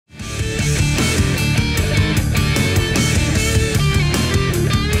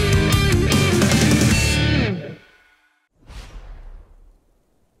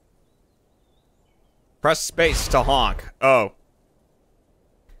Press space to honk. Oh.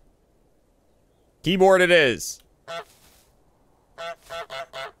 Keyboard it is.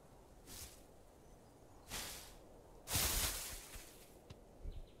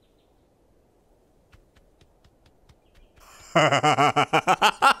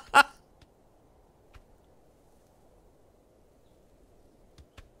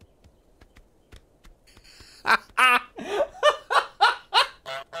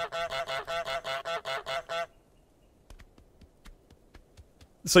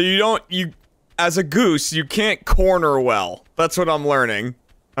 So you as a goose, you can't corner well. That's what I'm learning.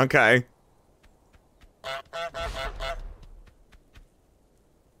 Okay.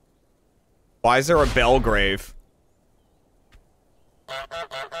 Why is there a Belgrave?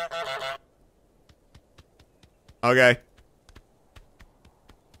 Okay.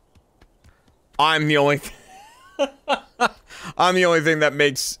 I'm the only I'm the only thing that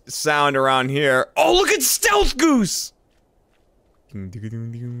makes sound around here. Oh, look at Stealth Goose!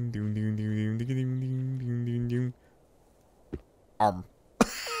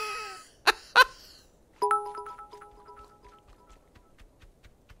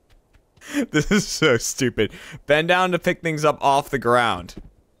 This is so stupid. Bend down to pick things up off the ground.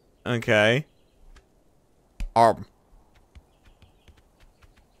 Okay. I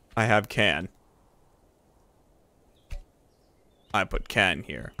have can. I put can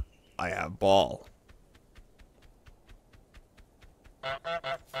here. I have ball.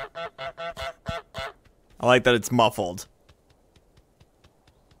 I like that it's muffled.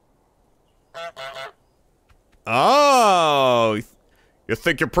 Oh! You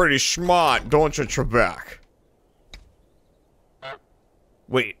think you're pretty smart, don't you, Trebek?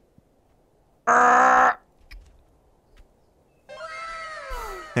 Wait. Hang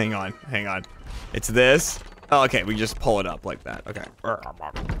on, hang on. It's this? Oh, okay, we just pull it up like that. Okay.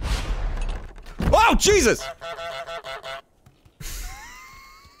 Oh, Jesus!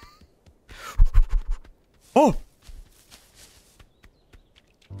 Oh!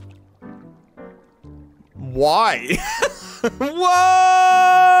 Why?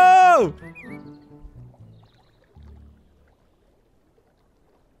 Whoa!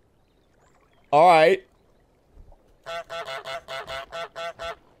 All right.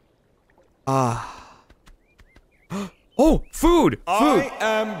 Oh, food! Food! I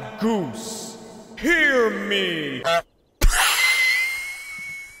am Goose. Hear me!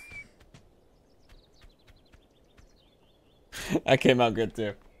 That came out good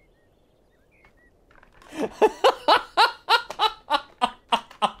too.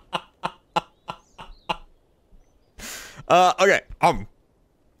 Okay.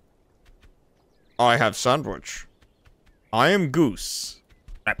 I have sandwich. I am Goose.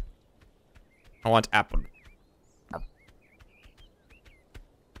 I want apple.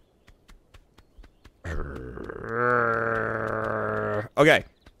 Okay.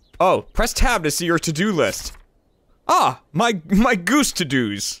 Oh, press tab to see your to-do list. Ah, my goose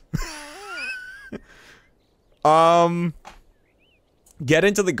to-dos. Get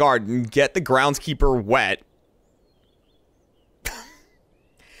into the garden, get the groundskeeper wet.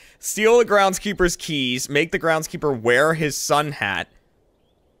 Steal the groundskeeper's keys, make the groundskeeper wear his sun hat.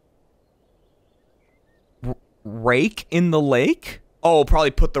 Rake in the lake? Oh,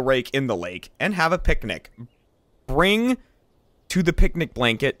 probably put the rake in the lake. And have a picnic. Bring to the picnic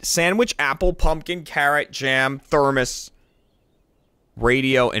blanket sandwich, apple, pumpkin, carrot, jam, thermos,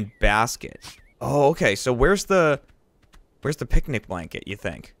 radio, and basket. Oh, okay. So where's the picnic blanket, you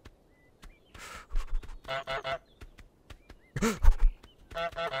think?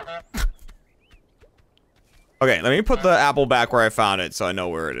 Okay, let me put the apple back where I found it so I know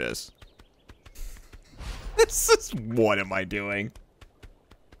where it is. This is... What am I doing?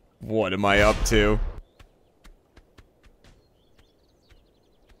 What am I up to?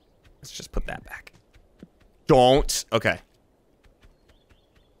 Let's just put that back. Don't. Okay.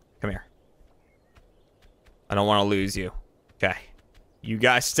 Come here. I don't want to lose you. Okay. You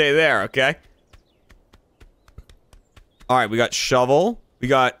guys stay there, okay? Alright, we got shovel. We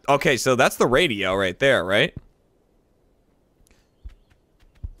got... Okay, so that's the radio right there, right?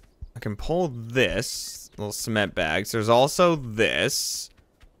 I can pull this. Little cement bags. There's also this.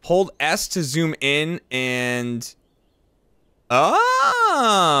 Hold S to zoom in and...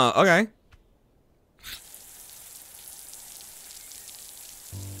 Oh, okay.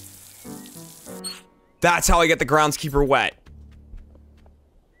 That's how I get the groundskeeper wet.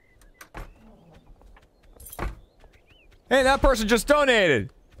 Hey, that person just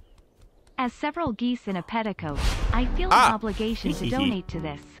donated. As several geese in a petticoat, I feel an obligation to donate to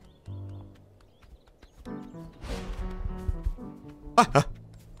this.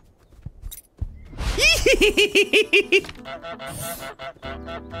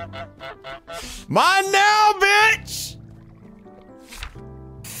 Mine now, bitch!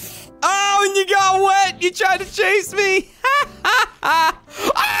 Oh, and you got wet! You tried to chase me! Ah!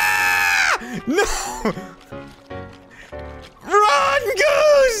 No! Run,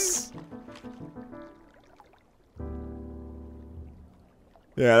 Goose!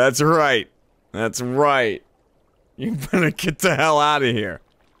 Yeah, that's right. That's right. You better get the hell out of here.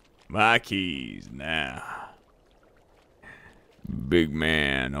 My keys now. Big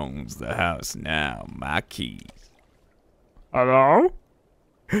man owns the house now. My keys. Hello?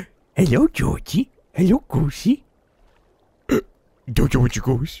 Hello, Georgie. Hello, Goosey. Don't you want your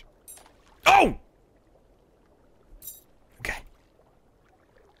goose? Oh! Okay.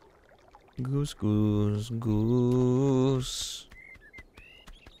 Goose, goose, goose.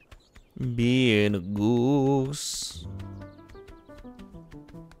 Being a goose.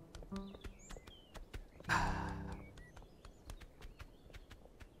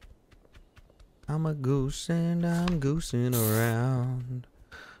 I'm a goose and I'm goosing around.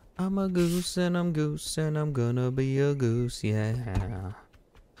 I'm a goose and I'm goose and I'm gonna be a goose, yeah.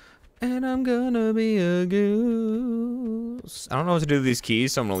 And I'm gonna be a goose. I don't know what to do with these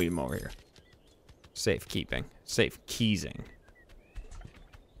keys, so I'm gonna leave them over here. Safe keeping. Safe keysing.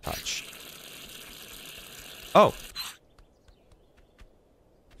 Touch. Oh.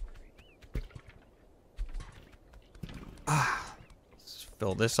 Let's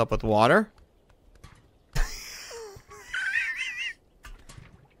fill this up with water.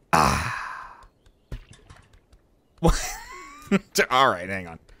 All right, hang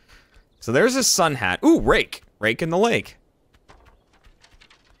on. So there's a sun hat. Ooh, rake. Rake in the lake.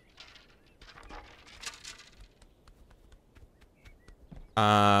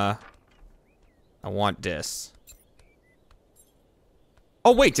 I want this.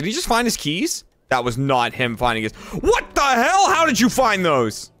 Oh, wait, did he just find his keys? That was not him finding his... What the hell? How did you find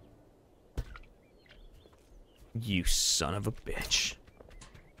those? You son of a bitch.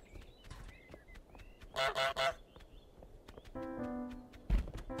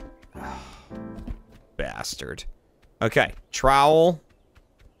 Bastard. Okay, trowel,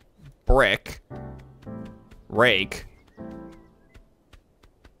 brick, rake,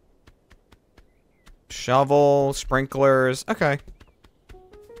 shovel, sprinklers. Okay.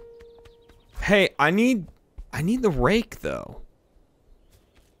 Hey, I need the rake though.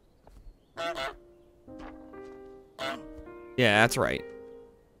 Yeah, that's right.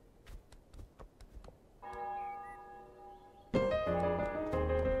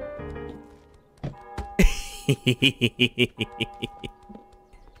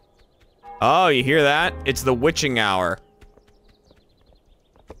 Oh, you hear that? It's the witching hour.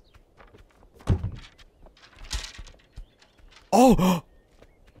 Oh!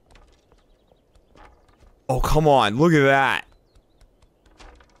 Oh, come on. Look at that.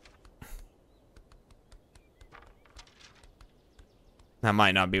 That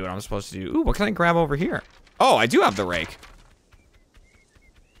might not be what I'm supposed to do. Ooh, what can I grab over here? Oh, I do have the rake.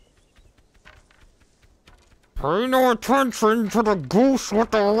 Pay no attention to the goose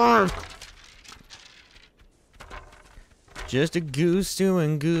with the leg. Just a goose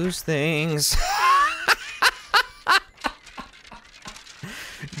doing goose things.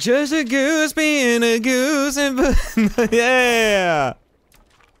 Just a goose being a goose and yeah.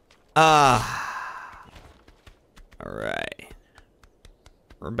 All right.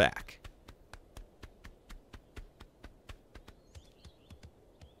 We're back.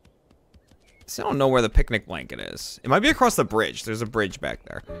 I don't know where the picnic blanket is. It might be across the bridge. There's a bridge back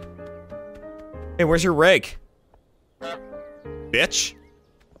there. Hey, where's your rake? Bitch.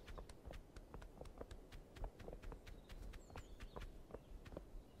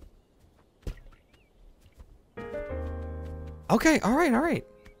 Okay, all right, all right.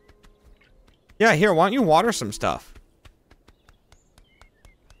 Yeah, here, why don't you water some stuff?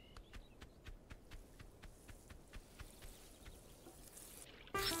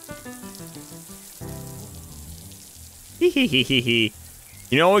 Hee.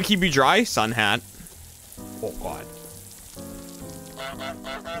 You know what would keep you dry? Sun hat. Oh, God.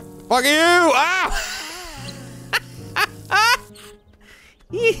 Fuck you! Ah!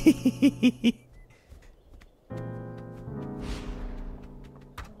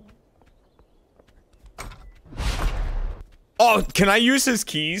 Oh, can I use his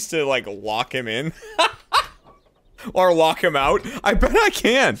keys to, like, lock him in? Or lock him out? I bet I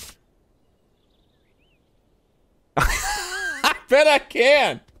can. I bet I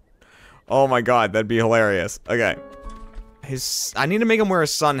can. Oh my god, that'd be hilarious. Okay. I need to make him wear a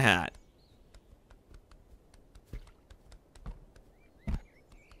sun hat.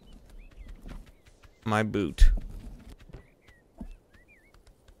 my boot.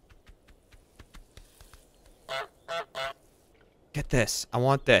 Get this. I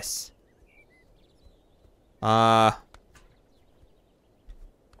want this. What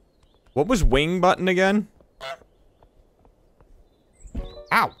was wing button again?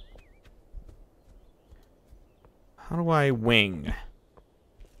 Ow. How do I wing?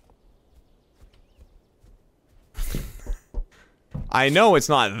 I know it's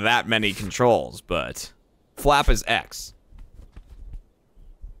not that many controls, but flap is X.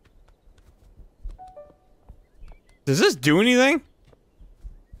 Does this do anything?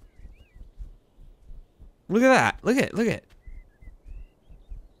 Look at that. Look at it. Look at it.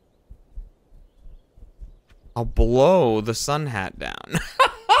 I'll blow the sun hat down.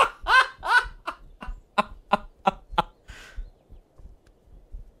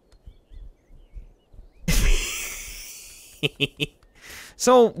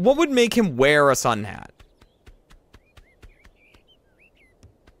 So, what would make him wear a sun hat?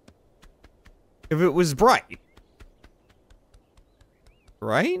 If it was bright.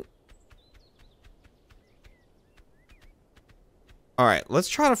 Right? Alright, let's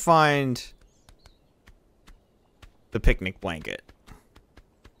try to find the picnic blanket.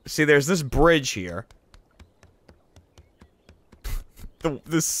 See, there's this bridge here.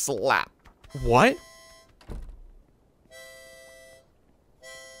 the slap. What?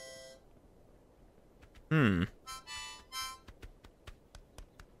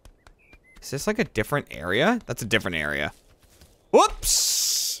 Is this like a different area? That's a different area.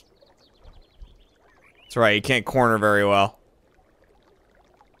 Whoops! That's right, you can't corner very well.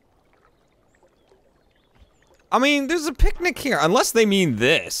 I mean, there's a picnic here, unless they mean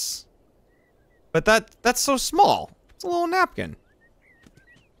this. But that's so small. It's a little napkin.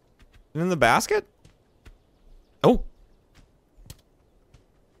 And in the basket? Oh.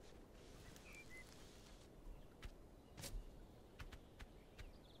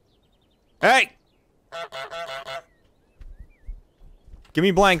 Hey! Give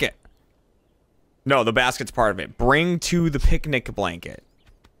me blanket. No, the basket's part of it. Bring to the picnic blanket.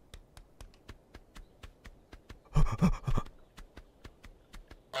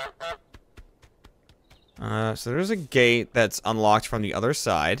 So there's a gate that's unlocked from the other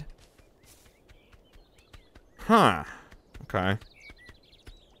side. Huh. Okay.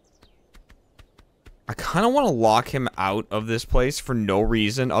 I kind of want to lock him out of this place for no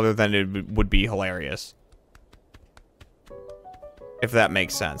reason other than it would be hilarious. If that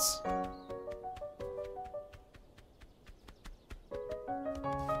makes sense.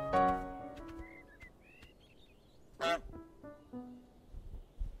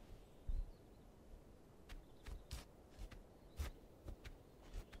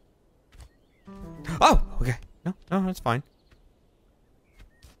 Oh, okay. No, that's fine.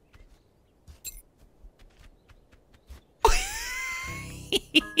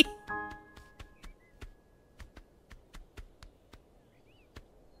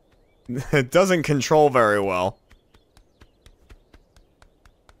 It doesn't control very well.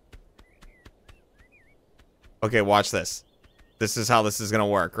 Okay, watch this. This is how this is gonna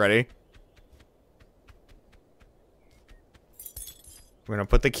work. Ready? We're gonna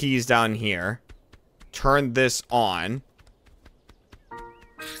put the keys down here. Turn this on.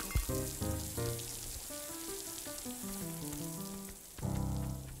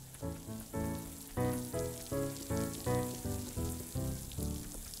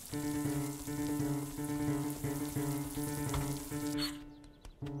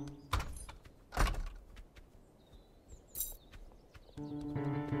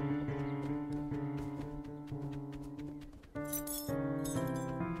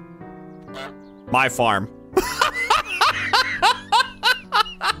 My farm.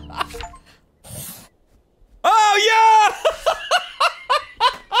 Oh,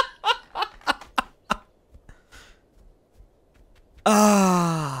 yeah!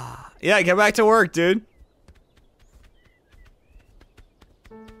 Yeah, get back to work, dude.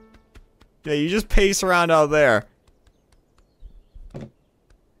 Yeah, you just pace around out there.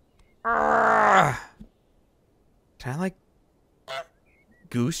 Can I, like,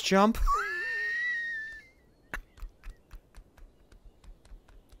 goose jump?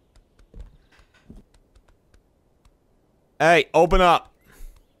 Hey, open up.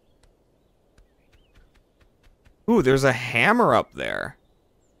 Ooh, there's a hammer up there.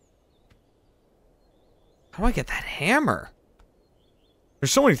 How do I get that hammer?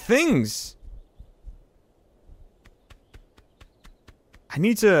 There's so many things. I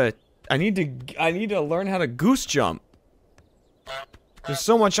need to learn how to goose jump. There's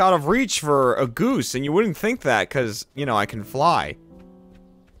so much out of reach for a goose, and you wouldn't think that because, you know, I can fly.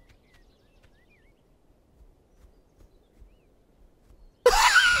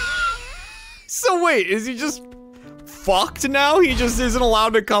 So wait, is he just fucked now? He just isn't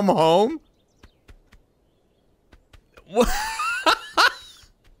allowed to come home? What?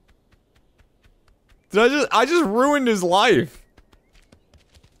 I just ruined his life.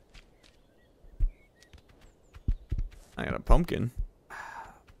 I got a pumpkin.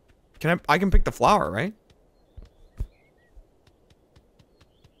 I can pick the flower, right?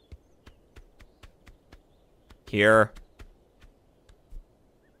 Here.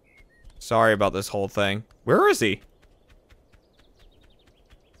 Sorry about this whole thing. Where is he?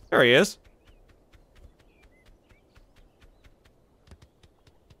 There he is.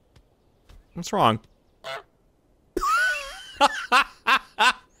 What's wrong?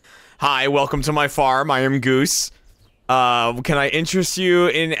 Hi, welcome to my farm. I am Goose. Can I interest you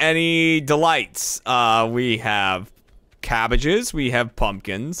in any delights? We have cabbages. We have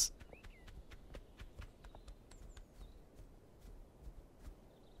pumpkins.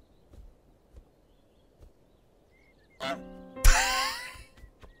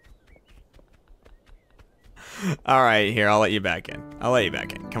 All right, here, I'll let you back in. I'll let you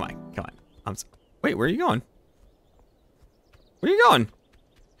back in. Come on, come on. Wait, where are you going? Where are you going?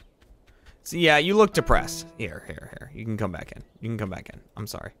 So, yeah, you look depressed. Here. You can come back in. You can come back in. I'm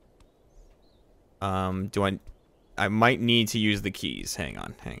sorry. I might need to use the keys. Hang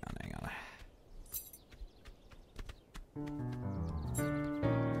on.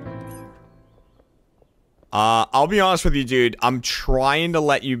 I'll be honest with you, dude. I'm trying to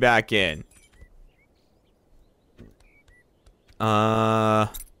let you back in.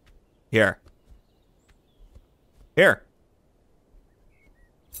 Here.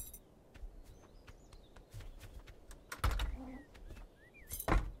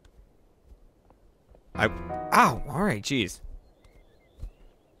 Ow, alright, jeez.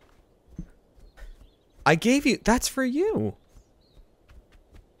 I gave you, that's for you.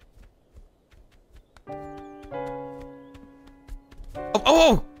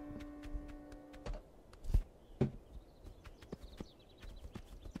 Oh!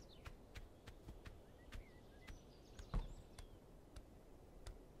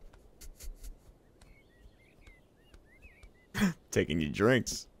 Taking you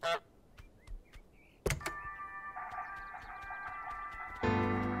drinks.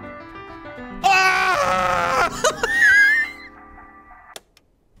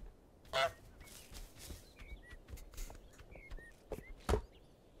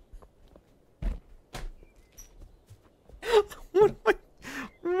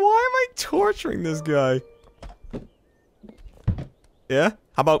 Why am I torturing this guy? Yeah?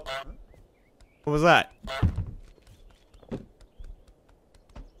 How about... What was that?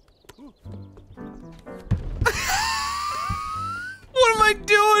 What am I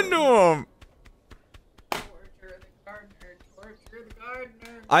doing to him? Torture the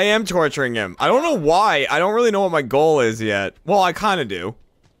gardener. I am torturing him. I don't know why. I don't really know what my goal is yet. Well, I kind of do.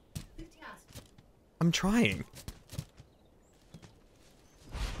 I'm trying.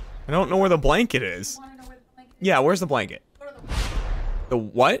 I don't know where the blanket is. You wanna know where the blanket is? Yeah, where's the blanket? Go to the right. The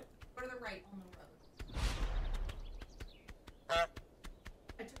what? Go to the right on the road.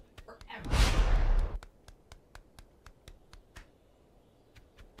 It took forever.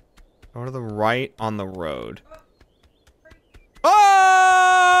 Go to the right on the road.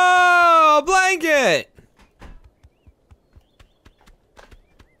 Oh, blanket!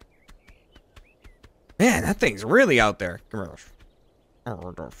 Man, that thing's really out there. Come here.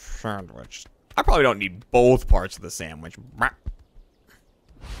 Sandwich. I probably don't need both parts of the sandwich.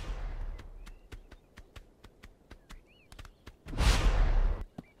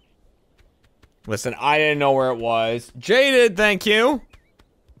 Listen, I didn't know where it was. Jaded, thank you.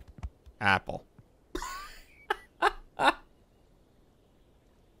 Apple.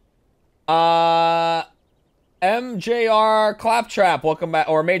 MJR Claptrap, welcome back.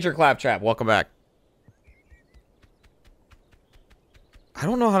 Or Major Claptrap, welcome back. I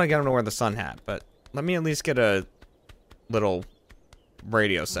don't know how to get him to wear the sun hat, but let me at least get a little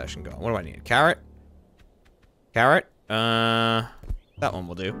radio session going. What do I need? Carrot? Carrot? That one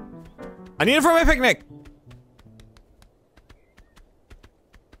will do. I need it for my picnic!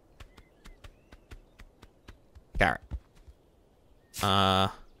 Carrot.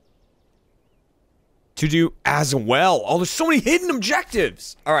 To do as well. Oh, there's so many hidden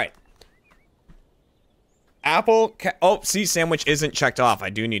objectives! Alright. Apple, oh, see, sandwich isn't checked off. I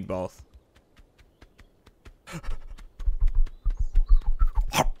do need both.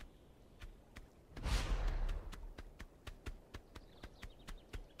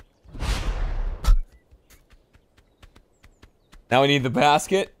 Now we need the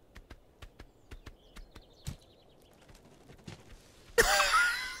basket.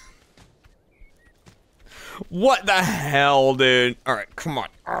 What the hell, dude? All right, come on.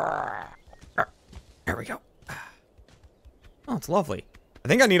 There we go. Oh, it's lovely. I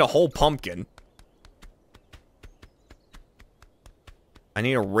think I need a whole pumpkin. I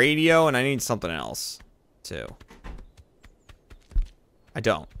need a radio and I need something else, too. I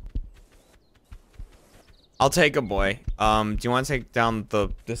don't. I'll take a boy. Do you want to take down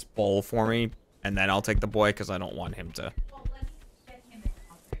this bowl for me? And then I'll take the boy because I don't want him to. Well, let's get him in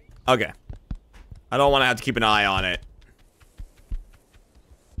the Okay. I don't want to have to keep an eye on it.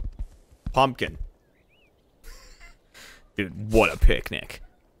 Pumpkin. Dude, what a picnic.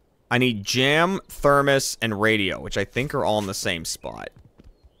 I need jam, thermos, and radio, which I think are all in the same spot.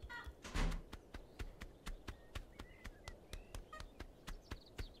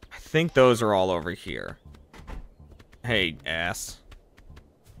 I think those are all over here. Hey, ass.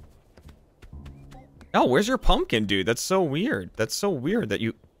 Oh, where's your pumpkin, dude? That's so weird. That's so weird that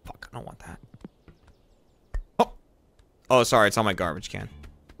you... Fuck, I don't want that. Oh! Oh, sorry, it's on my garbage can.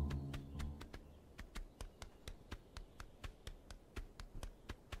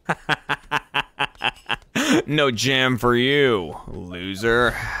 No jam for you,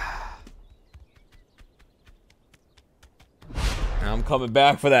 loser. I'm coming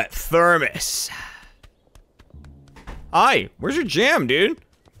back for that thermos. Hi, where's your jam, dude?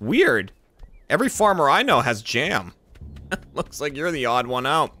 Weird. Every farmer I know has jam. Looks like you're the odd one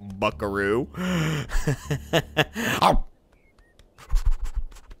out, buckaroo. Oh.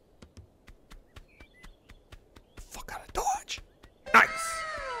 Fuck out of dodge. Nice.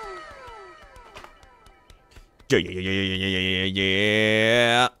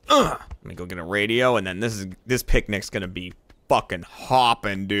 Yeah. Let me go get a radio, and then this picnic's gonna be fucking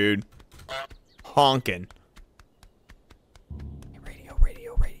hopping, dude. Honking. Radio.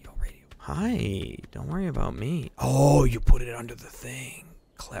 Hi, don't worry about me. Oh, you put it under the thing.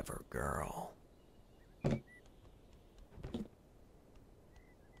 Clever girl.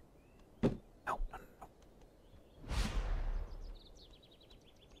 No.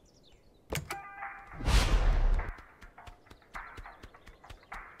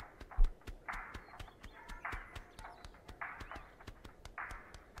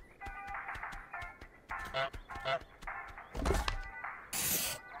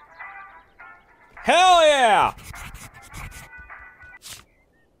 Hell yeah!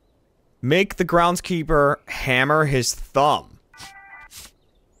 Make the groundskeeper hammer his thumb.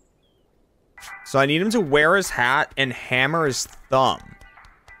 So I need him to wear his hat and hammer his thumb.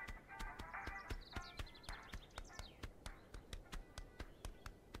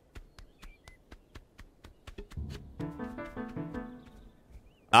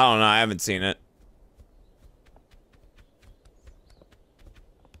 I don't know, I haven't seen it.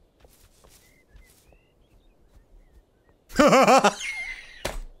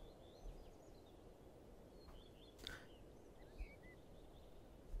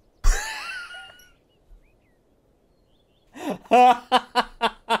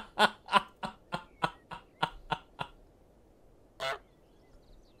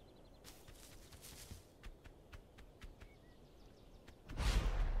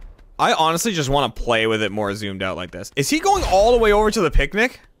 I honestly just want to play with it more zoomed out like this. Is he going all the way over to the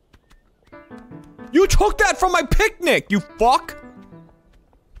picnic? You took that from my picnic, you fuck!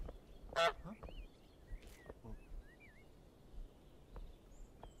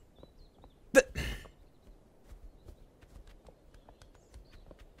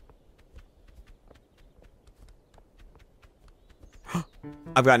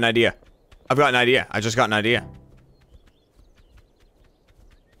 I've got an idea. I just got an idea.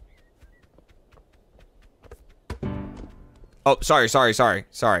 Oh, sorry.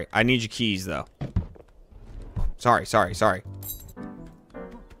 I need your keys, though. Sorry.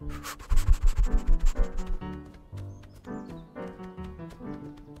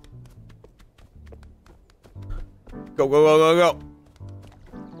 Go.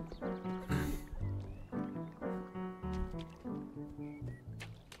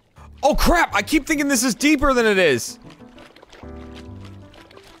 Oh, crap! I keep thinking this is deeper than it is.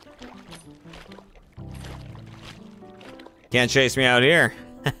 Can't chase me out here.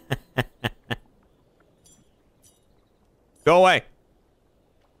 Go away.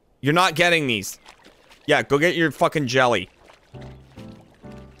 You're not getting these. Yeah, go get your fucking jelly.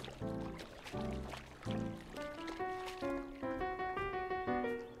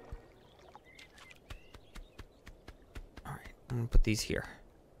 Alright, I'm gonna put these here.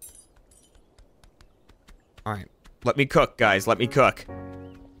 Alright, let me cook, guys. Let me cook.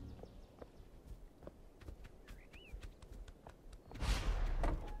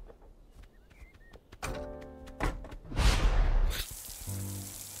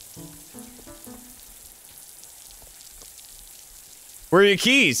 Where are your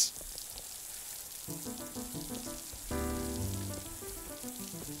keys?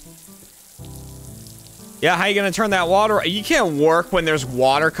 Yeah, how you gonna turn that water? You can't work when there's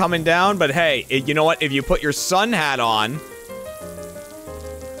water coming down, but hey, you know what? If you put your sun hat on...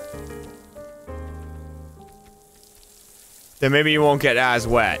 then maybe you won't get as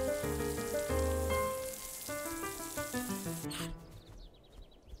wet.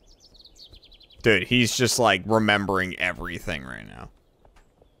 Dude, he's just like remembering everything right now.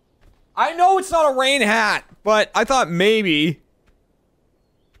 I know it's not a rain hat, but I thought maybe...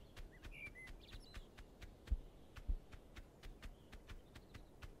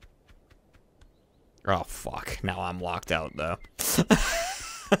 oh, fuck. Now I'm locked out, though.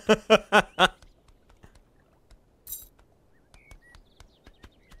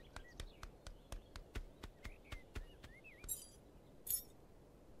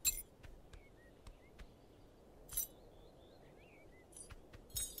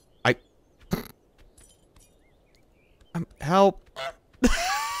 Help.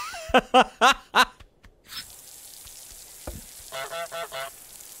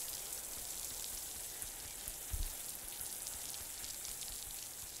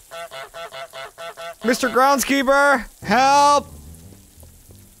 Mr. Groundskeeper, help!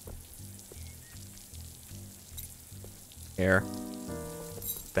 Here.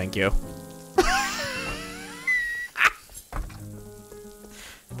 Thank you.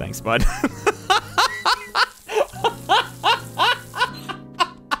 Thanks, bud.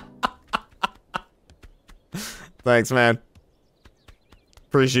 Thanks, man.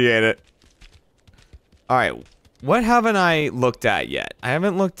 Appreciate it. Alright, what haven't I looked at yet? I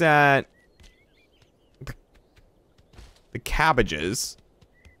haven't looked at... the cabbages.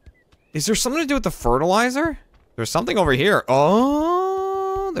 Is there something to do with the fertilizer? There's something over here.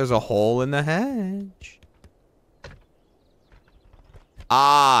 Oh, there's a hole in the hedge.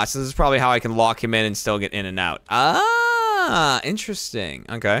 Ah, so this is probably how I can lock him in and still get in and out. Ah, interesting.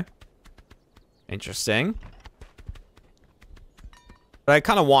 Okay. Interesting. But I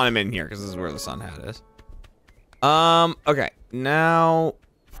kind of want him in here because this is where the sun hat is. Okay. Now...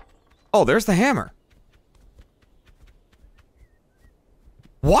 oh, there's the hammer.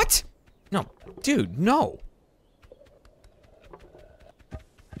 What? No, dude, no.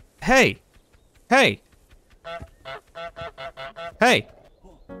 Hey. Hey. Hey.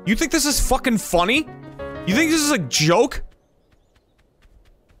 You think this is fucking funny? You think this is a joke?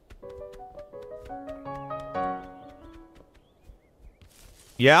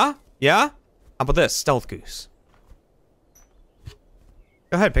 Yeah? Yeah? How about this? Stealth Goose.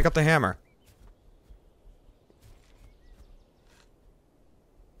 Go ahead, pick up the hammer.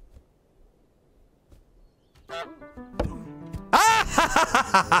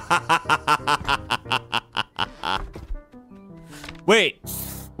 Wait.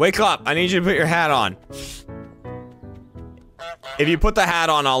 Wake up. I need you to put your hat on. If you put the hat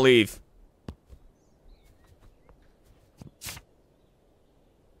on, I'll leave.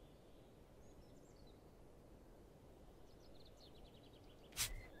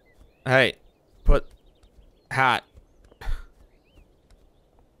 Hey. Put... hat.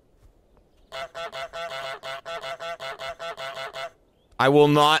 I will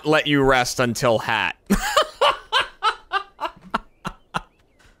not let you rest until hat.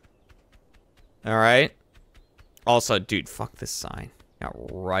 Alright. Also, dude, fuck this sign. Yeah,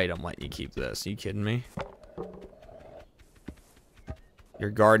 right, I'm letting you keep this. Are you kidding me? Your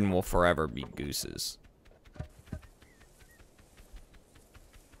garden will forever be Goose's.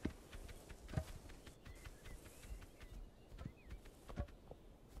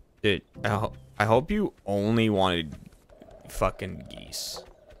 Dude, I hope you only wanted fucking geese.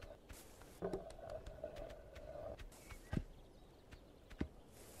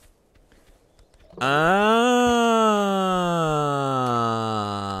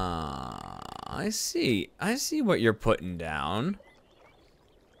 I see. I see what you're putting down.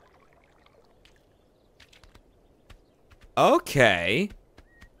 Okay.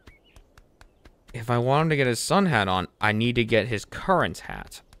 If I want him to get his sun hat on, I need to get his current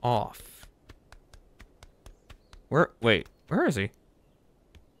hat off. Wait, where is he?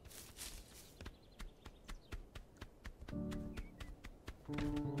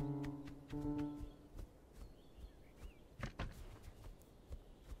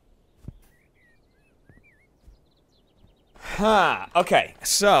 Huh, okay,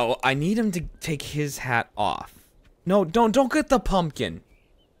 so I need him to take his hat off. No, don't get the pumpkin.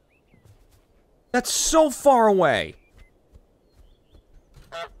 That's so far away.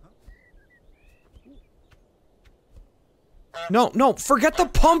 No, forget the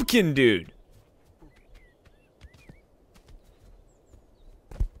pumpkin, dude.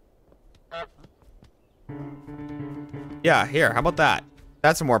 Yeah, here, how about that?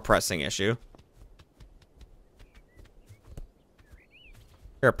 That's a more pressing issue.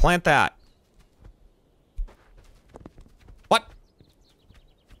 Here, plant that. What?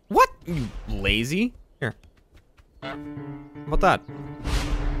 What? You lazy? Here. How about that?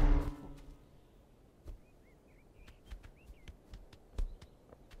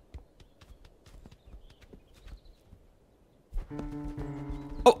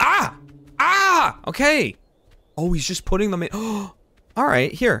 Oh, ah! Ah! Okay. Oh, he's just putting them in. Oh, all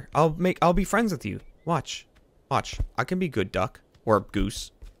right, here. I'll be friends with you. Watch. Watch. I can be good duck. Or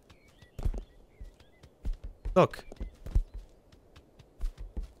goose. Look.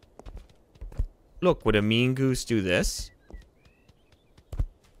 Look, would a mean goose do this?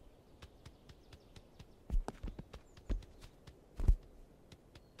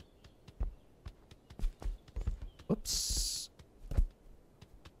 Whoops.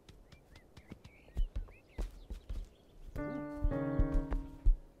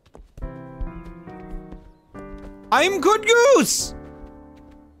 I'm good goose!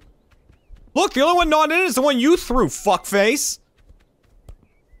 Look, the only one not in it is the one you threw, fuckface.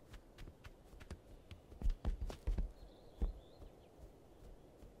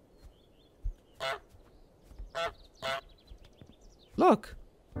 Look.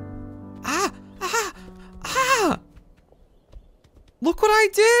 Ah! Ah! Ah! Look what I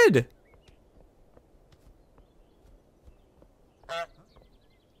did!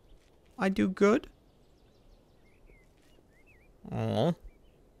 I do good? Oh.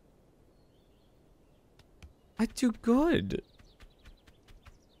 I do good.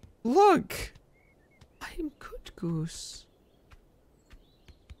 Look. I am good, goose.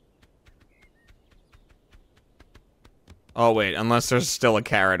 Oh, wait. Unless there's still a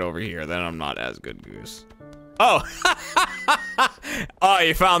carrot over here, then I'm not as good, goose. Oh. Oh,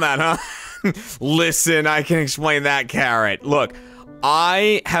 you found that, huh? Listen, I can explain that carrot. Look,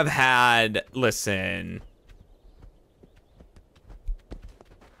 I have had... Listen...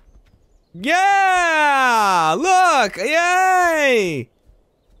 Yeah! Look! Yay!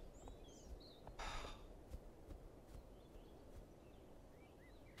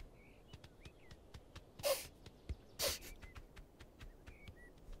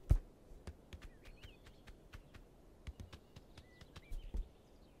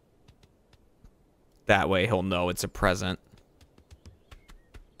 That way he'll know it's a present.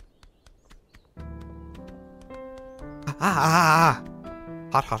 Ah!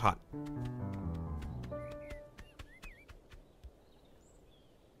 Hot, hot, hot.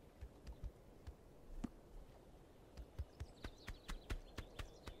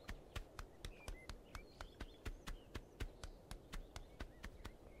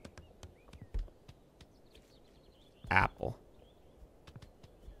 Apple.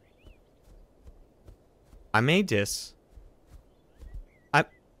 I made this.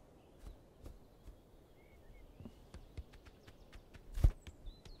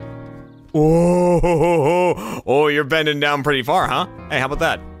 Oh, oh, you're bending down pretty far, huh? Hey, how about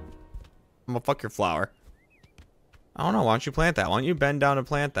that? I'm gonna fuck your flower. I don't know. Why don't you plant that? Why don't you bend down and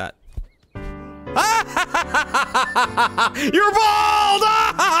plant that? You're bald!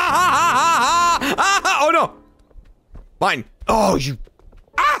 Oh no! Mine. Oh, you.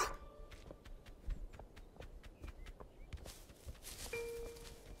 Ah!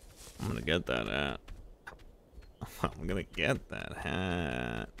 I'm gonna get that hat. I'm gonna get that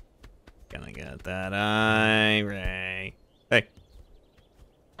hat. Gonna get that eye, Ray. Hey.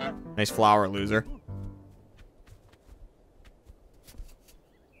 Nice flower, loser.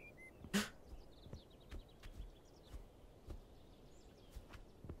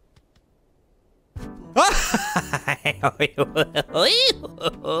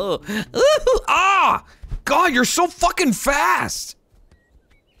 Ah! God, you're so fucking fast!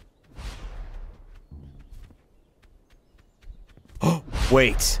 Oh,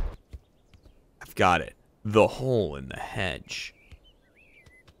 wait. I've got it. The hole in the hedge.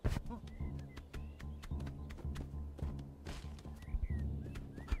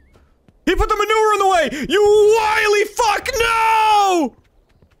 He put the manure in the way! You wily fuck! No!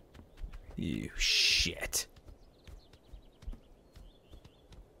 You shit.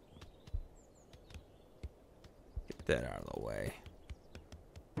 Get that out of the way.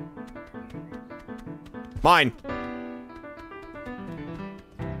 Mine.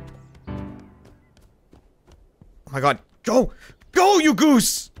 Oh my god. Go! Go, you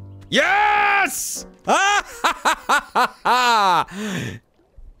goose! Yes!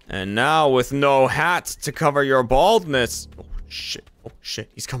 And now with no hat to cover your baldness. Oh shit. Oh shit.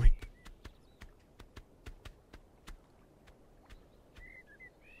 He's coming.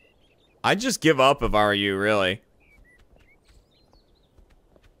 I'd just give up if I were you, really.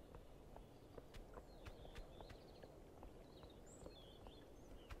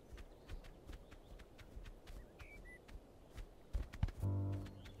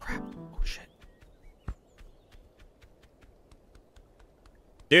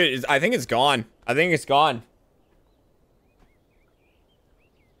 Dude, I think it's gone. I think it's gone.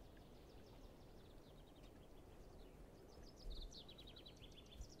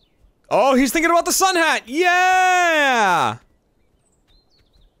 Oh, he's thinking about the sun hat. Yeah!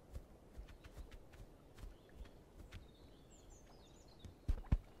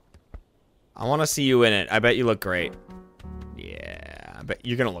 I want to see you in it. I bet you look great. Yeah, I bet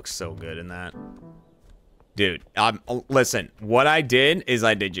you're going to look so good in that. Dude, listen, what I did is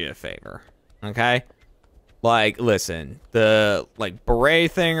I did you a favor, okay? Like, listen, the, like,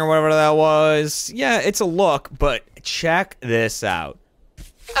 beret thing or whatever that was, yeah, it's a look, but check this out.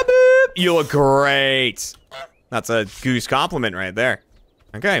 You look great. That's a goose compliment right there.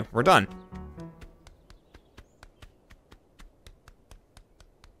 Okay, we're done.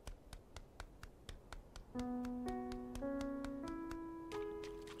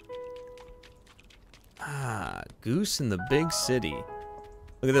 Ah, goose in the big city.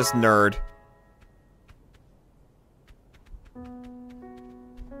 Look at this nerd.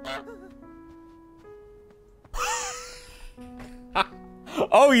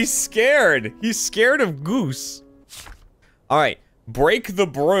 Oh, he's scared. He's scared of Goose. All right, break the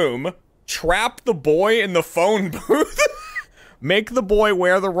broom, trap the boy in the phone booth, make the boy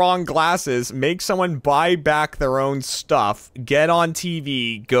wear the wrong glasses, make someone buy back their own stuff, get on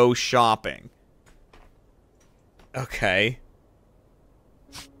TV, go shopping. Okay.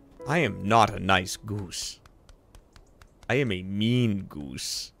 I am not a nice goose. I am a mean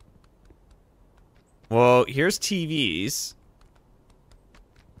goose. Well, here's TVs.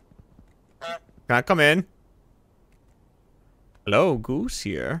 Can I come in? Hello, Goose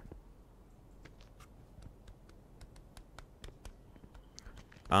here.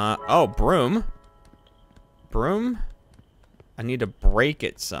 Oh, broom. Broom? I need to break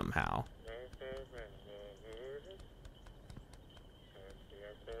it somehow.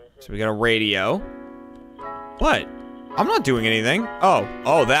 So we got a radio. What? I'm not doing anything.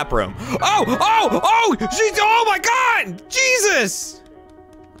 Oh, that broom. Oh, she's, oh my God! Jesus!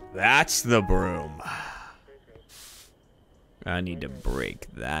 That's the broom. I need to break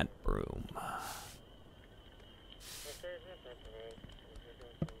that broom.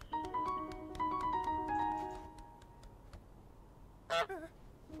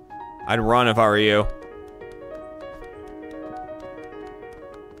 I'd run if I were you.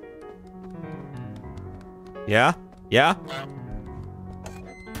 Yeah? Yeah?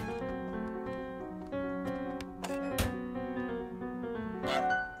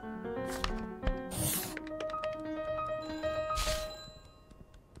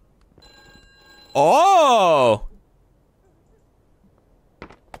 Oh!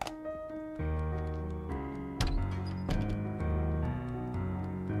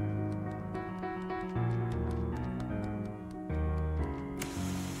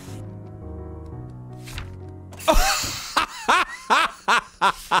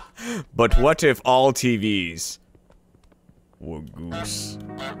 But what if all TVs were Goose?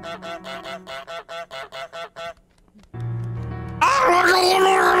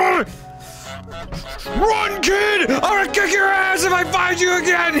 Run, kid! I'm gonna kick your ass if I find you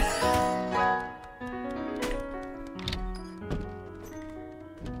again!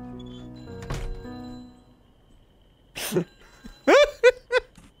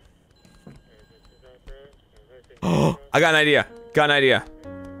 I got an idea. Got an idea.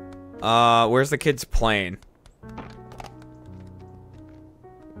 Where's the kid's plane?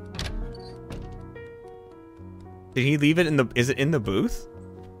 Did he leave it in the, is it in the booth?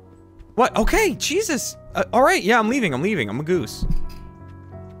 What? Okay, Jesus. All right, yeah, I'm leaving. I'm a goose.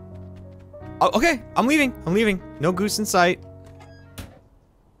 Oh, okay, I'm leaving. No goose in sight.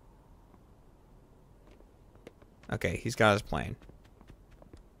 Okay, he's got his plane.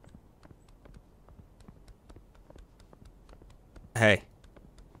 Hey.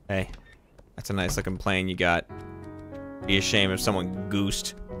 That's a nice looking plane you got. Be a shame if someone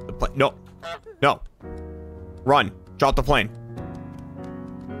goosed the plane. No. Run. Drop the plane.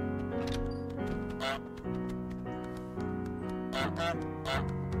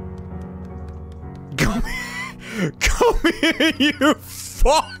 Come here, you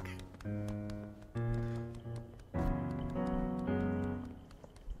fuck!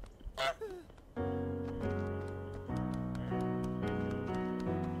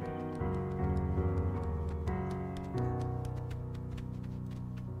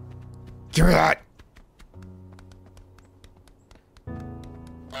 Give me that!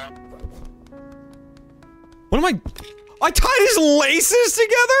 What am I tied his laces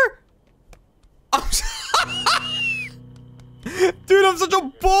together? Dude, I'm such a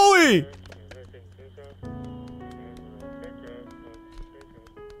bully!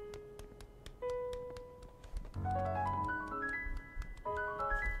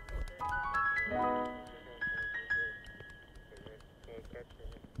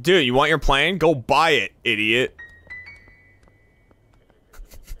 Dude, you want your plane? Go buy it, idiot.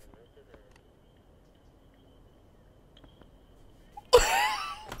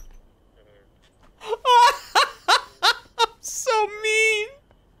 So mean.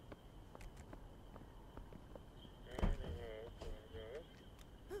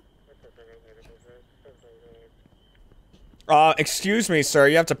 Excuse me, sir.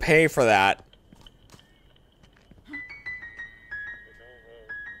 You have to pay for that.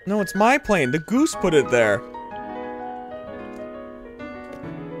 No, it's my plane. The goose put it there.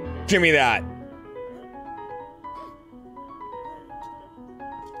 Give me that.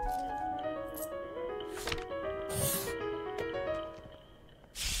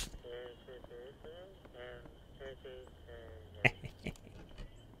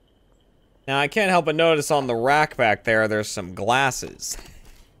 Now, I can't help but notice on the rack back there, there's some glasses.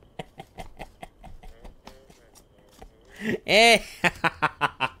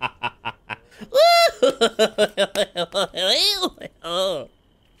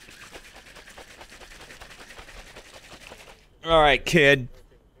 All right, kid.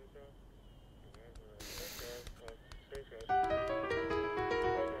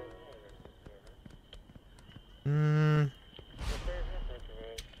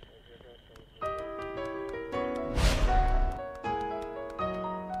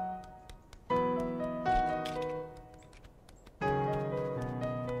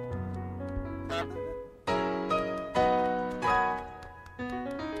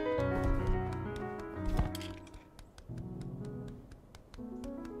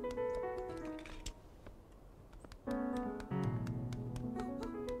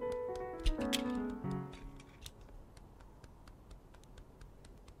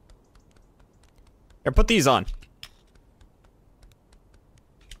 Here, put these on.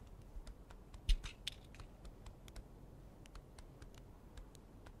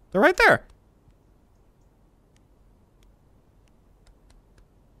 They're right there.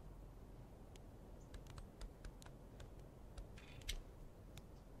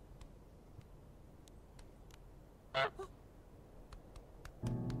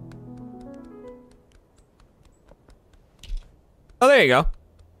 Oh, there you go.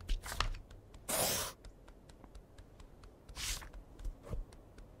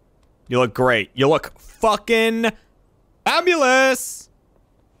 You look great. You look fucking fabulous.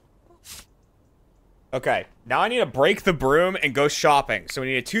 Okay, now I need to break the broom and go shopping. So we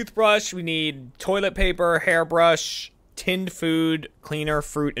need a toothbrush, we need toilet paper, hairbrush, tinned food, cleaner,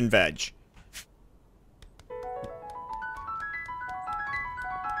 fruit, and veg.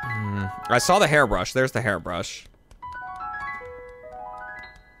 I saw the hairbrush. There's the hairbrush.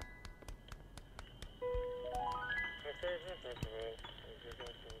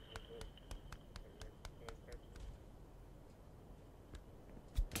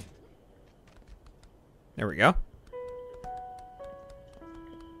 There we go.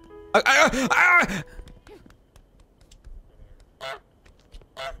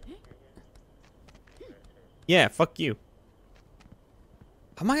 Yeah, fuck you.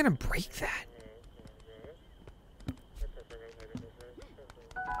 How am I gonna break that?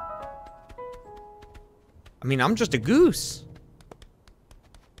 I mean, I'm just a goose.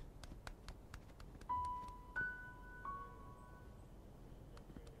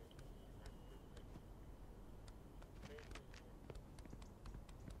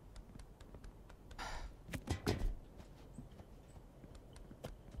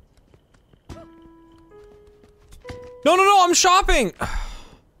 No, no, no, I'm shopping!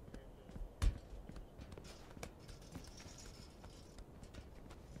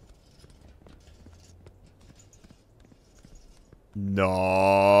 No.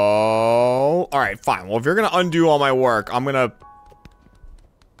 Alright, fine. Well, if you're gonna undo all my work, I'm gonna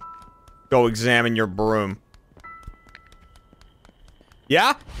go examine your broom.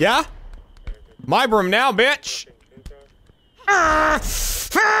 Yeah? Yeah? My broom now, bitch!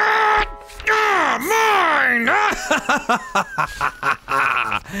 Mine!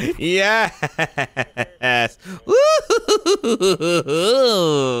 Yes! Woo!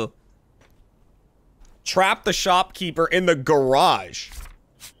 Trap the shopkeeper in the garage.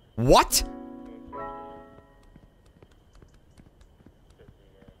 What?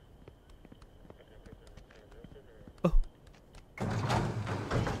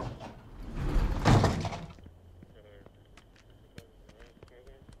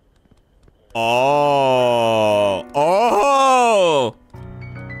 Oh. Oh.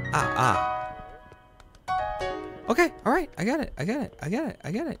 Okay, alright. I got it. I got it. I got it.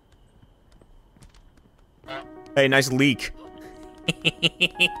 I got it. Hey, nice leak.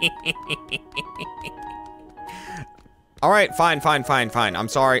 All right, fine. I'm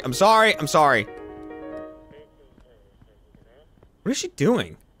sorry. What is she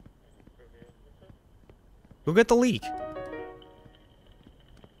doing? Go get the leak.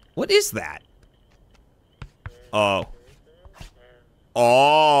 What is that? Oh.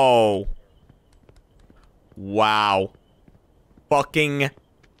 Oh. Wow. Fucking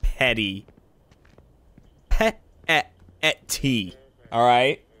petty. Petty. All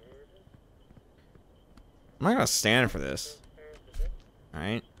right. I'm not gonna stand for this.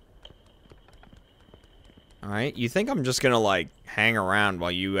 Alright. Alright, you think I'm just gonna, like, hang around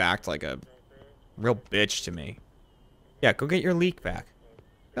while you act like a real bitch to me. Yeah, go get your leak back.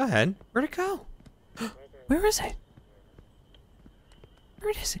 Go ahead. Where'd it go? Where is it?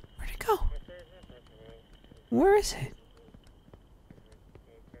 Where is it? Where'd it go? Where is it?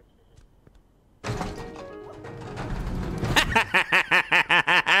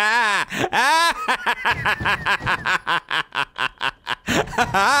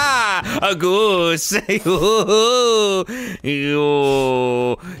 A goose.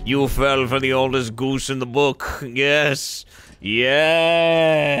 You fell for the oldest goose in the book. Yes.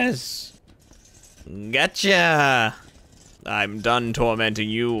 Yes. Gotcha. I'm done tormenting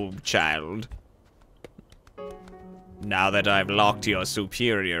you, child. Now that I've locked your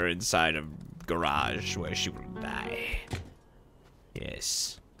superior inside a garage where she will die.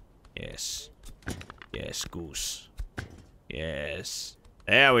 Yes. Yes. Yes, goose. Yes.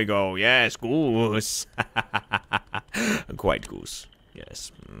 There we go. Yes, goose. Quite goose.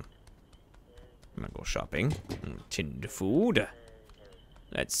 Yes. I'm gonna go shopping. Tinned food.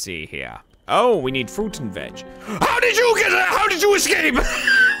 Let's see here. Oh, we need fruit and veg. How did you get it? How did you escape?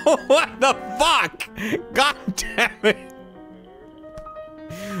 What the fuck? God damn it.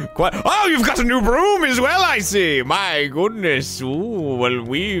 Oh, you've got a new broom as well, I see. My goodness. Ooh, well,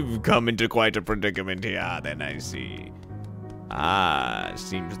 we've come into quite a predicament here, then I see. Ah,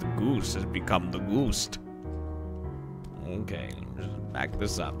 seems the goose has become the goosed. Okay, just back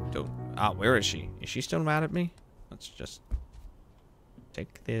this up. Where is she? Is she still mad at me? Let's just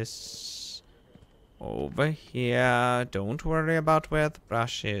take this over here. Don't worry about where the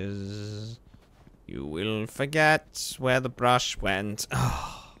brush is. You will forget where the brush went.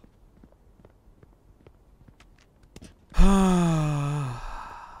 Oh.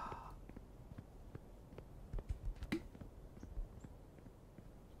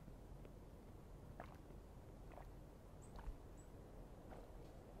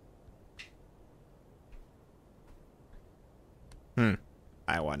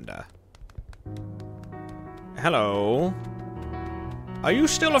 I wonder. Hello. Are you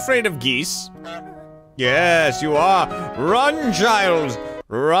still afraid of geese? Yes, you are. Run, child.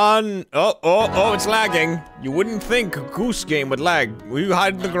 Run. Oh, it's lagging. You wouldn't think a goose game would lag. Will you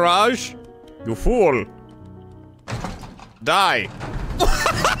hide in the garage? You fool. Die.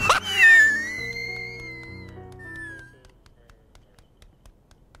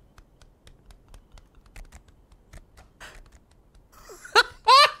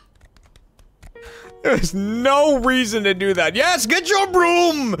 There's no reason to do that. Yes, get your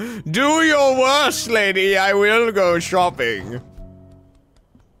broom! Do your worst, lady. I will go shopping.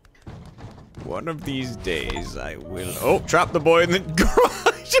 One of these days, I will... Oh, trap the boy in the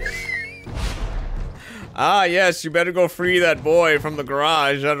garage. Ah, yes, you better go free that boy from the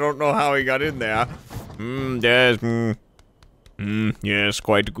garage. I don't know how he got in there. Yes, yes,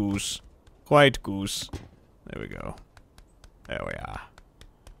 quite goose. Quite goose. There we go. There we are.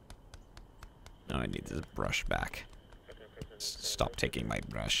 Now I need this brush back. Stop taking my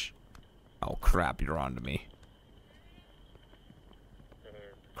brush. Oh crap, you're onto me.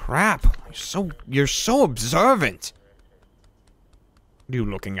 Crap, you're so observant. What are you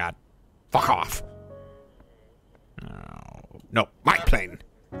looking at? Fuck off. No, my plane.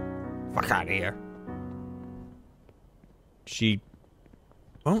 Fuck out of here.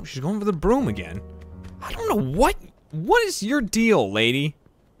 Oh, she's going for the broom again. I don't know what is your deal, lady?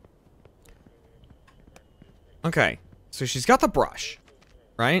 Okay, so she's got the brush,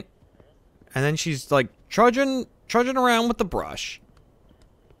 right? And then she's like trudging around with the brush.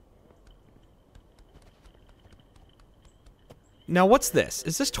 Now what's this?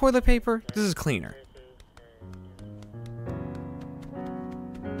 Is this toilet paper? This is cleaner.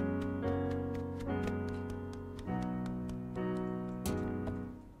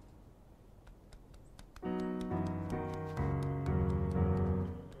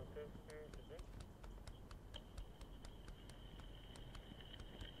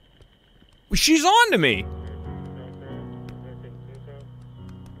 She's on to me.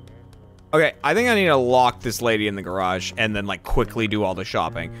 Okay, I think I need to lock this lady in the garage and then like quickly do all the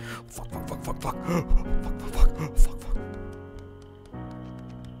shopping. Fuck.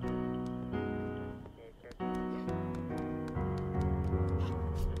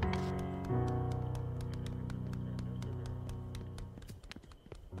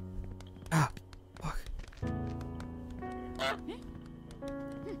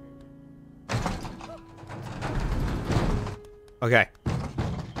 Okay.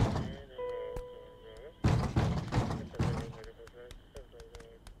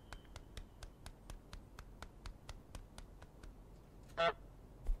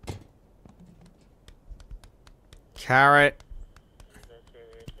 Carrot.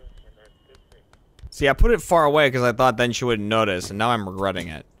 See, I put it far away because I thought then she wouldn't notice, and now I'm regretting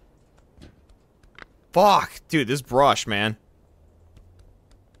it. Fuck! Dude, this brush, man.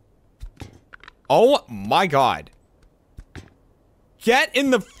 Oh my god. Get in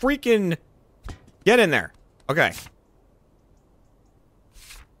the freaking... Get in there. Okay.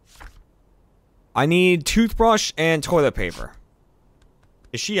 I need toothbrush and toilet paper.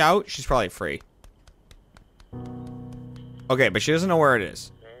 Is she out? She's probably free. Okay, but she doesn't know where it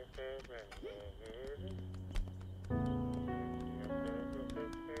is.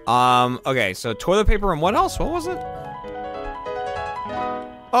 Okay, so toilet paper and what else? What was it?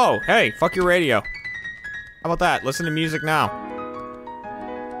 Oh, hey, fuck your radio. How about that? Listen to music now.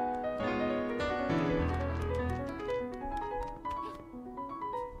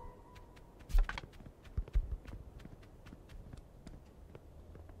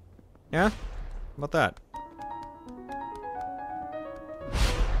 Yeah? How about that?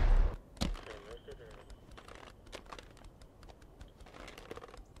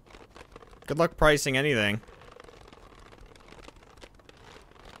 Good luck pricing anything.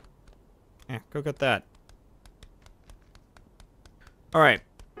 Yeah, go get that. Alright.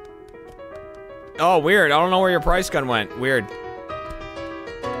 Oh, weird. I don't know where your price gun went. Weird.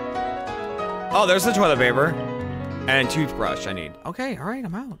 Oh, there's the toilet paper. And toothbrush I need. Okay, alright,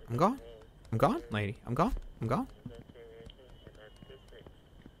 I'm out. I'm gone. I'm gone, lady. I'm gone. I'm gone.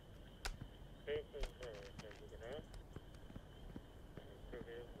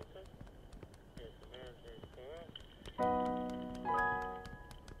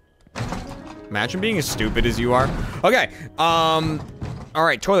 Imagine being as stupid as you are. Okay,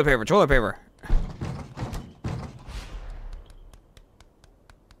 alright, toilet paper, toilet paper.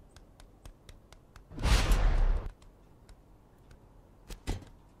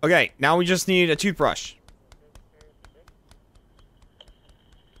 Okay, now we just need a toothbrush.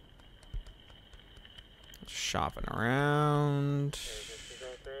 Shopping around.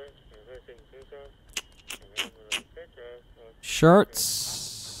 Shirts.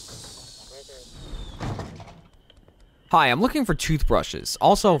 Hi, I'm looking for toothbrushes.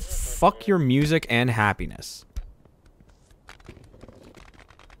 Also, fuck your music and happiness.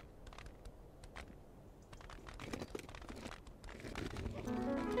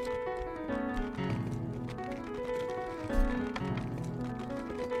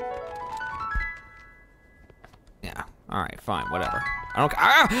 Yeah, alright, fine, whatever. I don't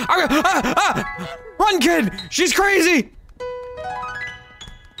Run, kid! She's crazy!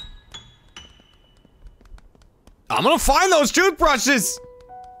 I'm gonna find those toothbrushes!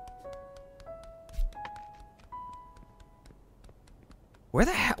 Where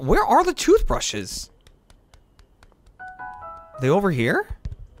the hell? Where are the toothbrushes? Are they over here?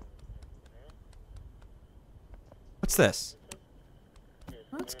 What's this?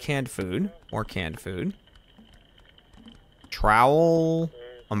 That's canned food. More canned food. Trowel.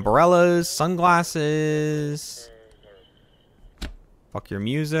 Umbrellas. Sunglasses. Fuck your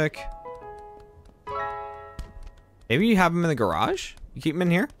music. Maybe you have them in the garage? You keep them in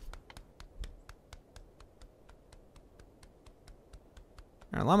here?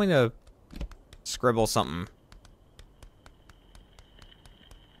 Alright, allow me to scribble something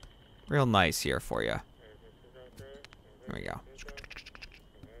real nice here for you. There we go.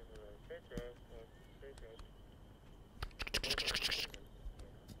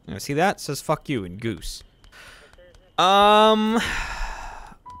 You know, see that? It says fuck you and goose.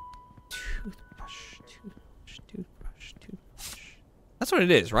 That's what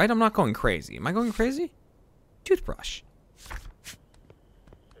it is, right? I'm not going crazy. Am I going crazy? Toothbrush.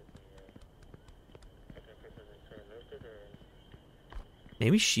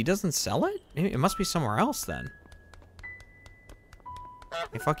 Maybe she doesn't sell it? Maybe it must be somewhere else then.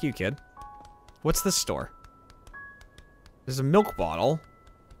 Hey, fuck you, kid. What's this store? There's a milk bottle.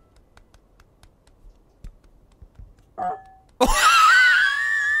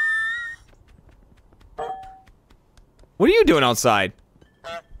 What are you doing outside?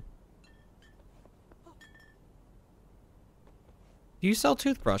 Do you sell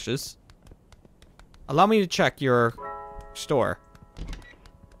toothbrushes? Allow me to check your store.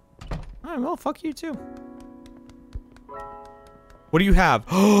 Alright, well, fuck you too. What do you have?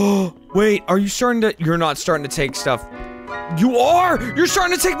 Oh, wait, are you starting to... You're not starting to take stuff. You are! You're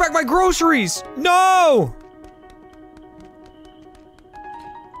starting to take back my groceries! No!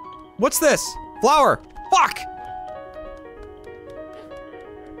 What's this? Flour. Fuck!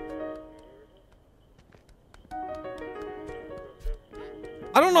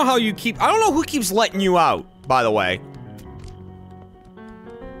 I don't know how you keep... I don't know who keeps letting you out, by the way.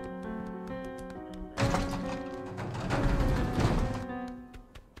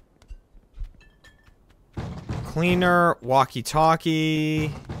 Cleaner,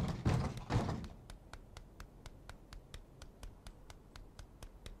 walkie-talkie.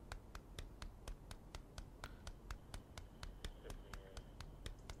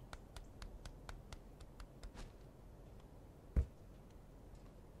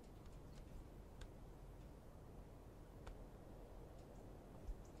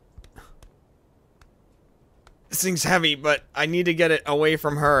 This thing's heavy, but I need to get it away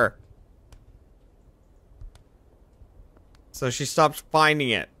from her. So she stops finding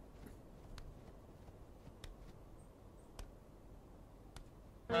it.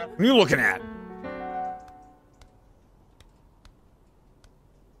 What are you looking at?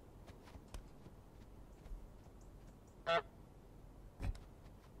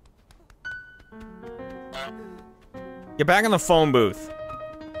 Get back in the phone booth.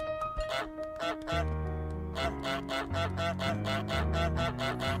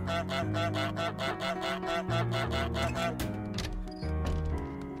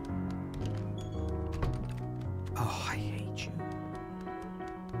 Oh, I hate you.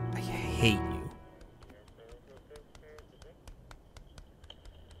 I hate you.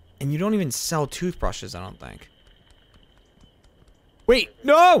 And you don't even sell toothbrushes, I don't think. Wait,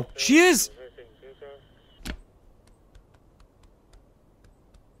 no! She is!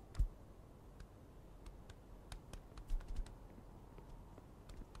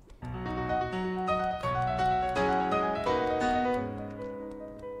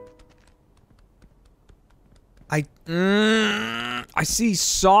 I see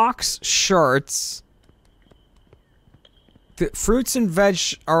socks, shirts. The fruits and veg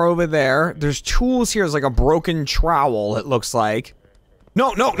are over there. There's tools here. There's like a broken trowel, it looks like.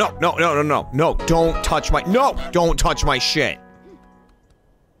 No, no, no, no, no, no, no, no. Don't touch my... No! Don't touch my shit.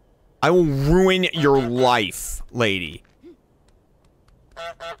 I will ruin your life, lady.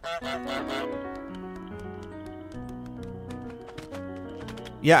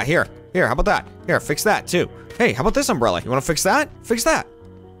 Yeah, here. Here, how about that? Here, fix that, too. Hey, how about this umbrella? You wanna fix that? Fix that.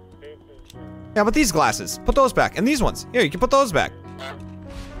 Yeah, how about these glasses? Put those back. And these ones. Here, you can put those back.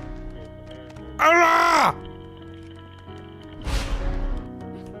 Ah!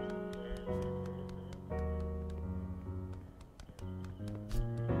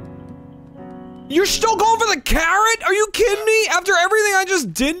 You're still going for the carrot? Are you kidding me? After everything I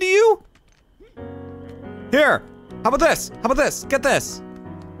just did to you? Here. How about this? How about this? Get this.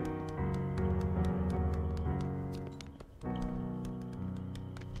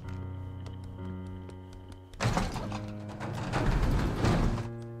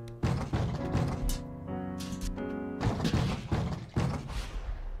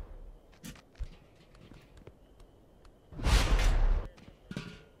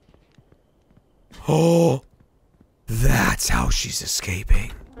 Oh, that's how she's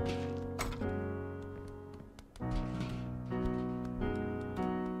escaping.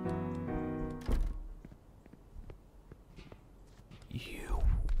 You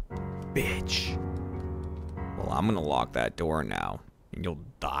bitch. Well, I'm gonna lock that door now, and you'll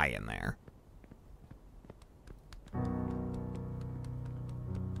die in there.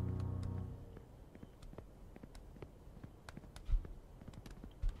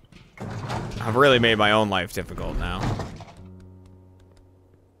 I've really made my own life difficult now.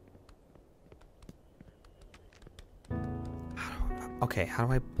 Okay, how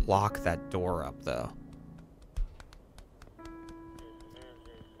do I block that door up, though?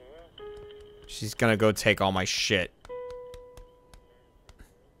 She's gonna go take all my shit.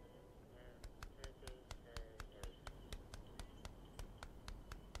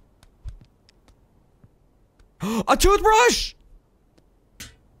 A toothbrush!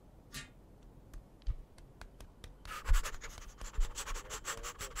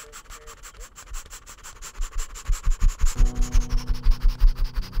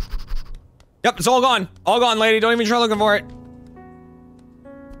 Yep, it's all gone. All gone, lady. Don't even try looking for it.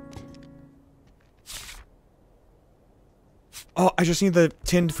 Oh, I just need the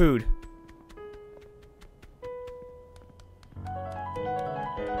tinned food.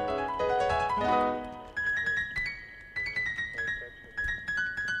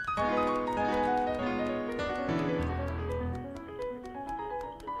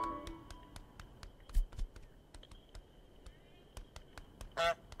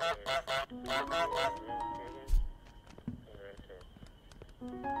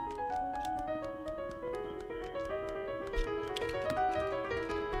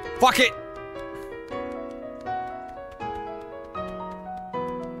 Fuck it!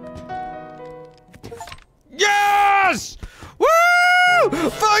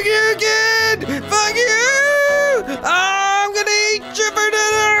 Fuck you, kid! Fuck you! I'm gonna eat you for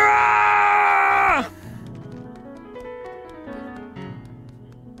dinner! Ah!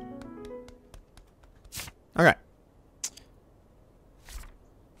 Okay.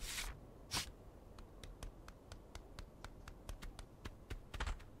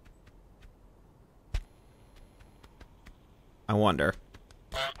 I wonder.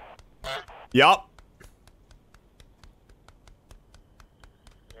 Yup.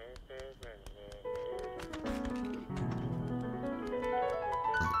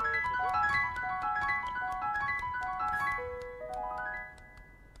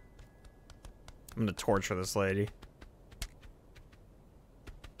 I'm gonna torture this lady.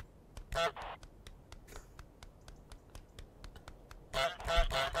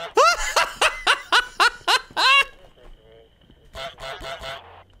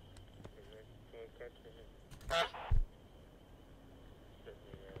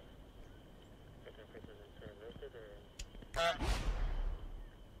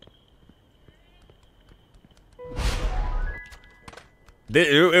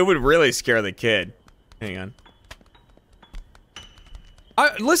 It would really scare the kid. Hang on.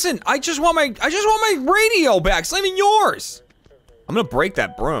 Listen, I just want my radio back. It's not even yours. I'm gonna break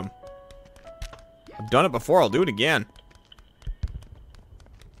that broom. I've done it before. I'll do it again.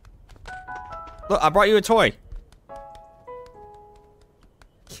 Look, I brought you a toy.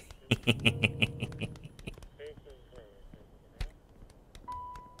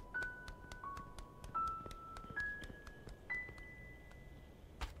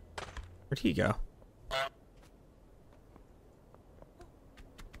 Where'd he go?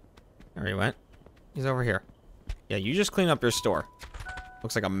 There he went. He's over here. Yeah, you just clean up your store.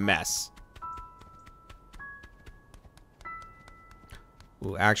 Looks like a mess.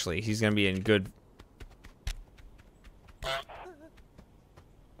 Ooh, actually, he's gonna be in good...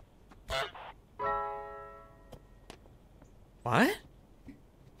 What?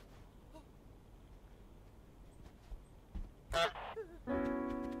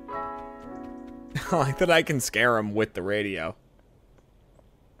 I like that I can scare him with the radio.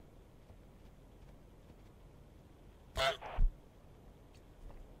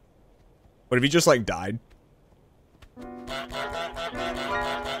 What if he just, like, died?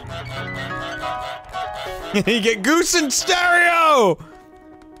 You get Goose in stereo!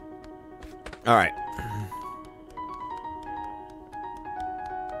 Alright.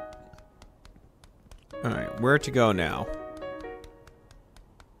 Alright, where to go now?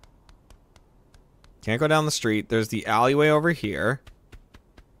 Can't go down the street. There's the alleyway over here.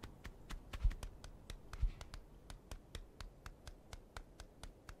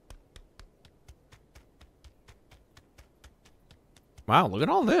 Wow, look at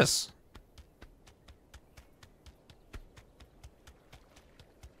all this.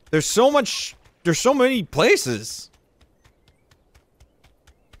 There's so many places.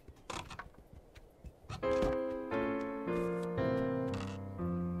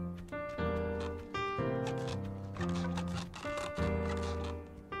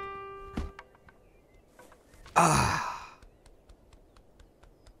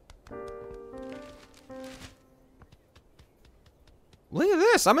 Look at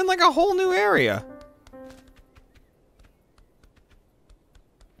this. I'm in like a whole new area.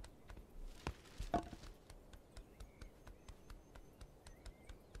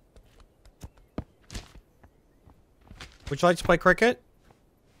 Would you like to play cricket?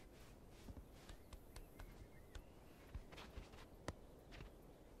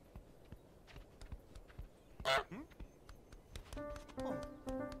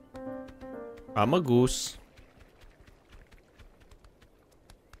 I'm a goose.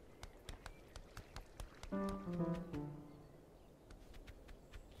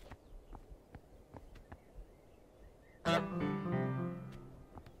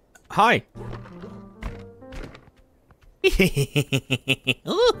 Hi.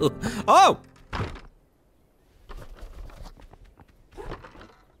 Ooh. Oh!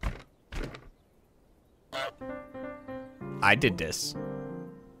 I did this.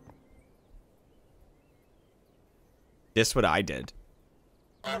 This what I did.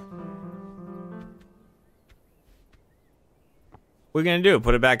 What are we gonna do?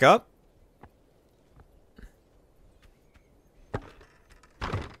 Put it back up?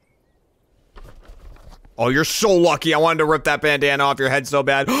 Oh, you're so lucky. I wanted to rip that bandana off your head so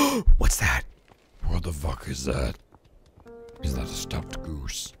bad. What's that? What the fuck is that? Is that a stuffed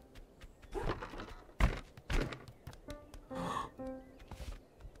goose?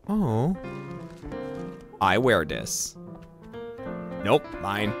 Oh. I wear this. Nope,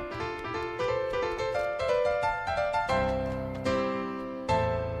 mine.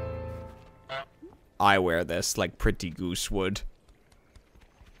 I wear this like Pretty Goose would.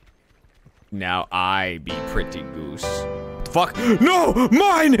 Now I be Pretty Goose. What the fuck? No!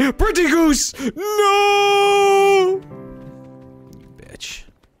 Mine! Pretty Goose! No! You bitch.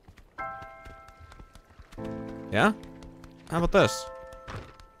 Yeah? How about this?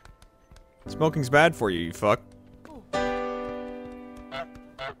 Smoking's bad for you, you fuck.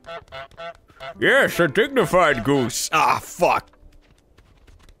 Yes, a dignified goose. Ah, fuck.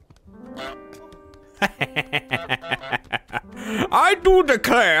 I do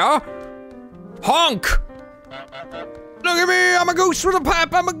declare. Honk. Look at me, I'm a goose with a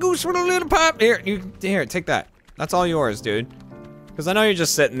pipe. I'm a goose with a little pipe. Here, take that. That's all yours, dude. Because I know you're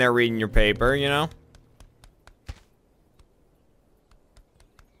just sitting there reading your paper, you know?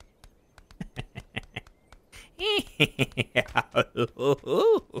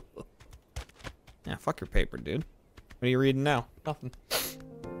 Yeah, fuck your paper, dude. What are you reading now? Nothing.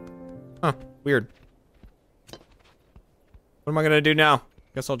 Huh, weird. What am I gonna do now?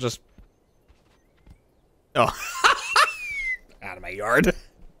 Guess I'll just... Oh. Out of my yard.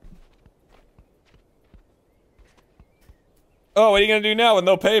 Oh, what are you gonna do now with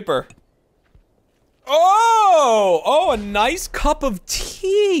no paper? Oh! Oh, a nice cup of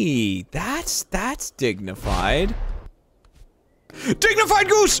tea. That's dignified. Dignified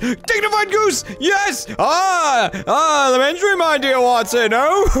goose! Dignified goose! Yes! The mentoring, my dear Watson,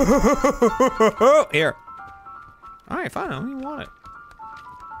 oh! Here. Alright, fine, I don't even want it.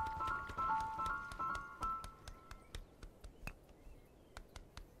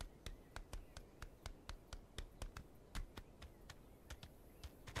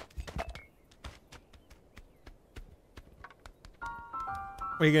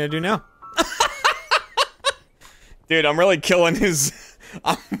 What are you gonna do now? Dude, I'm really killing his...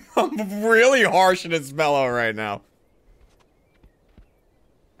 I'm really harsh in his mellow right now.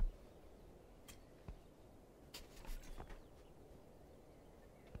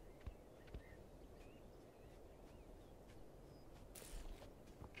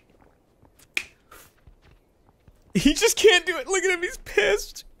 He just can't do it. Look at him, he's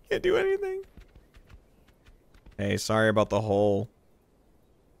pissed. Can't do anything. Hey, sorry about the hole.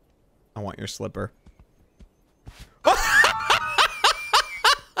 I want your slipper.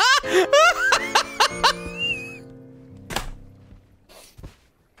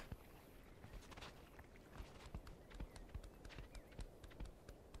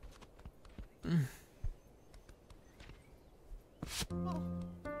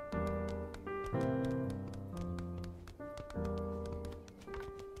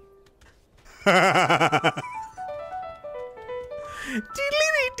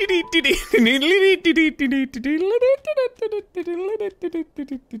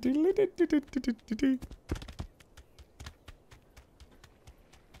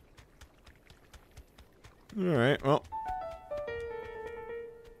 Alright, well.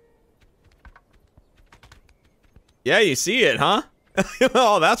 Yeah, you see it, huh?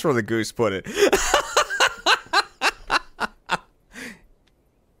 Oh, that's where the goose put it.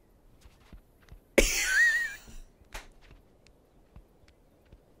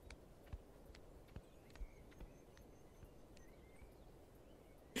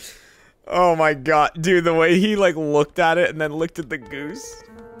 Oh my god, dude, the way he like looked at it and then looked at the goose.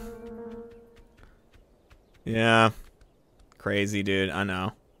 Yeah. Crazy, dude, I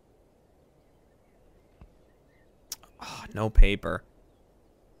know. Oh, no paper.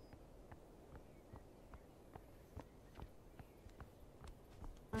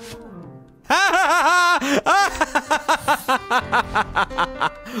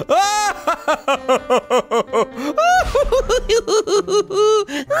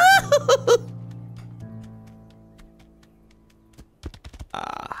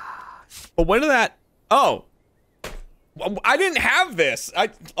 But when did that... Oh. I didn't have this.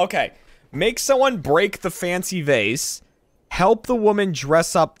 Okay. Make someone break the fancy vase. Help the woman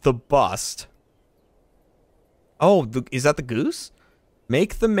dress up the bust. Oh, is that the goose?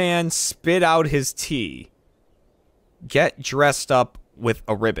 Make the man spit out his tea. Get dressed up with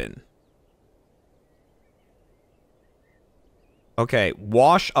a ribbon. Okay.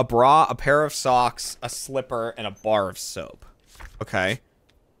 Wash a bra, a pair of socks, a slipper, and a bar of soap. Okay.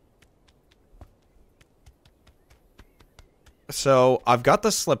 So, I've got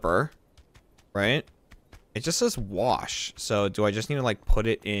the slipper, right? It just says wash. So, do I just need to, like, put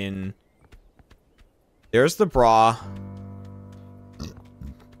it in... There's the bra.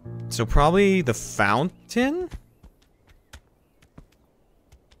 So, probably the fountain?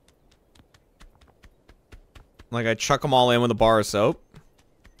 Like, I chuck them all in with a bar of soap?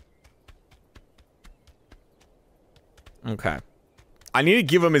 Okay. I need to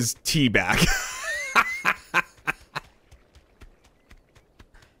give him his tea back.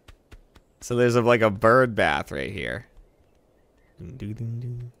 So there's like a bird bath right here.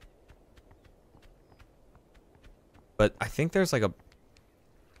 But I think there's like a...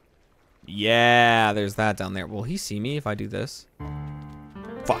 Yeah, there's that down there. Will he see me if I do this?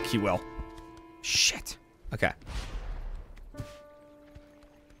 Fuck, he will. Shit. Okay.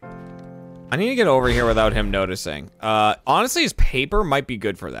 I need to get over here without him noticing. Honestly, his paper might be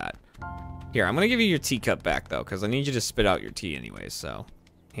good for that. Here, I'm gonna give you your teacup back, though, because I need you to spit out your tea anyways, so...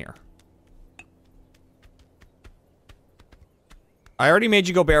 Here. I already made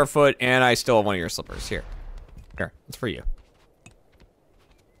you go barefoot, and I still have one of your slippers. Here. Here, it's for you.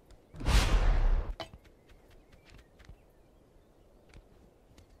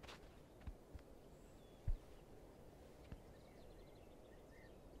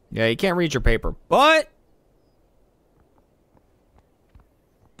 Yeah, you can't read your paper, but...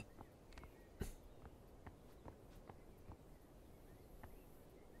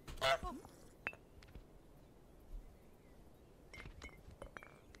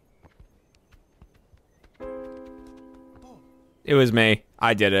 It was me.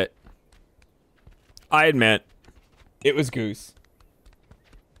 I did it. I admit. It was Goose.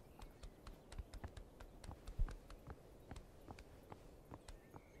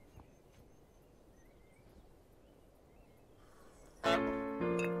 Oh,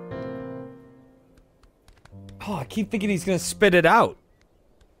 I keep thinking he's gonna spit it out.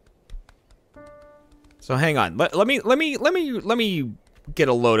 So hang on. Let me get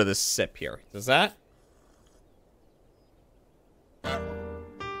a load of this sip here. Does that?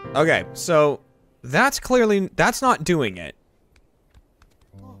 Okay, so that's not doing it.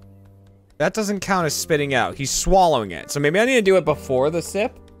 That doesn't count as spitting out. He's swallowing it. So maybe I need to do it before the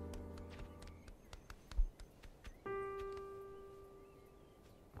sip.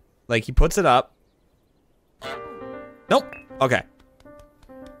 Like he puts it up. Nope. Okay.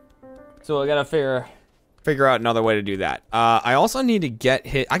 So I gotta figure out another way to do that. I also need to get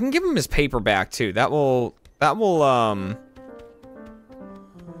I can give him his paper back too. That will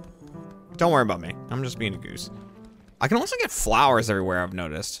don't worry about me. I'm just being a goose. I can also get flowers everywhere, I've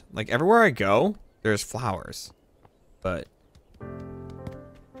noticed. Like, everywhere I go, there's flowers. But...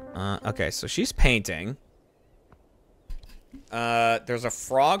 okay, so she's painting. There's a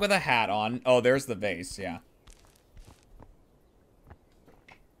frog with a hat on. Oh, there's the vase, yeah.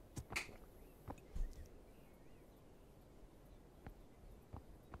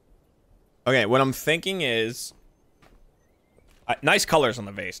 Okay, what I'm thinking is... nice colors on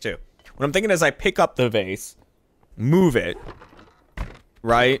the vase, too. What I'm thinking is I pick up the vase, move it,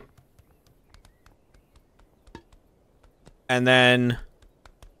 right? And then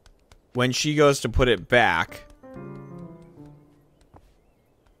when she goes to put it back,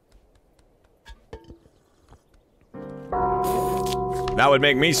 that would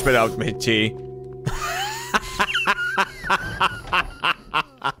make me spit out my tea.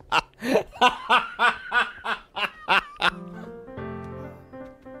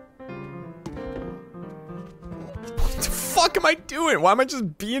 What am I doing? Why am I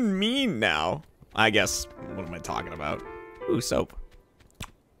just being mean now? I guess, what am I talking about? Ooh, soap.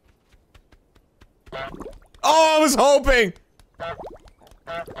 Oh, I was hoping!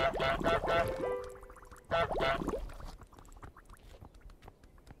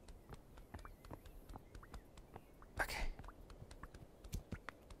 Okay.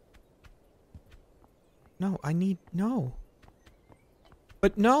 No, I need, no.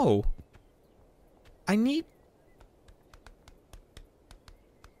 But no. I need...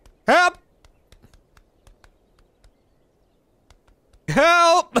 Help!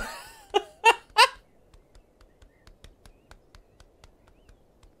 Help!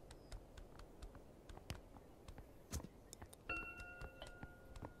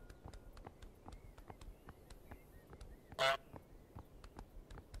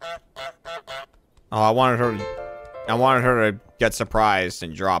 Oh, I wanted her to get surprised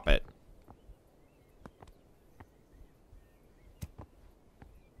and drop it.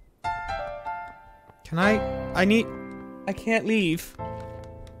 Can I can't leave.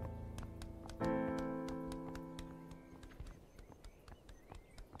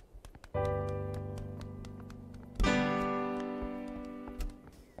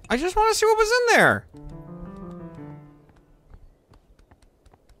 I just want to see what was in there.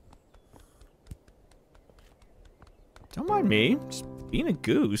 Don't mind me, just being a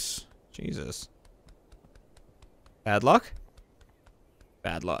goose. Jesus. Bad luck?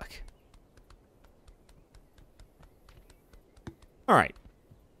 Bad luck. Alright.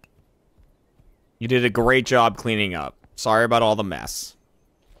 You did a great job cleaning up. Sorry about all the mess.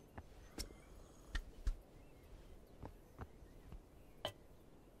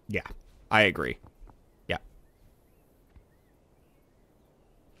 Yeah. I agree. Yeah.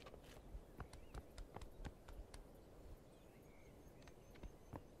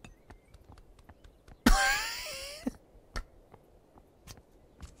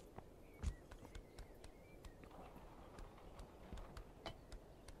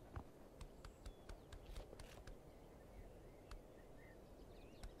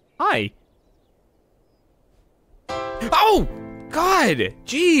 Hi. Oh! God!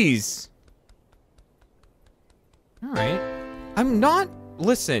 Jeez! Alright. I'm not...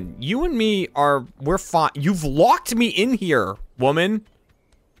 Listen, you and me are... We're fine. You've locked me in here, woman.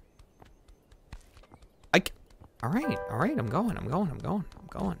 Alright, alright. I'm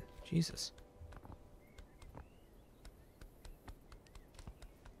going. Jesus.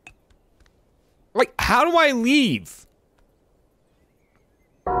 Like, how do I leave?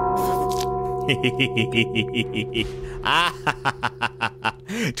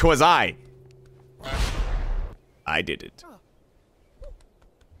 Twas I. I did it.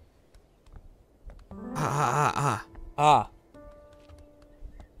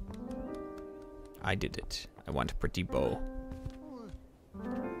 I did it. I want a pretty bow.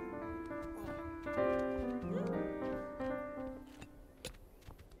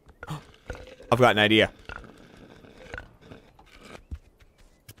 I've got an idea.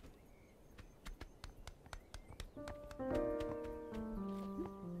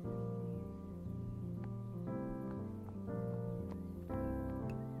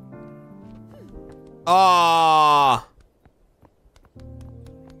 Ah.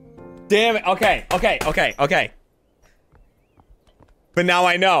 Damn it. Okay. But now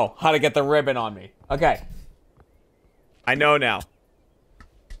I know how to get the ribbon on me. Okay. I know now.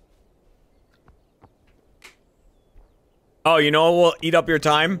 Oh, you know what will eat up your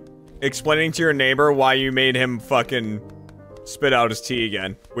time? Explaining to your neighbor why you made him fucking spit out his tea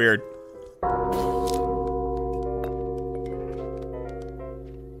again. Weird.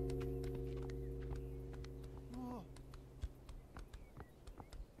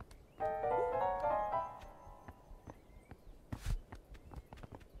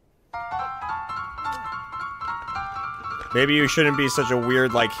 Maybe you shouldn't be such a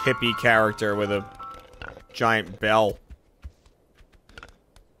weird, like, hippie character with a giant bell.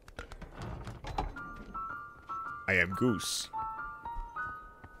 I am Goose.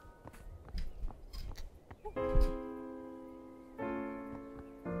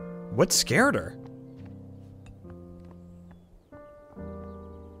 What scared her?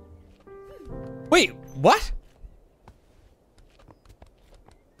 Wait, what?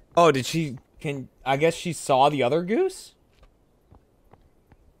 Oh, did she... I guess she saw the other goose?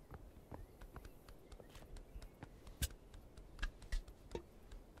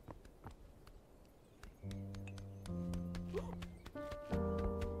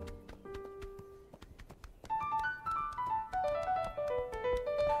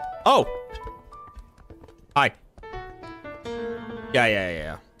 Oh! Hi.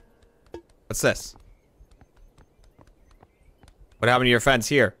 Yeah. What's this? What happened to your fence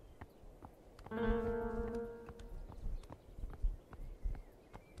here?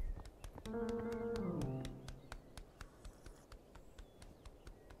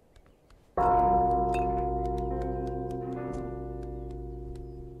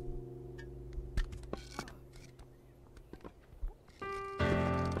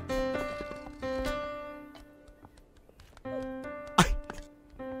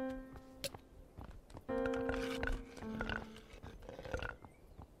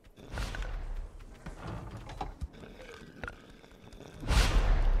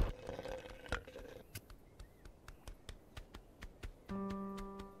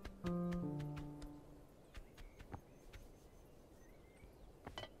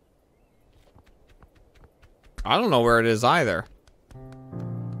 I don't know where it is either.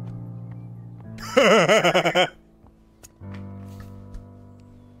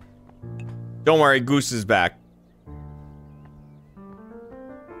 Don't worry, Goose is back.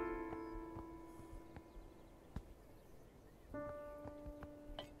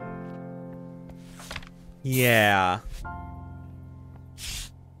 Yeah.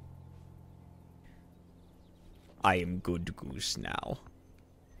 I am good Goose now.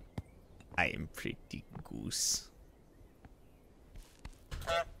 I am pretty Goose.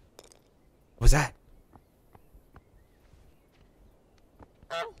 What was that?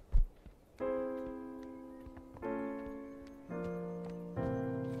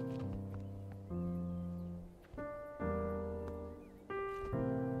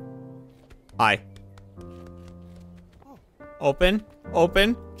 Hi. Open.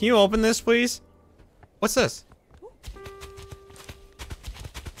 Open. Can you open this, please? What's this?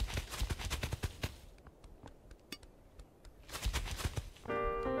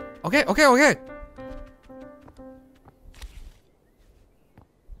 Okay, okay, okay.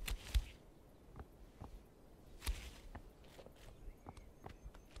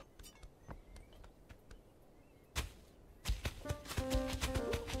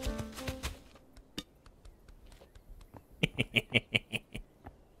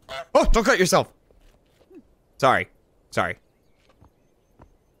 Oh, don't cut yourself. Sorry. Sorry.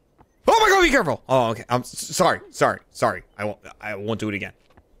 Oh my god, be careful. Oh, okay. I'm sorry. Sorry. I won't do it again.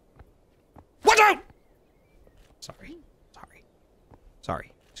 Watch out! Sorry.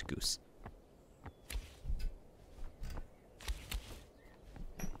 Sorry. It's Goose.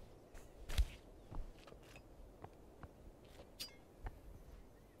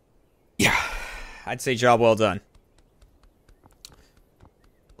 Yeah. I'd say job well done.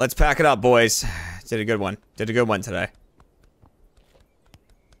 Let's pack it up, boys. Did a good one. Did a good one today.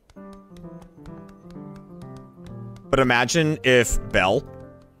 But imagine if Belle...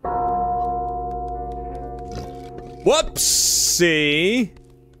 Whoopsie!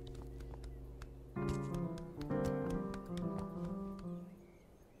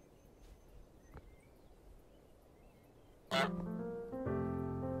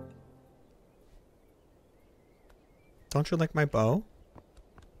 Don't you like my bow?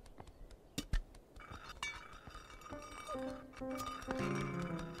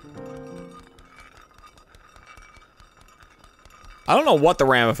 I don't know what the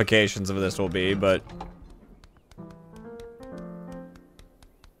ramifications of this will be, but...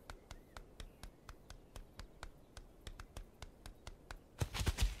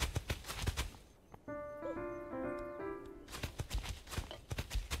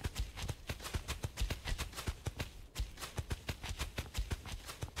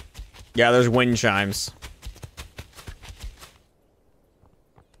 Yeah, there's wind chimes.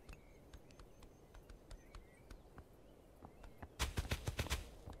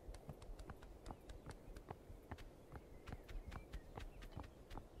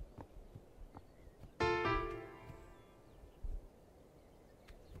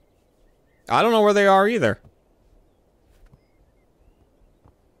 I don't know where they are either.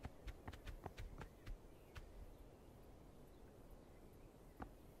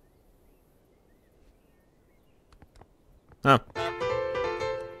 Oh.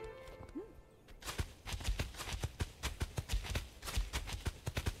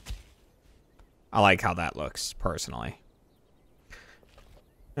 I like how that looks, personally.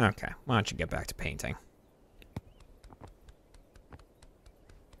 Okay, why don't you get back to painting?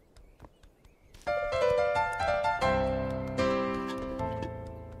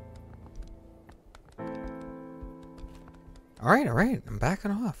 All right, I'm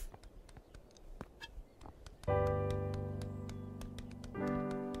backing off.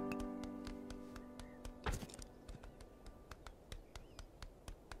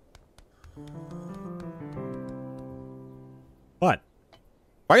 What?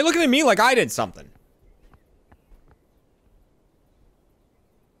 Why are you looking at me like I did something?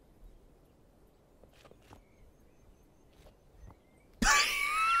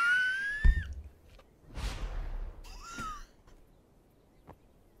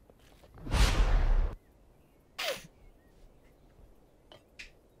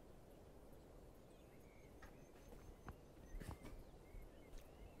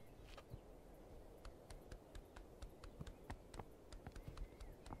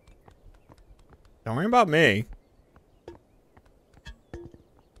 Don't worry about me.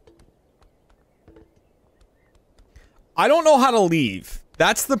 I don't know how to leave.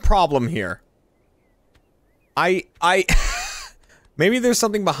 That's the problem here. Maybe there's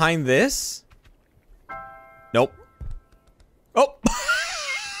something behind this? Nope. Oh!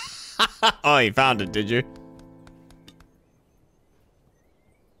 Oh, you found it, did you?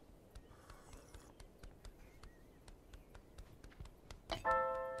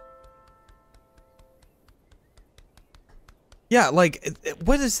 Yeah, like,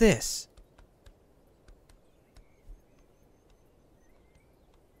 what is this?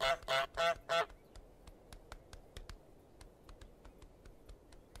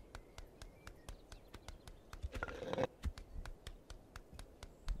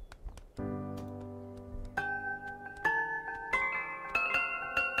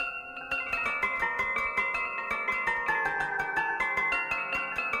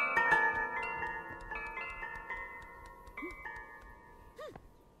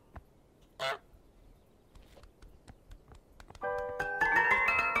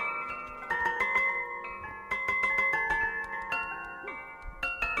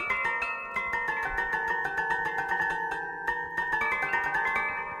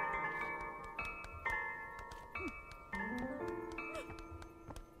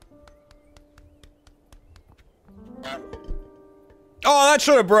 Oh, that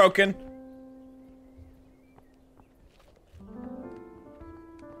should have broken.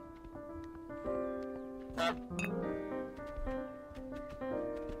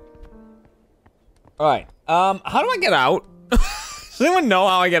 Alright, how do I get out? Does anyone know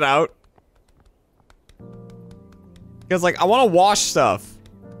how I get out? Because, like, I want to wash stuff.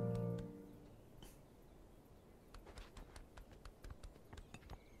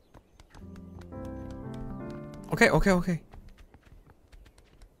 Okay.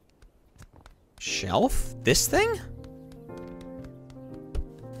 Shelf? This thing?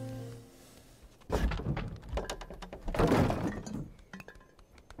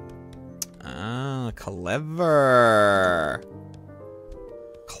 Ah, clever.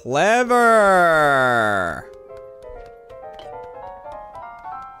 Clever.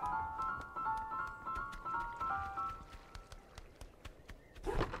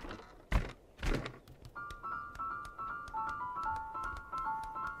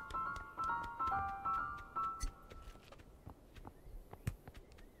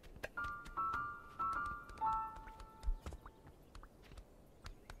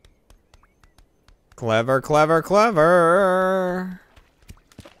 Clever, clever, clever.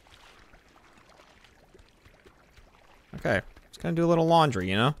 Okay, just gonna do a little laundry,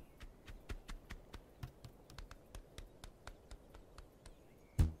 you know?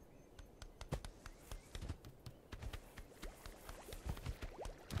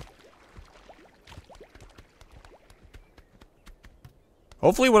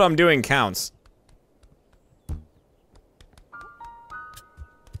 Hopefully what I'm doing counts.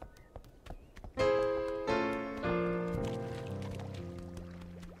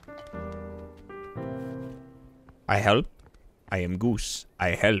 I help. I am Goose. I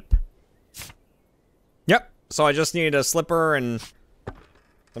help. Yep. So I just need a slipper and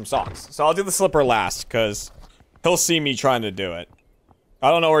some socks. So I'll do the slipper last, because he'll see me trying to do it.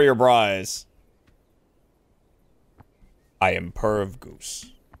 I don't know where your bra is. I am Perv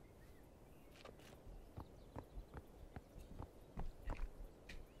Goose.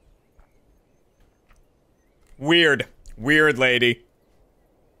 Weird. Weird lady.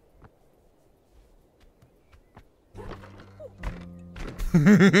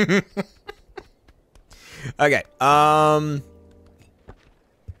 Okay, no!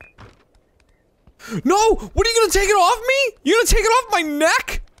 What, are you gonna take it off me? You gonna take it off my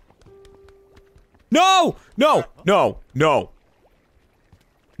neck? No! No! No! No!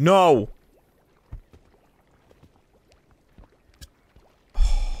 No!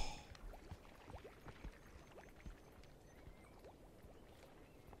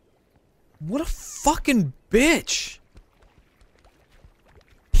 What a fucking bitch!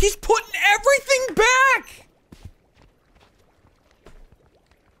 He's putting everything back!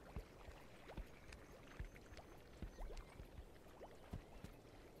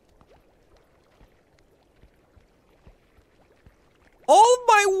 All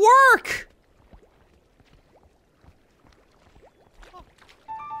my work!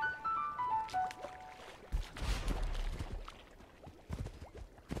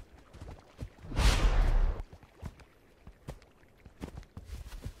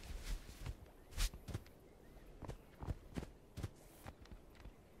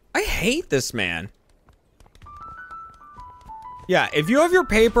 I hate this man. Yeah, if you have your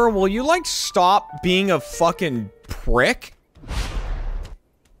paper, will you, like, stop being a fucking prick?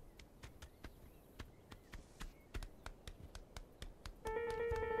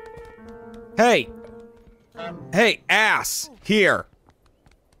 Hey. Hey, ass. Here.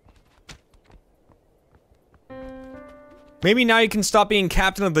 Maybe now you can stop being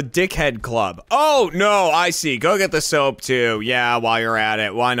captain of the dickhead club. Oh, no, I see. Go get the soap, too. Yeah, while you're at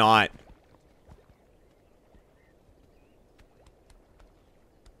it. Why not?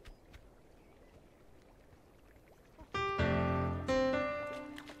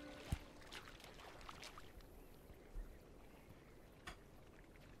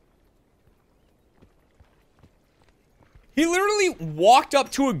 He literally walked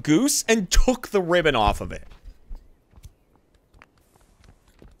up to a goose and took the ribbon off of it.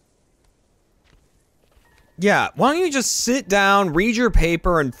 Yeah, why don't you just sit down, read your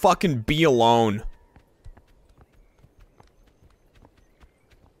paper, and fucking be alone?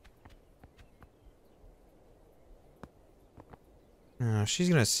 She's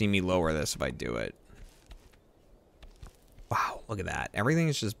gonna see me lower this if I do it. Wow, look at that. Everything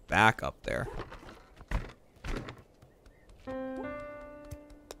is just back up there.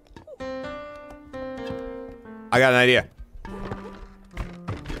 I got an idea.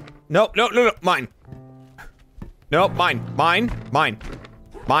 Nope, no, no, no, mine. Nope, mine, mine, mine,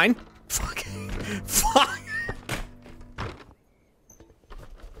 mine. Fuck. Fuck.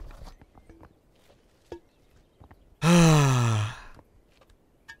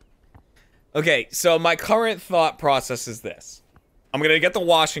 Okay, so my current thought process is this. I'm gonna get the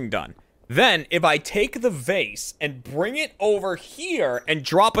washing done. Then, if I take the vase and bring it over here and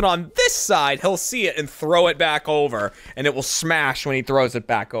drop it on this side, he'll see it and throw it back over, and it will smash when he throws it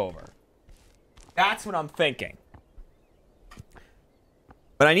back over. That's what I'm thinking.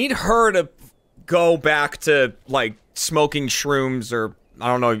 But I need her to go back to, like, smoking shrooms or, I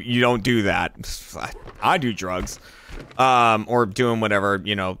don't know, you don't do that. I do drugs. Or doing whatever,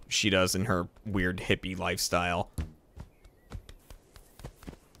 you know, she does in her weird hippie lifestyle.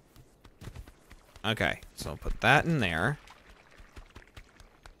 Okay, so I'll put that in there.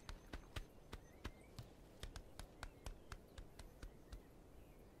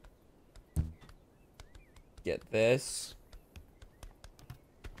 Get this.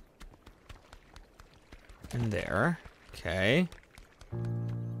 In there. Okay.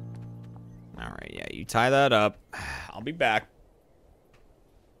 Alright, yeah, you tie that up. I'll be back.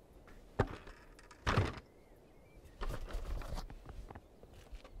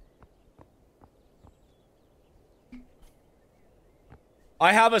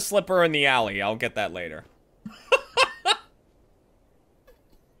 I have a slipper in the alley. I'll get that later.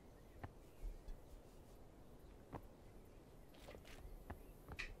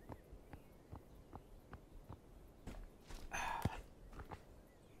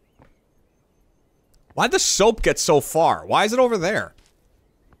 Why'd the soap get so far? Why is it over there?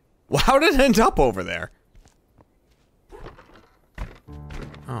 How did it end up over there?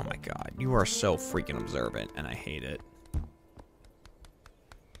 Oh my god, you are so freaking observant, and I hate it.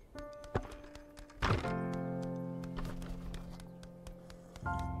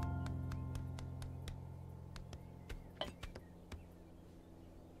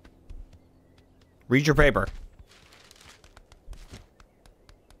 Read your paper.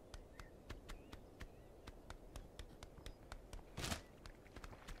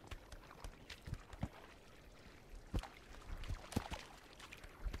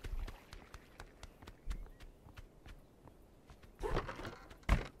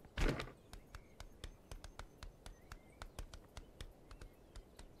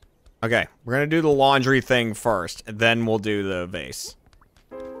 Okay, we're gonna do the laundry thing first, and then we'll do the vase.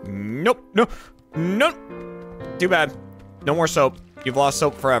 Nope, no, nope. Too bad. No more soap. You've lost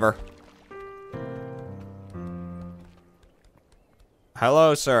soap forever.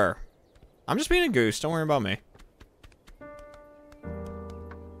 Hello, sir. I'm just being a goose. Don't worry about me.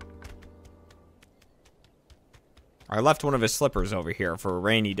 I left one of his slippers over here for a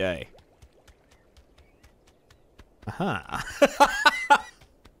rainy day. Aha.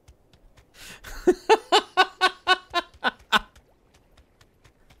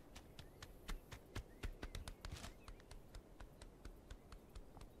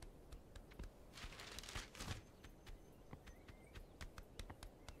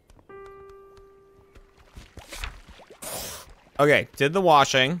 Okay, did the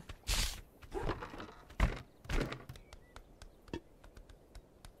washing.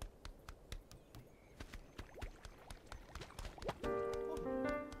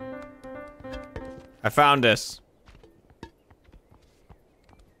 I found this.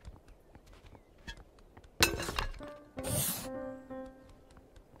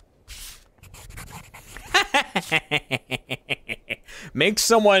 Make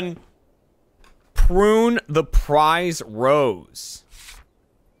someone prune the prize rose.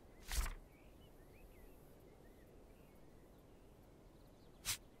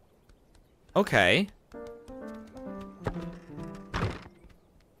 Okay.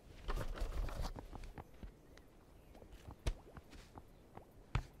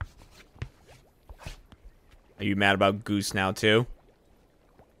 Are you mad about Goose now too?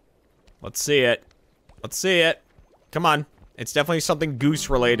 Let's see it. Let's see it. Come on. It's definitely something Goose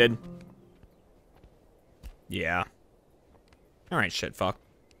related. Yeah. Alright, shit, fuck.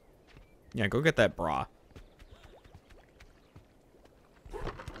 Yeah, go get that bra.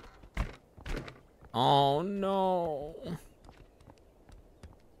 Oh, no.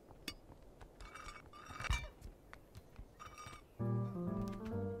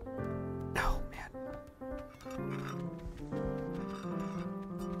 Oh, man.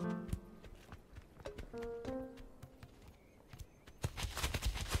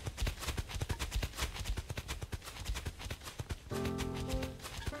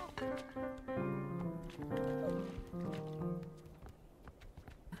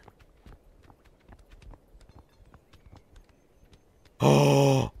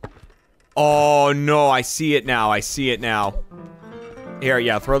 Oh. Oh, no, I see it now. I see it now. Here,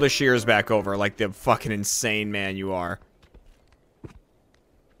 yeah, throw the shears back over like the fucking insane man you are.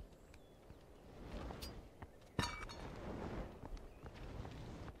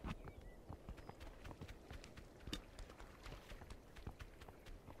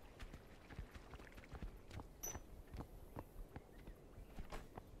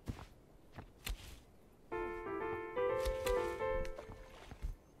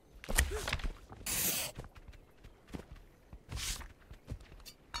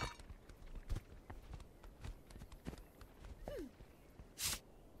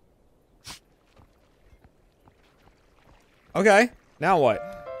 Okay. Now what?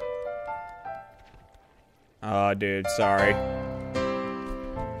 Oh, dude, sorry.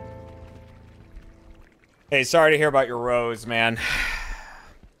 Hey, sorry to hear about your rose, man.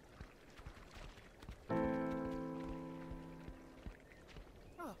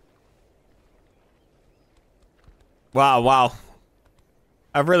 Wow, wow.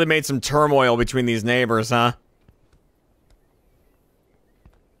 I've really made some turmoil between these neighbors, huh?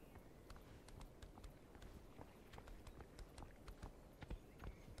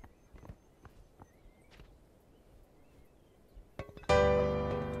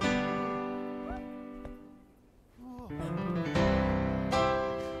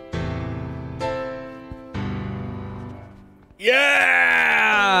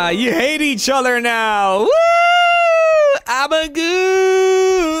 Yeah! You hate each other now! Woo! I'm a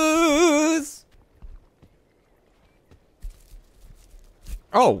goose!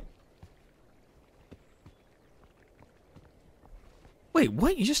 Oh. Wait,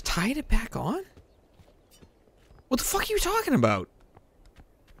 what? You just tied it back on? What the fuck are you talking about?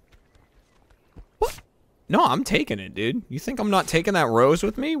 What? No, I'm taking it, dude. You think I'm not taking that rose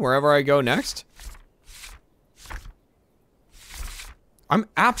with me wherever I go next? I'm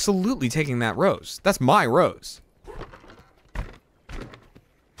absolutely taking that rose. That's my rose.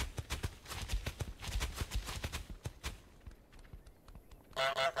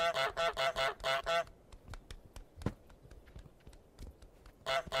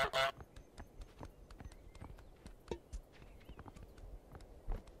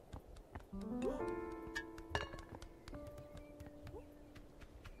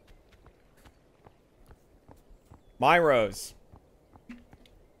 My rose.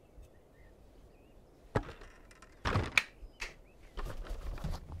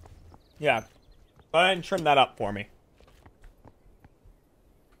 Yeah. Go ahead and trim that up for me.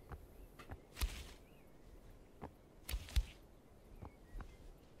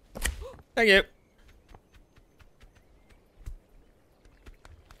 Thank you.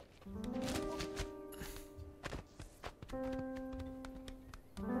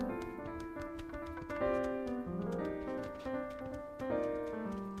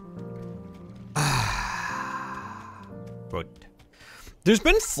 Good. There's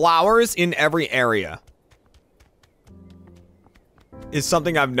been flowers in every area. Is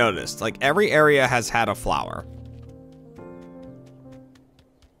something I've noticed. Like, every area has had a flower.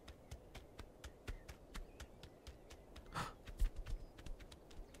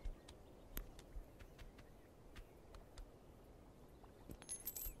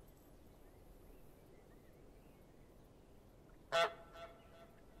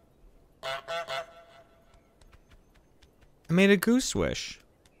 I made a goose wish.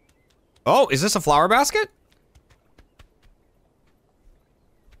 Oh, is this a flower basket?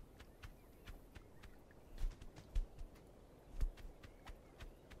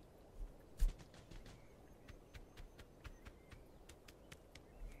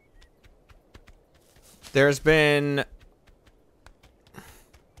 There's been...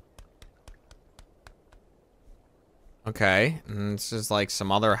 Okay, and this is like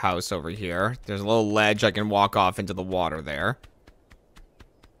some other house over here. There's a little ledge I can walk off into the water there.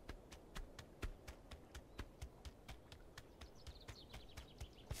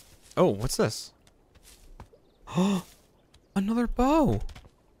 Oh, what's this? Oh, another bow.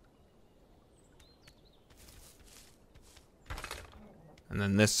 And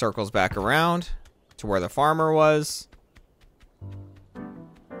then this circles back around to where the farmer was.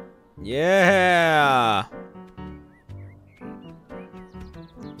 Yeah.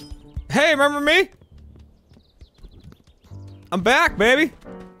 Hey, remember me? I'm back, baby.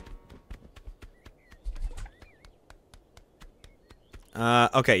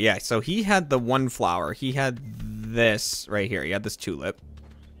 Okay, yeah, so he had the one flower. He had this right here. He had this tulip.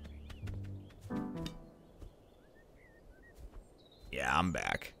 Yeah, I'm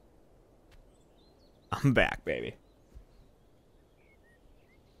back. I'm back, baby.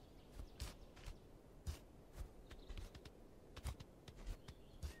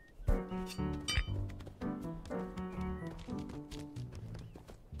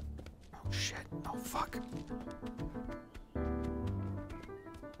 Oh, shit. Oh, fuck.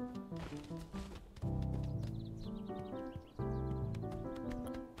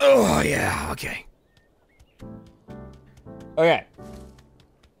 Oh, yeah, okay. Okay.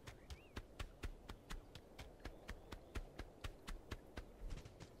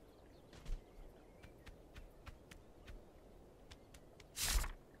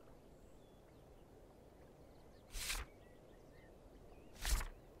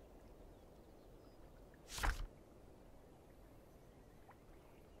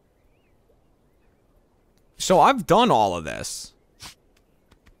 So I've done all of this.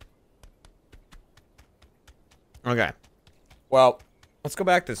 Okay. Well, let's go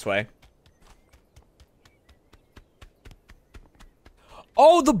back this way.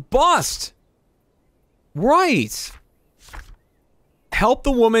 Oh, the bust! Right! Help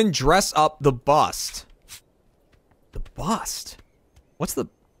the woman dress up the bust. The bust? What's the...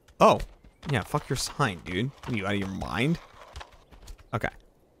 Oh. Yeah, fuck your sign, dude. Are you out of your mind? Okay.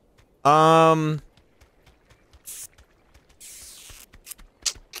 The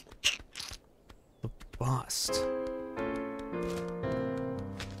bust.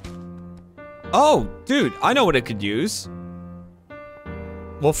 Oh, dude, I know what it could use.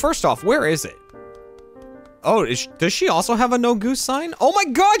 Well, first off, where is it? Oh, does she also have a no goose sign? Oh my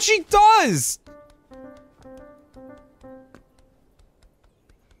god, she does!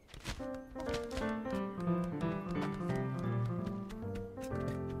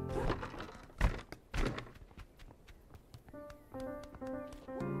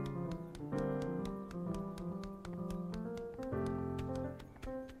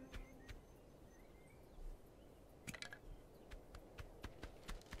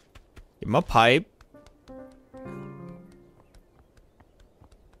 Give him a pipe.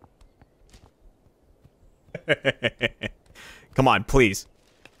 Come on, please.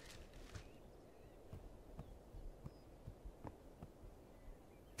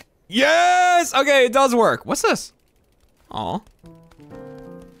 Yes! Okay, it does work. What's this? Aw.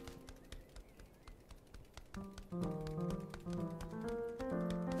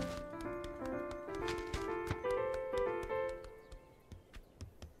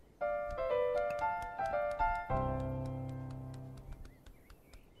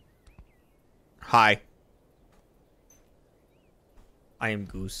 Hi. I am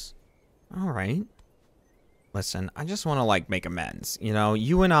Goose. All right. Listen, I just want to like make amends. You know,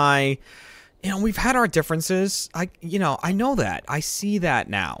 you and I, we've had our differences. I know that. I see that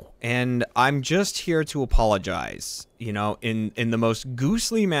now. And I'm just here to apologize, in the most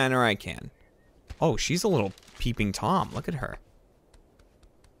goosely manner I can. Oh, she's a little peeping Tom. Look at her.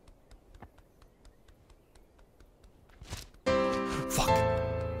 Fuck.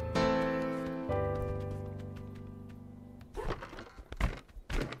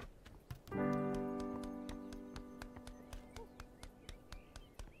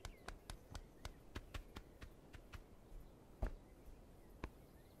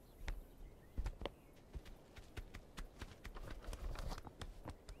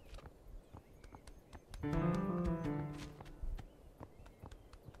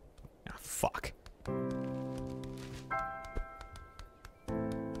 Fuck.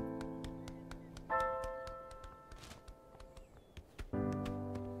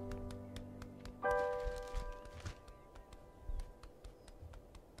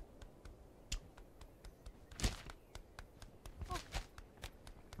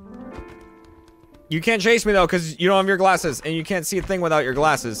 You can't chase me though, because you don't have your glasses, and you can't see a thing without your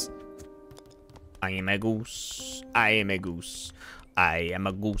glasses. I am a goose. I am a goose. I am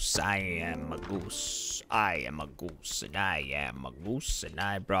a goose, I am a goose, I am a goose, and I am a goose, and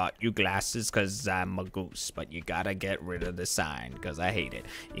I brought you glasses cause I'm a goose, but you gotta get rid of the sign, cause I hate it.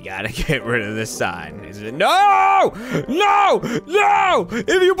 You gotta get rid of the sign. Is it? No! No! No!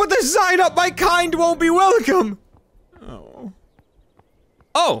 If you put the sign up, my kind won't be welcome! Oh.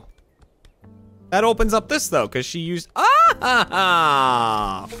 Oh! That opens up this though, cause she used,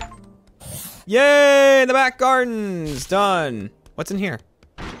 ah! Yay! The back garden's done. What's in here?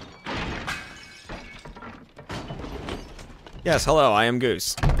 Yes, hello, I am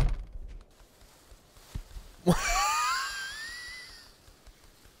Goose. What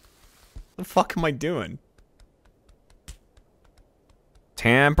the fuck am I doing?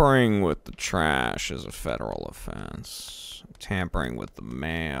 Tampering with the trash is a federal offense. Tampering with the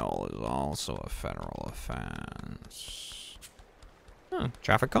mail is also a federal offense. Oh,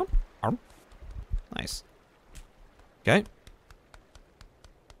 traffic cone? Oh. Nice. Okay.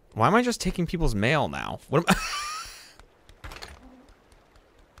 Why am I just taking people's mail now? What am I?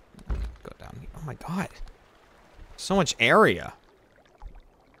 Go down here. Oh my god. So much area.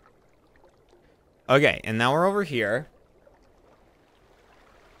 Okay, and now we're over here.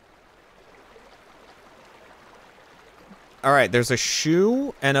 Alright, there's a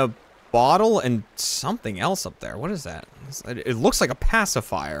shoe and a bottle and something else up there. What is that? It looks like a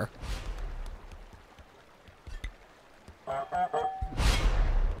pacifier.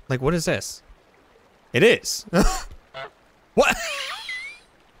 Like, what is this? It is. What?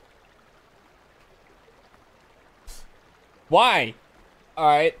 Why?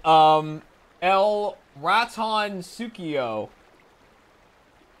 Alright, El Raton Sukio.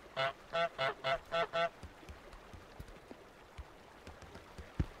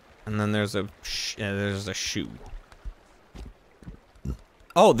 And then there's a shoe.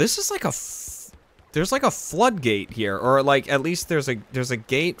 Oh, this is like there's like a floodgate here, or like at least there's a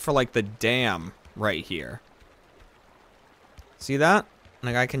gate for like the dam right here. See that?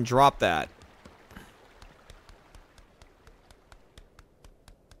 Like I can drop that.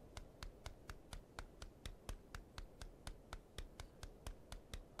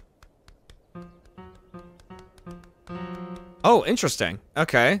 Oh, interesting.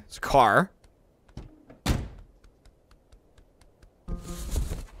 Okay, it's a car.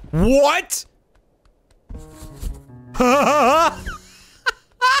 What?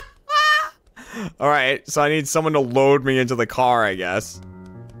 Alright, so I need someone to load me into the car, I guess.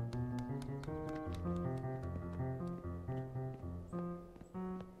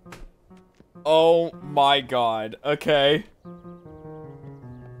 Oh my god, okay.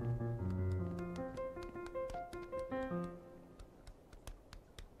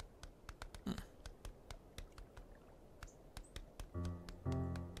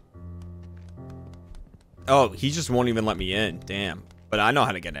 Oh, he just won't even let me in. Damn. But I know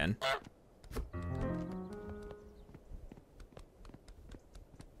how to get in.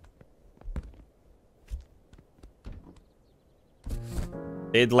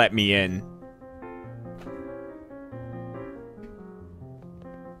 They'd let me in.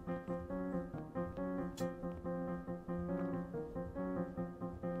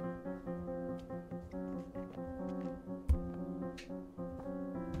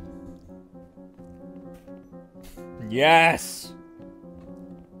 Yes!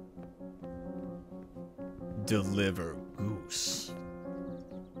 Deliver goose.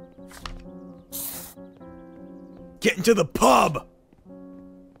 Get into the pub!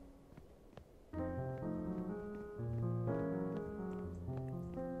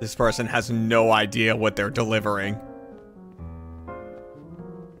 This person has no idea what they're delivering.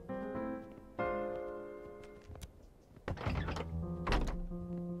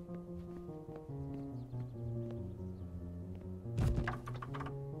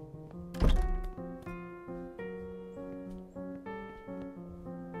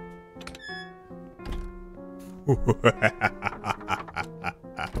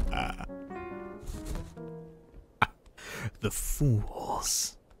 The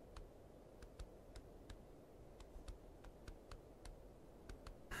fools.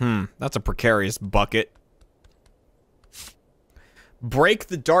 That's a precarious bucket. Break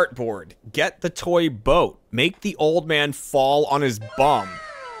the dartboard. Get the toy boat. Make the old man fall on his bum.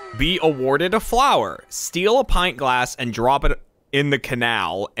 Be awarded a flower. Steal a pint glass and drop it in the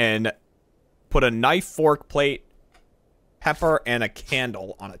canal. And put a knife, fork, plate, pepper, and a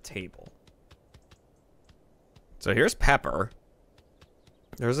candle on a table. So here's pepper.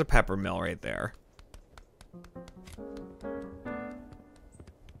 There's a pepper mill right there.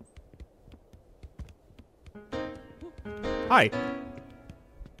 Hi.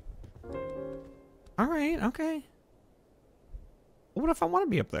 Alright, okay. What if I want to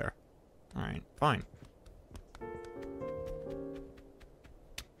be up there? Alright, fine.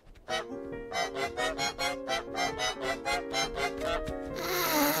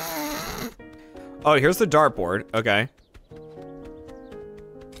 Oh, here's the dartboard. Okay.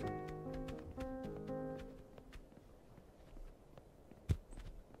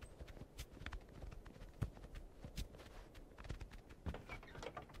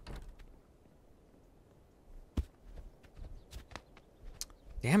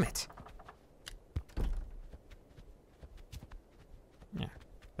 Damn it. Yeah.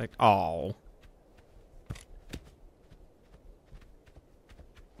 Like, oh.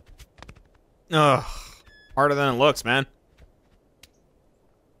 Ugh. Harder than it looks, man.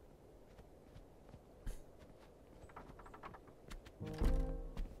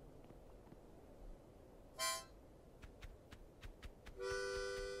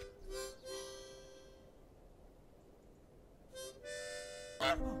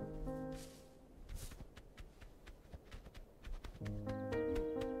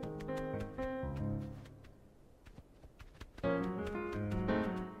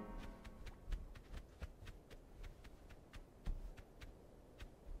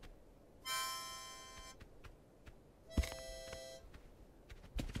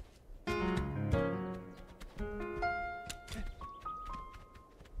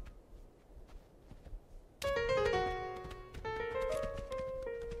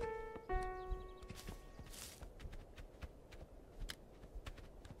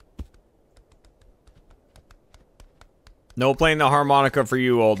 No playing the harmonica for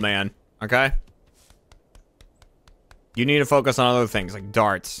you, old man. Okay? You need to focus on other things, like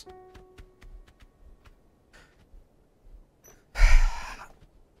darts.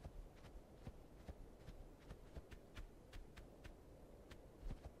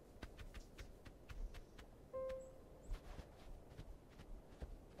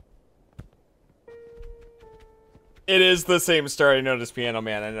 It is the same story. I noticed Piano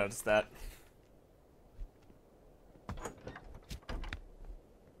Man. I noticed that.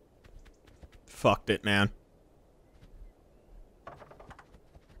 Fucked it, man.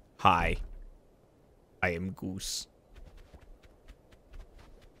 Hi. I am Goose.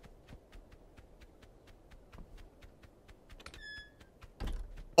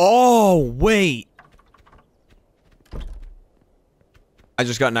 Oh, wait. I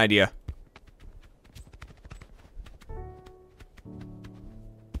just got an idea.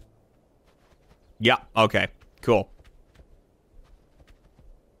 Yeah, okay. Cool.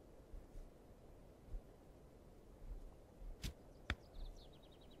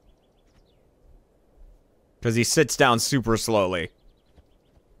 Because he sits down super slowly.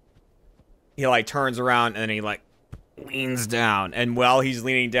 He, like, turns around and then he, like, leans down. And while he's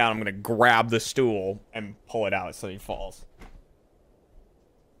leaning down, I'm going to grab the stool and pull it out so he falls.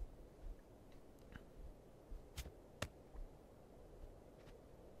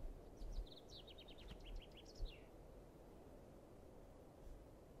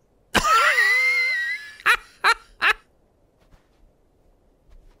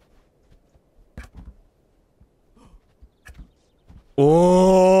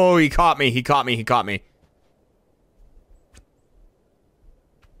 Oh, he caught me. He caught me. He caught me.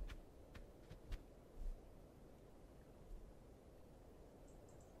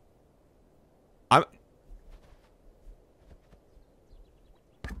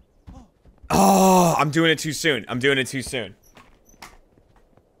 Oh, I'm doing it too soon. I'm doing it too soon.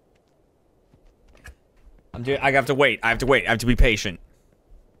 I have to wait. I have to wait. I have to be patient.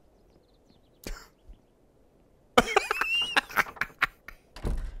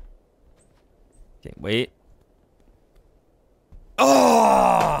 Okay, wait.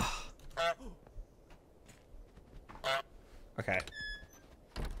 Oh! Okay.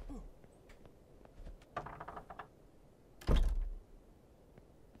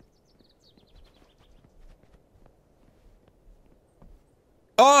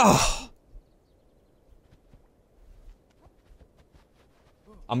 Oh!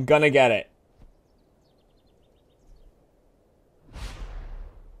 I'm gonna get it.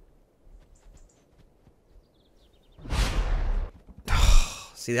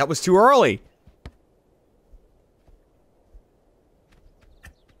 See, that was too early.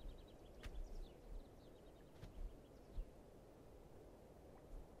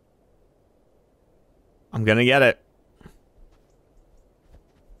 I'm gonna get it.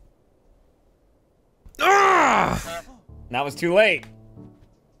 Ah! That was too late.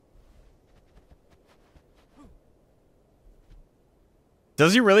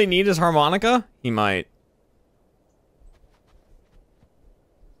 Does he really need his harmonica? He might.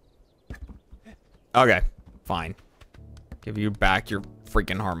 Okay, fine. Give you back your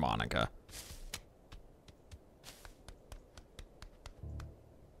freaking harmonica.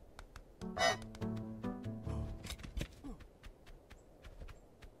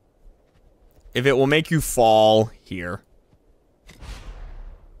 If it will make you fall here.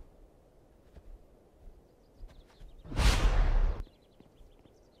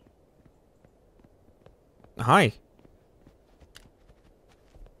 Hi.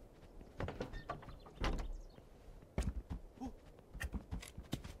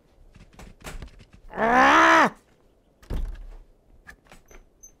 Ah!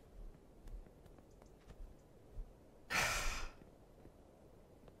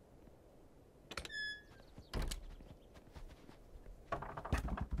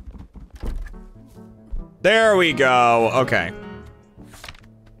 There we go. Okay.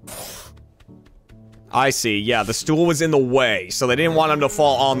 I see. Yeah, the stool was in the way, so they didn't want him to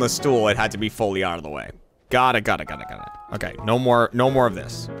fall on the stool. It had to be fully out of the way. Got it, got it, got it, got it. Okay, no more of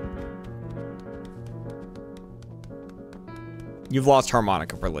this. You've lost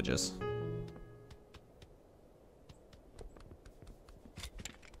harmonica privileges.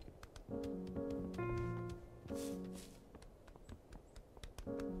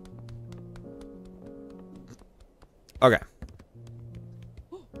 Okay.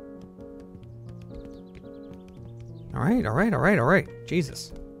 Alright, alright, alright, alright.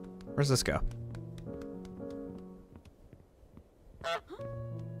 Jesus. Where's this go?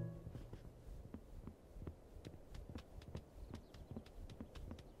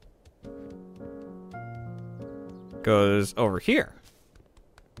 Goes over here.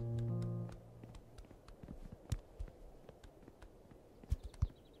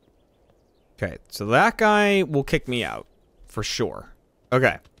 Okay, so that guy will kick me out. For sure.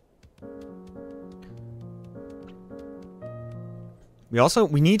 Okay.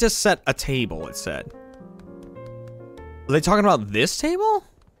 We need to set a table, it said. Are they talking about this table?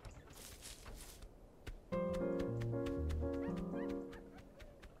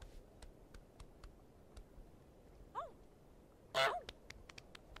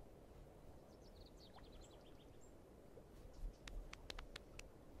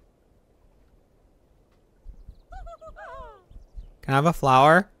 Can I have a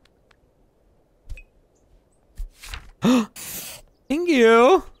flower? Thank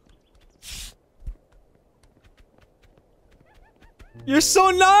you. You're so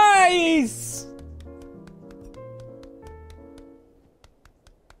nice.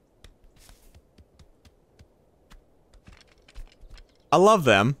 I love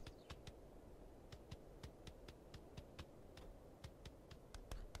them.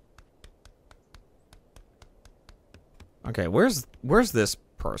 Okay, where's this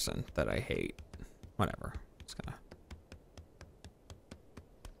person that I hate? Whatever. Just gonna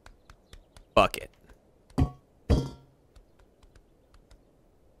bucket.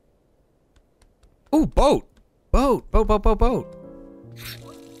 Ooh, boat. Boat.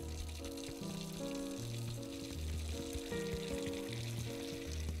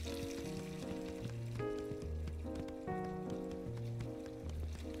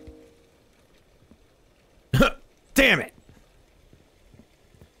 Damn it.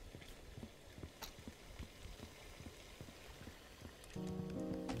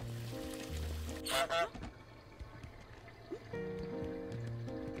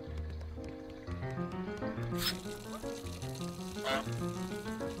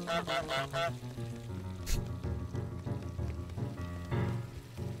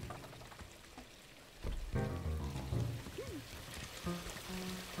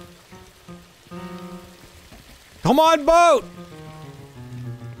 Come on, boat!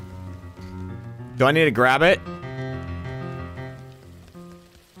 Do I need to grab it?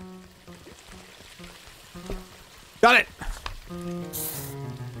 Got it!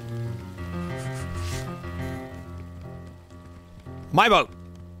 My boat!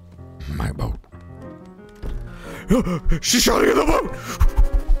 My boat. She's shouting at the boat!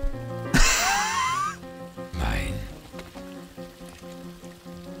 Mine.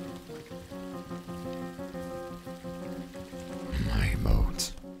 My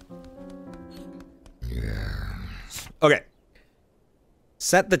boat. Yes. Okay.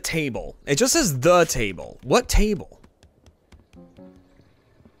 Set the table. It just says the table. What table?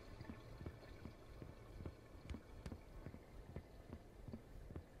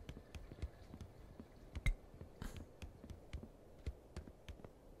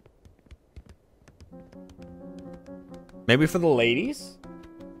 Maybe for the ladies?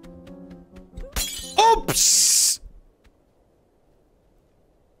 Oops!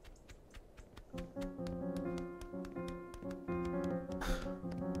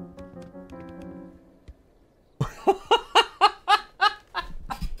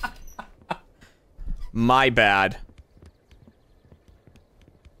 My bad.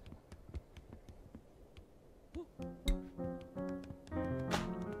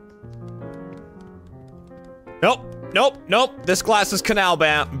 Nope. This glass is canal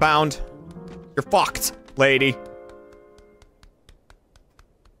bound. You're fucked, lady.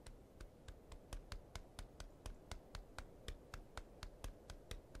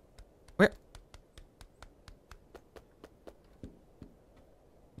 Where?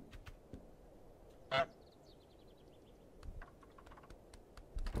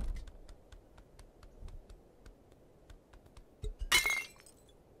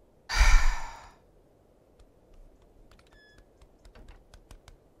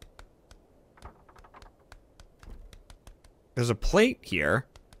 There's a plate here.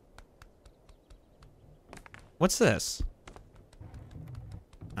 What's this?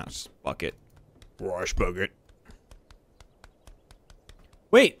 Oh, it's just bucket. Wash bucket.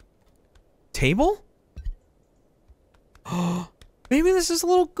 Wait. Table? Oh, maybe this is a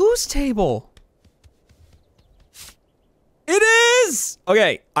little goose table. It is!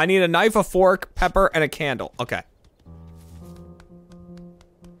 Okay, I need a knife, a fork, pepper, and a candle. Okay.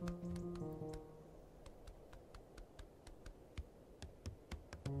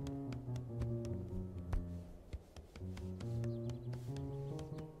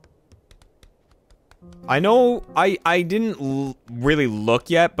 I know I didn't really look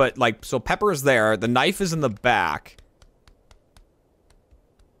yet, but like, so pepper's there. The knife is in the back.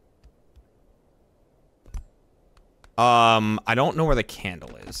 I don't know where the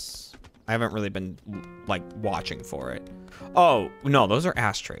candle is. I haven't really been like watching for it. Oh, no, those are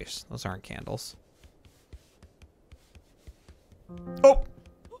ashtrays. Those aren't candles. Oh,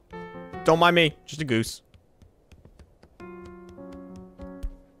 don't mind me, just a goose.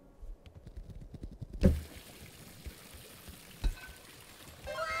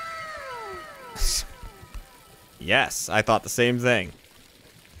 Yes, I thought the same thing.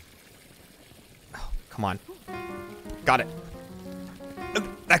 Oh, come on. Got it.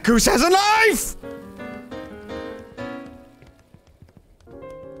 That goose has a knife!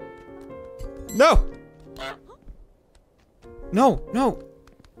 No! No, no.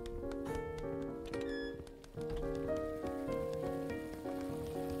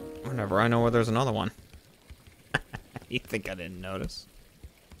 Whatever, I know where there's another one. You think I didn't notice?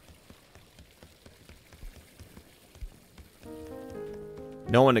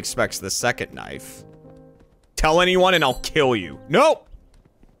 No one expects the second knife. Tell anyone and I'll kill you. Nope!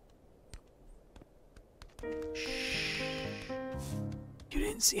 Shh. You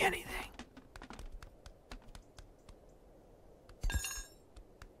didn't see anything.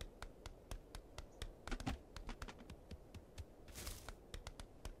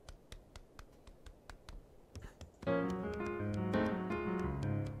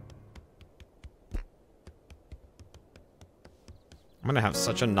 I'm gonna have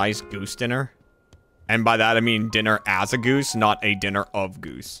such a nice goose dinner. And by that I mean dinner as a goose, not a dinner of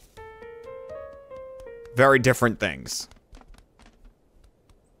goose. Very different things.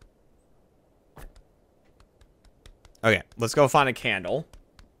 Okay, let's go find a candle.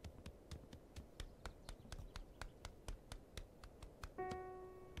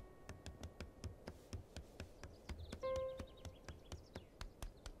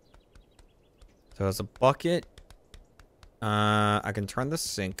 So there's a bucket. I can turn the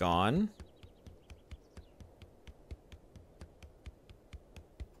sink on.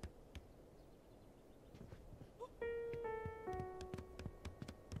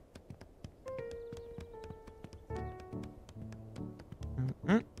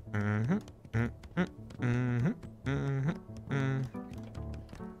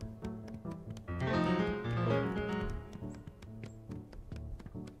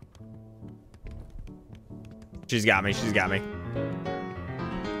 She's got me. She's got me.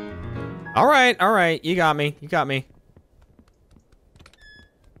 All right. All right. You got me. You got me.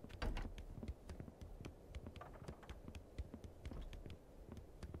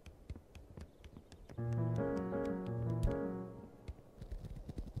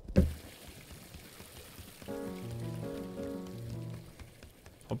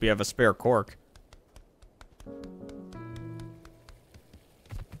 Hope you have a spare cork.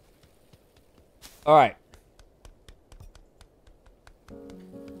 All right.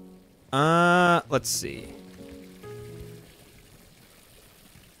 Let's see.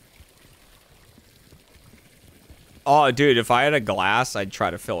 Oh, dude, if I had a glass, I'd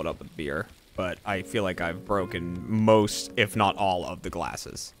try to fill it up with beer. But I feel like I've broken most, if not all, of the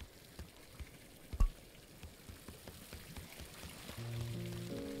glasses.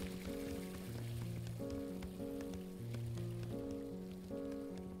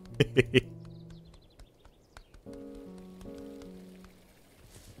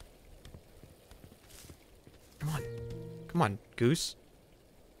 Come on, Goose.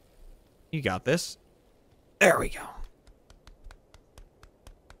 You got this. There we go.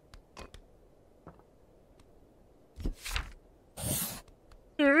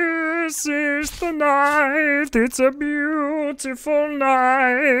 This is the night. It's a beautiful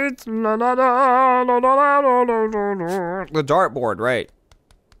night. La, la, la, la, la, la, la, la, la. The dartboard, right?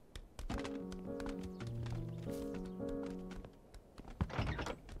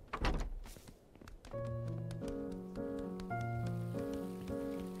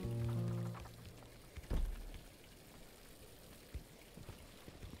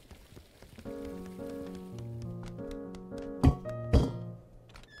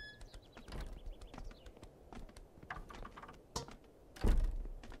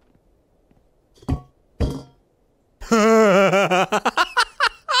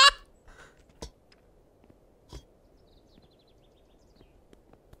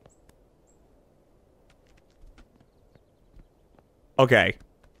 Okay.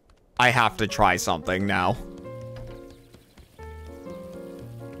 I have to try something now.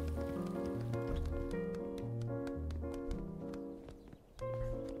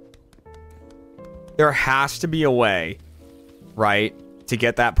 There has to be a way, right, to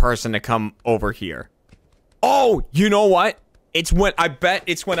get that person to come over here. Oh, you know what? It's when, I bet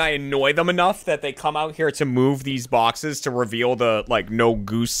it's when I annoy them enough that they come out here to move these boxes to reveal the, like, no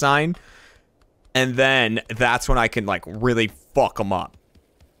goose sign. And then that's when I can, like, really fuck them up.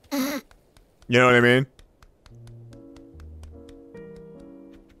 You know what I mean?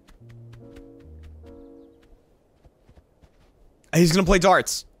 He's gonna play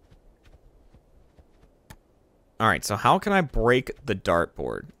darts. Alright, so how can I break the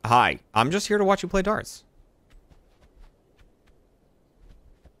dartboard? Hi, I'm just here to watch you play darts.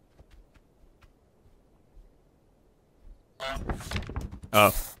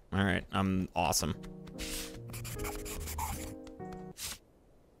 Oh, alright, I'm awesome.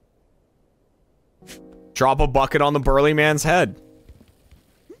 Drop a bucket on the burly man's head.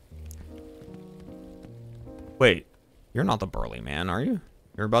 Wait, You're not the burly man, are you?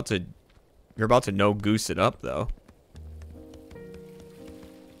 You're about to no goose it up though.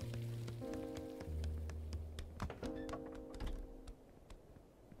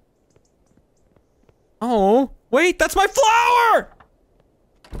 Oh, wait, that's my flower!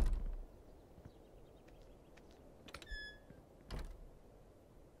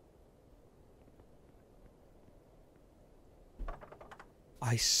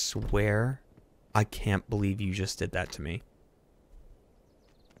 I swear, I can't believe you just did that to me.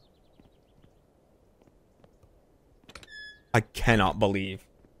 I cannot believe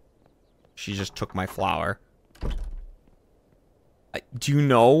she just took my flower. Do you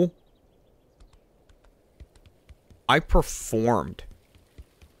know? I performed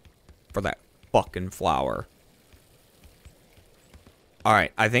for that fucking flower.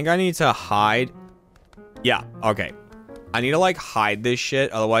 Alright, I think I need to hide. Yeah, okay. I need to, like, hide this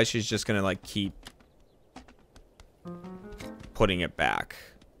shit. Otherwise, she's just gonna, like, keep putting it back.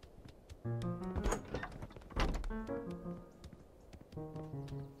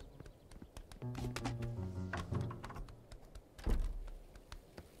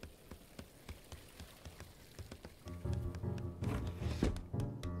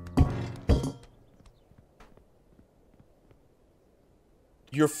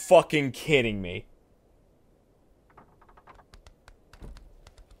 You're fucking kidding me.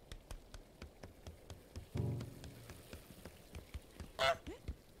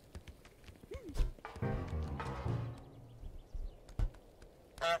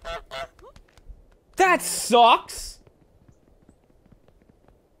 That sucks.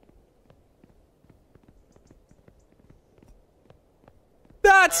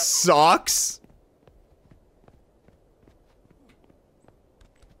 That sucks.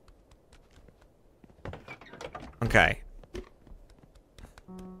 Okay.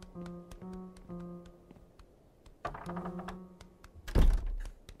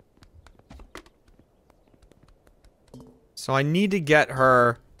 So I need to get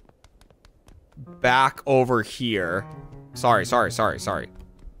her back over here. Sorry.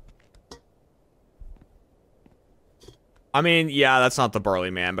 I mean, yeah, that's not the burly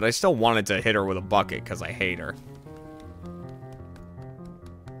man, but I still wanted to hit her with a bucket because I hate her.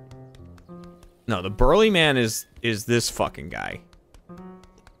 No, the burly man is this fucking guy.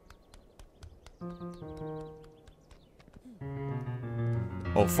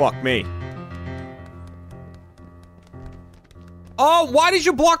 Oh, fuck me. Oh, why did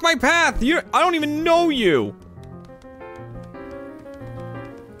you block my path? I don't even know you.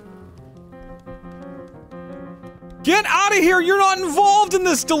 Get out of here. You're not involved in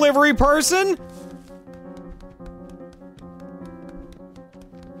this delivery person.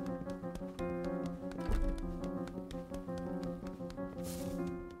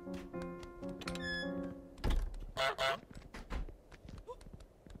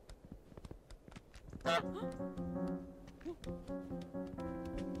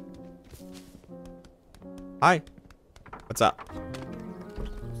 Hi. What's up?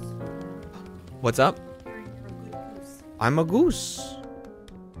 What's up? You're a good goose. I'm a goose.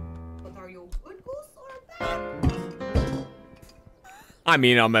 But are you a good goose or a bad goose? I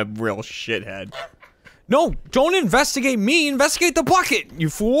mean, I'm a real shithead. No, don't investigate me. Investigate the bucket,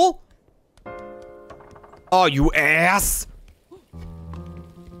 you fool. Oh, you ass.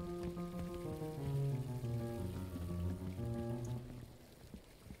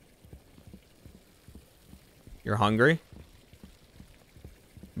 You're hungry?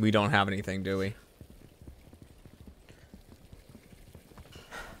 We don't have anything, do we?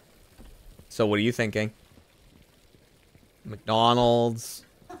 So what are you thinking? McDonald's.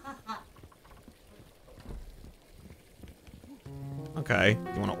 Okay,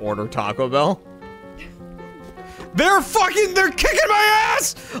 you want to order Taco Bell? They're kicking my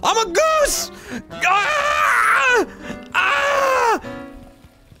ass! I'm a goose! Ah! Ah!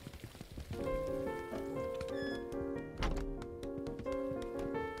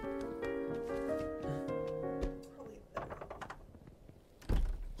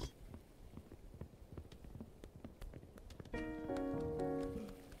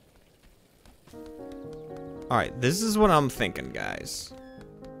 Alright, this is what I'm thinking, guys.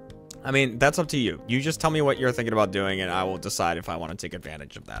 I mean, that's up to you. You just tell me what you're thinking about doing, and I will decide if I want to take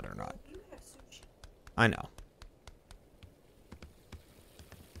advantage of that or not. You have sushi. I know.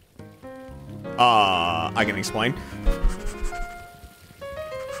 I can explain.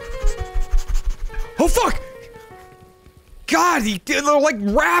 Oh, fuck! God, they're like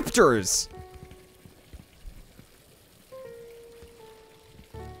raptors!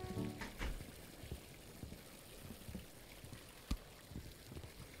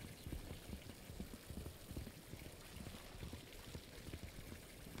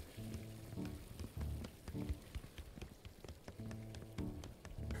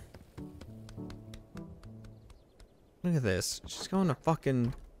 Look at this. She's going to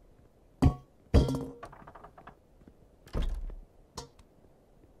fucking...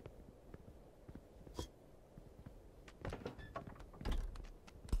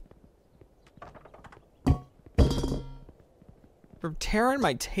 For tearing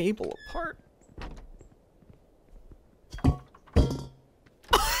my table apart.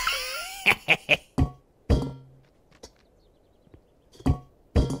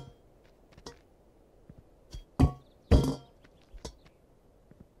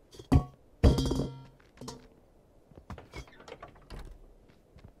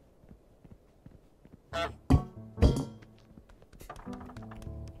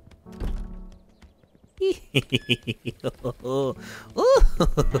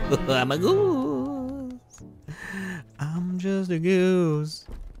 I'm a goose. I'm just a goose.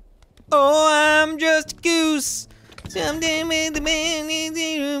 Oh, I'm just a goose. Someday with the man in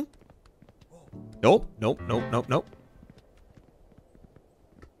the room. Nope, nope, nope, nope, nope.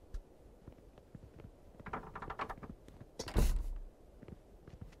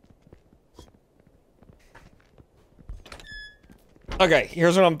 Okay,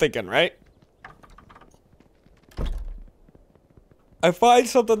 here's what I'm thinking, right? I find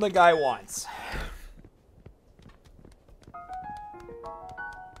something the guy wants.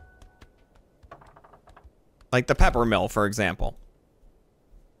 Like the pepper mill, for example.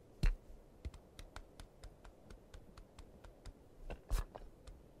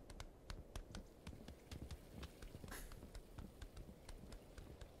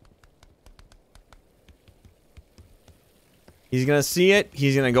 He's gonna see it.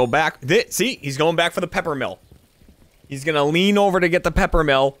 He's gonna go back. See, he's going back for the pepper mill. He's gonna lean over to get the pepper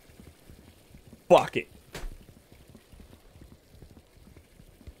mill. Fuck it.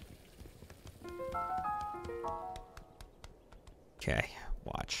 Okay,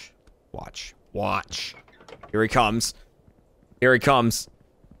 watch. Watch. Watch. Here he comes. Here he comes.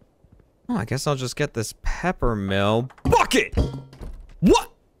 Oh, I guess I'll just get this pepper mill. Bucket! What?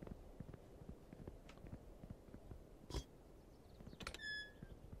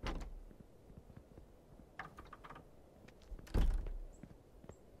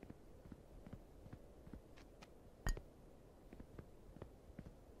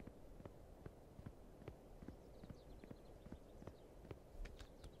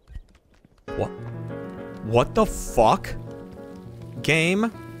 What the fuck? Game?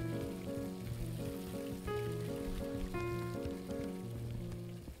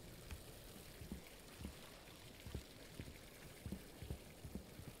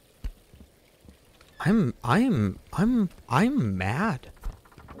 I'm mad.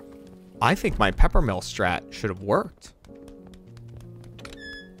 I think my peppermill strat should have worked.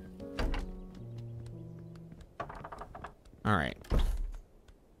 All right.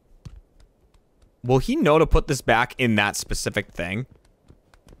 Will he know to put this back in that specific thing?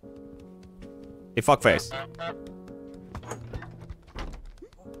 Hey, fuckface.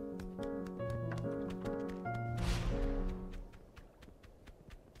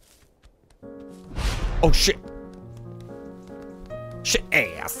 Oh, shit. Shit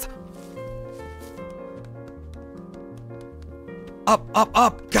ass. Up, up,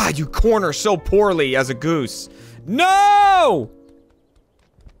 up. God, you corner so poorly as a goose. No!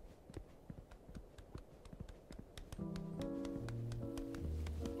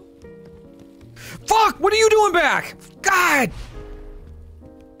 Fuck! What are you doing back? God!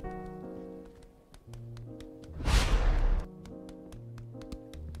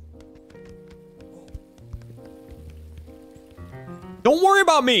 Don't worry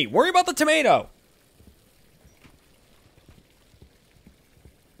about me. Worry about the tomato.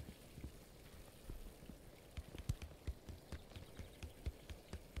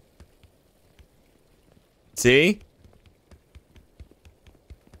 See?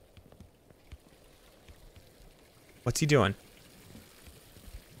 What's he doing?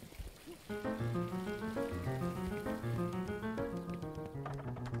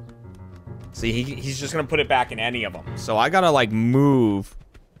 See, he's just gonna put it back in any of them. So I gotta, like, move.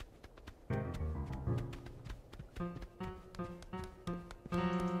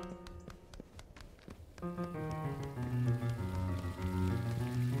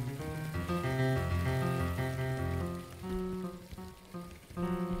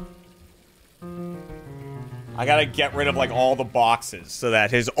 I gotta get rid of, like, all the boxes so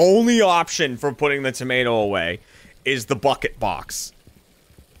that his only option for putting the tomato away is the bucket box.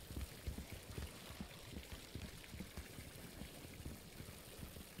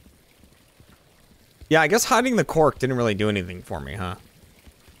 Yeah, I guess hiding the cork didn't really do anything for me, huh?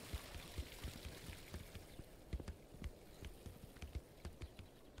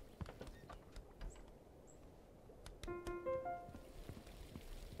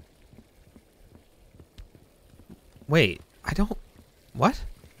 Wait, I don't... What?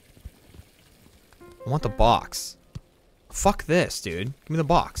 I want the box. Fuck this, dude. Give me the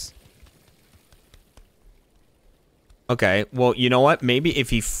box. Okay, well, you know what? Maybe if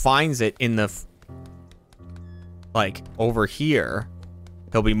he finds it in the... like, over here,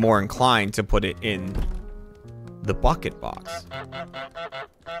 he'll be more inclined to put it in the bucket box.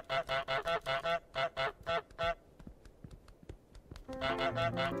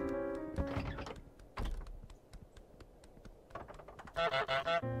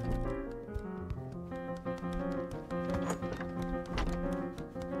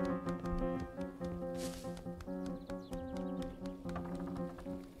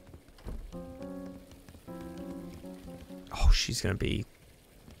 Oh, she's gonna be...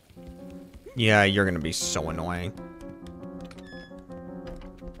 Yeah, you're gonna be so annoying.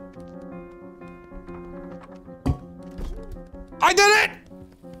 I did it!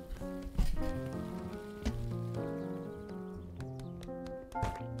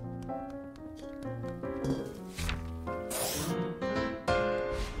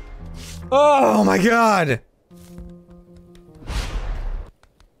 Oh my god!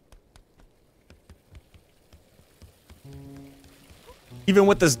 Even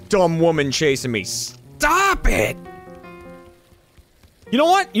with this dumb woman chasing me. Stop it! You know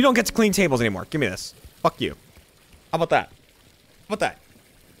what? You don't get to clean tables anymore. Give me this. Fuck you. How about that? How about that?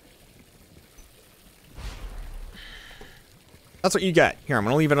 That's what you get. Here, I'm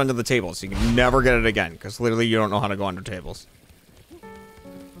gonna leave it under the table so you can never get it again. Because literally you don't know how to go under tables.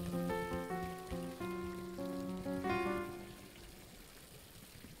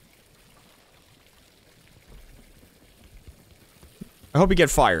 I hope you get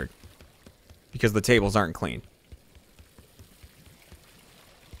fired. Because the tables aren't clean.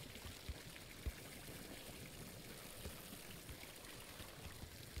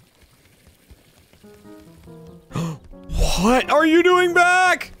 What are you doing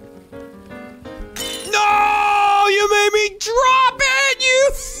back? No! You made me drop it!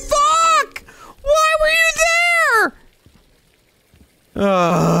 You fuck! Why were you there?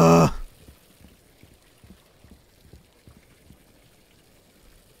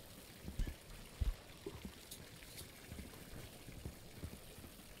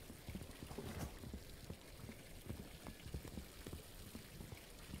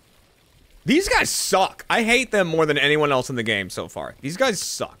 These guys suck. I hate them more than anyone else in the game so far. These guys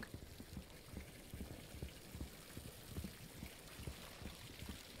suck.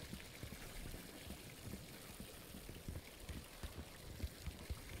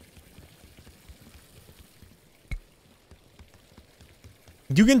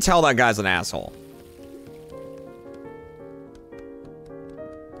 You can tell that guy's an asshole.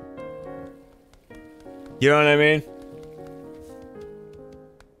 You know what I mean?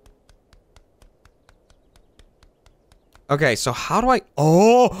 Okay, so how do I...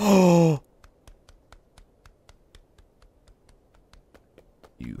 Oh!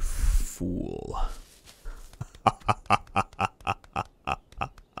 You fool.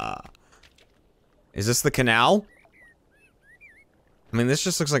 Is this the canal? I mean, this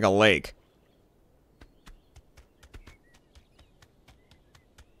just looks like a lake.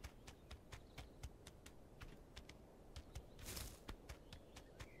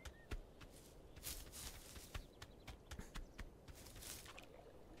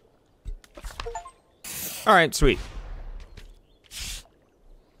 All right, sweet.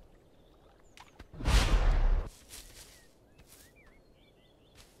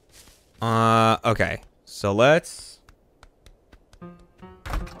 Okay. So let's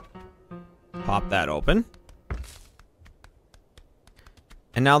pop that open.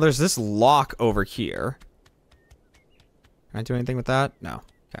 And now there's this lock over here. Can I do anything with that? No.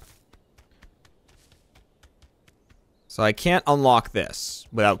 Okay. So I can't unlock this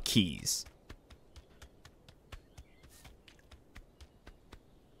without keys.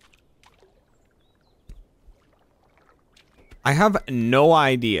 I have no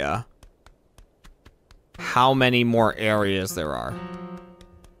idea how many more areas there are.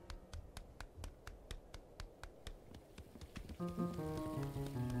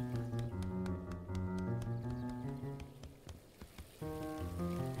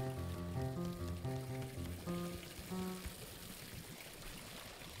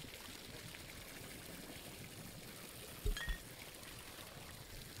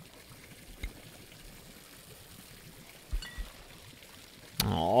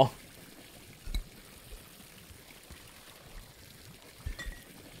 Aww.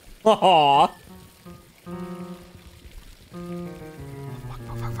 Aww. Fuck.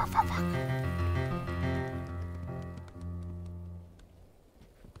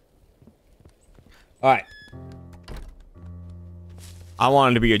 Alright. I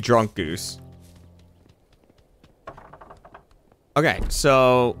wanted to be a drunk goose. Okay,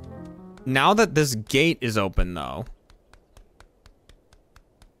 so now that this gate is open, though,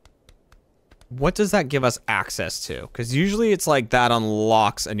 what does that give us access to? Because usually it's like that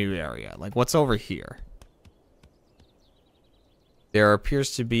unlocks a new area. Like, what's over here? There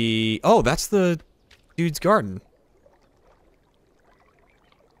appears to be... Oh, that's the dude's garden.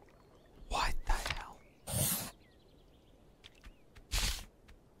 What the hell?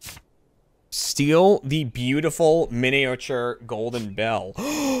 Steal the beautiful miniature golden bell.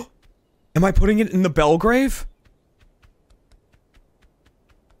 Am I putting it in the bell grave?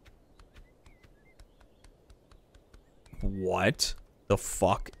 What the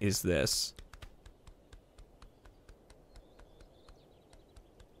fuck is this?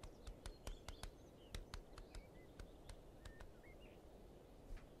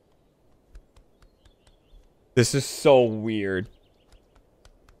 This is so weird.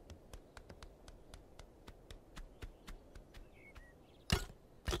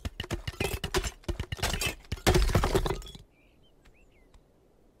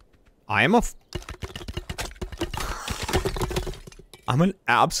 I'm an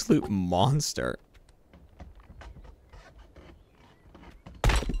absolute monster.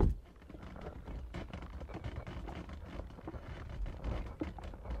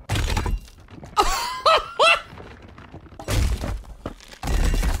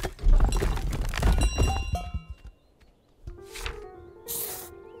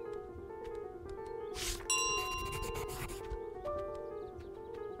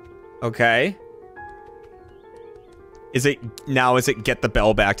 Okay. Is it get the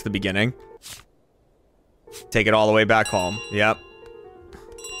bell back to the beginning? Take it all the way back home. Yep.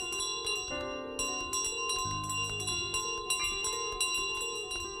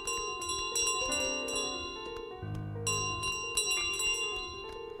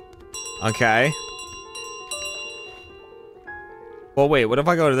 Okay. Well, wait, what if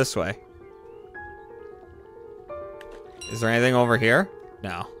I go this way? Is there anything over here?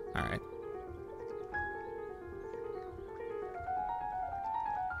 No. All right.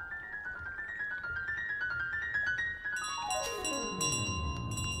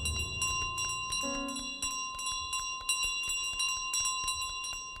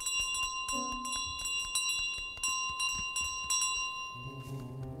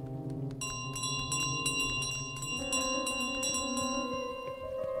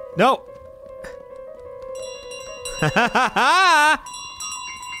 No.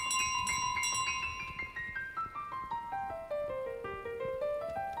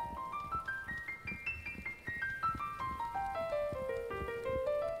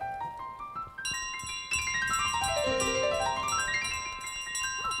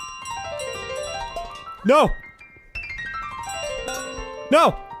 No.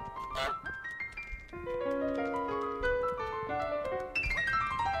 No.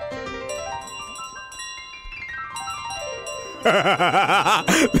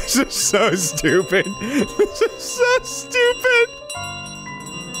 This is so stupid. This is so stupid.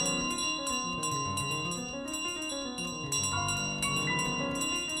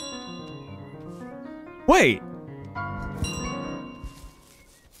 Wait.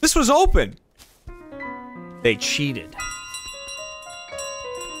 This was open. They cheated.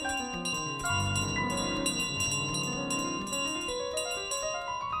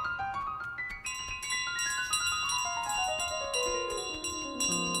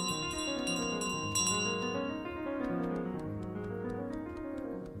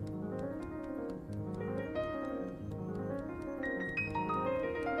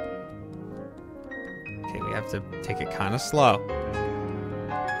 Okay, we have to take it kind of slow.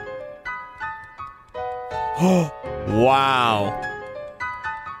 Oh, wow.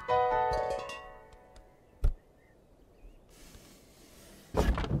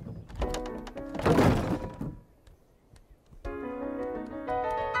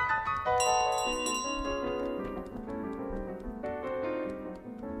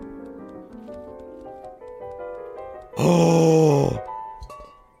 Oh.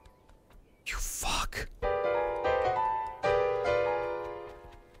 You fuck.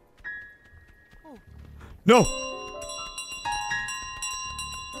 No.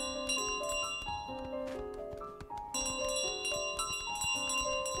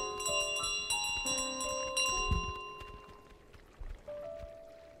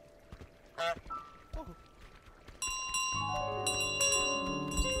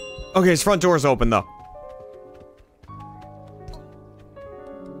 Okay, his front door's open though.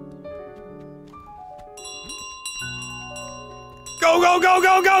 Go, go, go,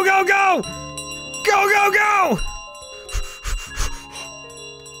 go, go, go, go! Go, go, go!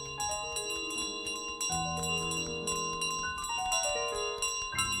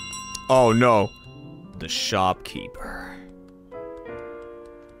 Oh no. The shopkeeper.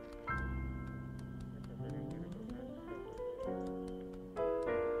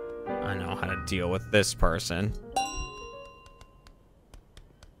 I know how to deal with this person.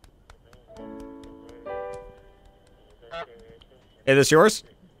 Hey, this yours?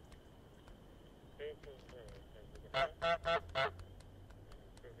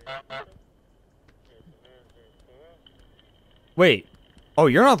 Wait. Oh,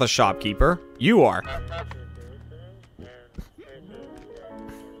 you're not the shopkeeper. You are.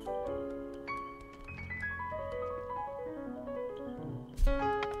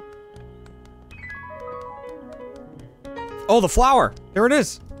 Oh, the flower. There it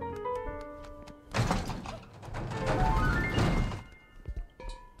is.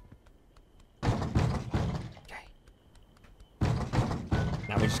 Okay.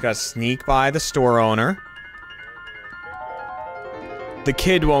 Now we just gotta sneak by the store owner. The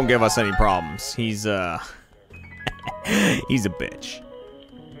kid won't give us any problems. He's, he's a bitch.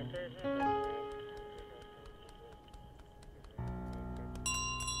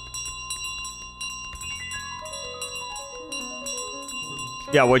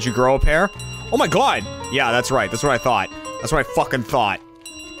 Yeah, would you grow a pair? Oh my god! Yeah, that's right. That's what I thought. That's what I fucking thought.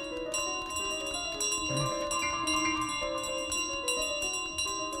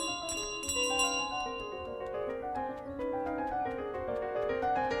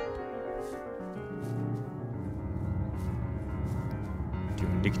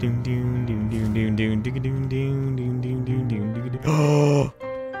 Oh!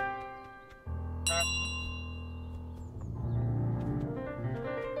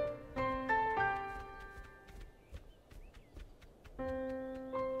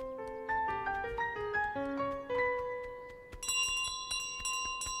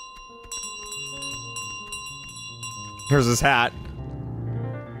 Here's his hat.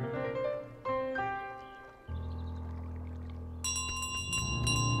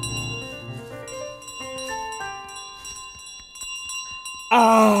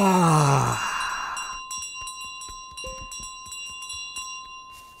 Ah.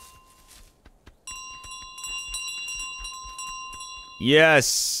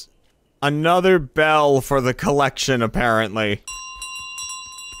 Yes. Another bell for the collection, apparently.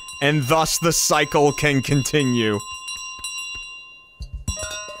 And thus the cycle can continue.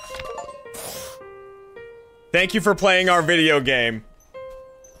 Thank you for playing our video game.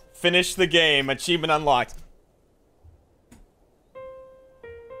 Finish the game. Achievement unlocked.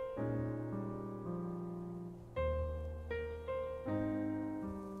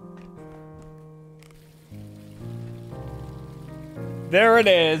 There it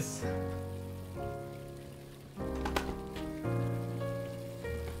is.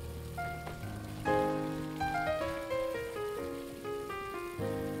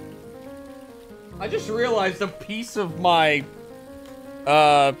 I just realized a piece of my,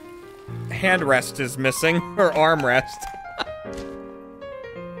 handrest is missing, or armrest.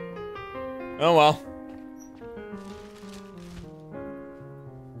 Oh well.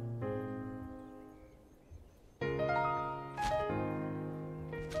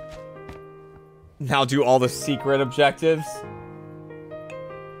 Now do all the secret objectives.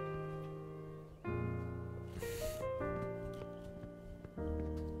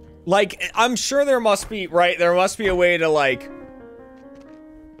 Like, I'm sure there must be, right? There must be a way to, like,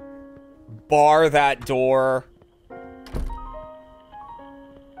 bar that door.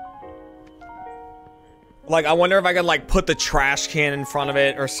 Like, I wonder if I could, like, put the trash can in front of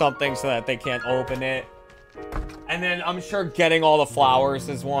it or something so that they can't open it. And then I'm sure getting all the flowers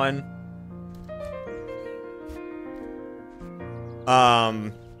is one.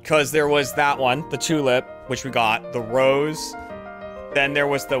 Because there was that one, the tulip, which we got, the rose. Then there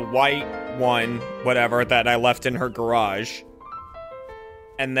was the white one, whatever, that I left in her garage.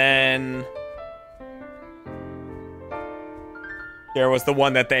 And then there was the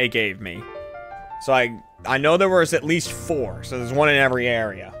one that they gave me. So I know there was at least 4, so there's one in every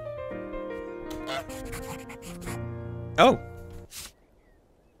area. Oh.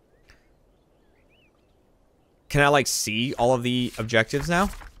 Can I, like, see all of the objectives now?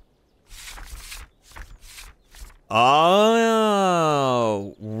 Oh,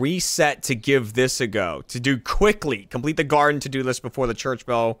 reset to give this a go. To do quickly. Complete the garden to-do list before the church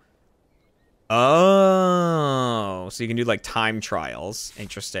bell. Oh, so you can do, like, time trials.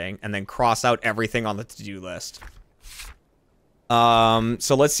 Interesting. And then cross out everything on the to-do list.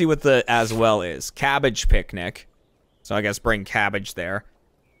 So let's see what the as well is. Cabbage picnic. So I guess bring cabbage there.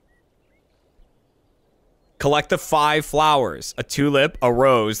 Collect the 5 flowers. A tulip, a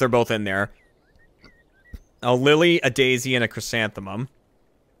rose. They're both in there. A lily, a daisy, and a chrysanthemum.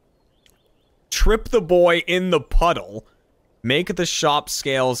 Trip the boy in the puddle. Make the shop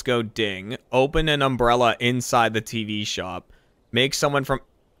scales go ding. Open an umbrella inside the TV shop. Make someone from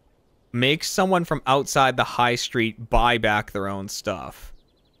outside the high street buy back their own stuff.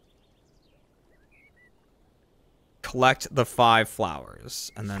 Collect the 5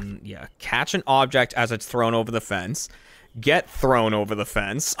 flowers. And then, yeah, catch an object as it's thrown over the fence. Get thrown over the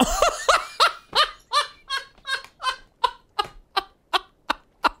fence.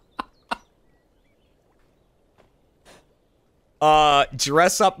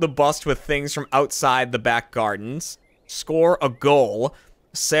 Dress up the bust with things from outside the back gardens. Score a goal.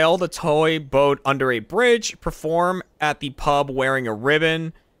 Sail the toy boat under a bridge. Perform at the pub wearing a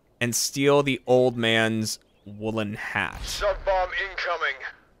ribbon. And steal the old man's woolen hat. Sub-bomb incoming.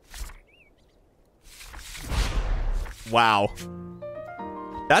 Wow.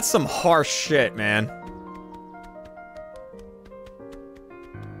 That's some harsh shit, man.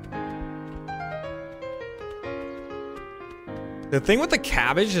 The thing with the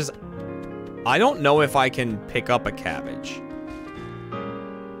cabbage is, I don't know if I can pick up a cabbage.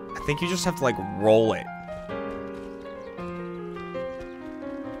 I think you just have to, like, roll it.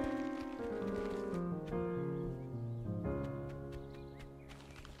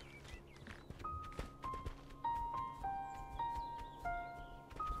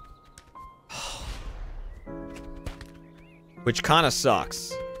 Which kind of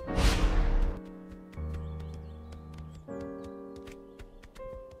sucks.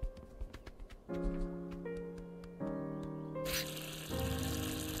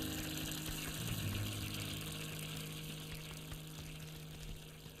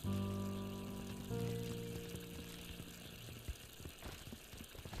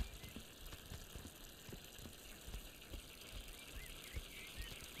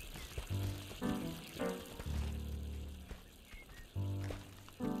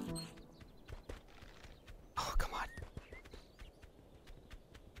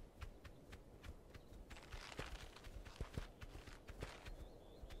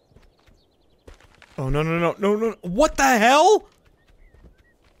 Oh, no, no, no, no, no. What the hell?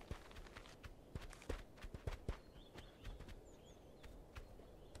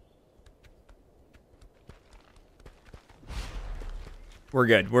 We're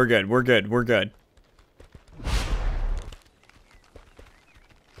good. We're good. We're good. We're good.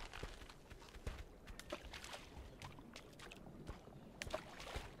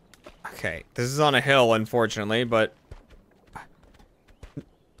 Okay. This is on a hill, unfortunately, but...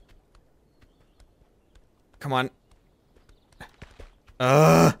 Come on.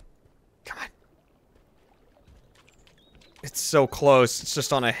 Come on. It's so close. It's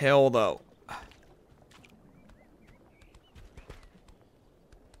just on a hill, though.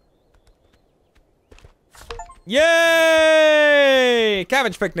 Yay!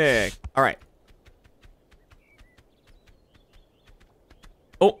 Cabbage picnic. All right.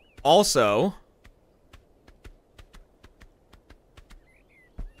 Oh, also...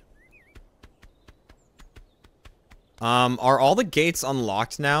 are all the gates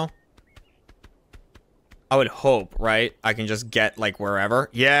unlocked now? I would hope, right? I can just get, like, wherever.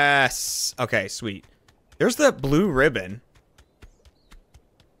 Yes! Okay, sweet. There's the blue ribbon.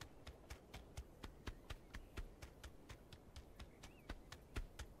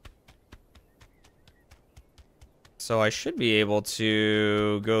 So I should be able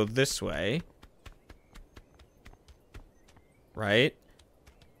to go this way. Right?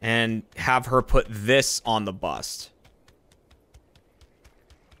 And have her put this on the bust.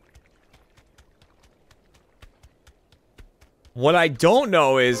 What I don't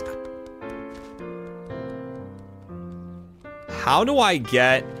know is... how do I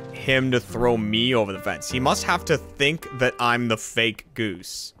get him to throw me over the fence? He must have to think that I'm the fake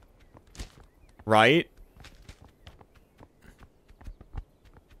goose. Right?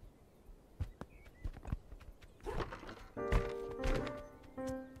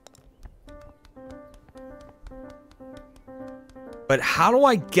 But how do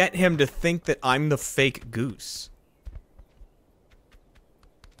I get him to think that I'm the fake goose?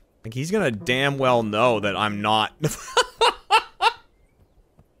 Like, he's gonna damn well know that I'm not.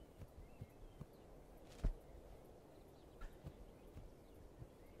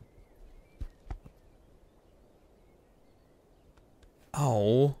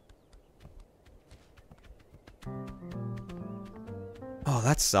 Oh. Oh,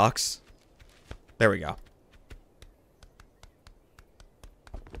 that sucks. There we go.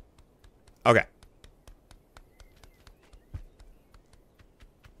 Okay.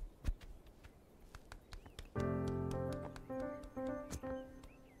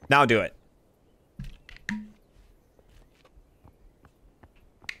 Now do it.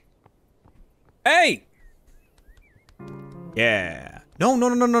 Hey! Yeah. No, no,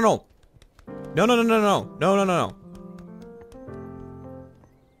 no, no, no, no. No, no, no, no, no. No, no, no, no.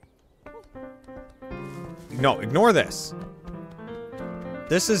 No, ignore this.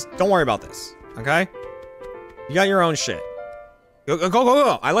 This is... Don't worry about this. Okay? You got your own shit. Go, go, go,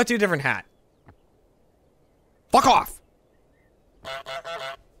 go. I left you a different hat. Fuck off!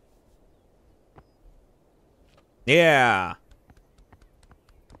 Yeah.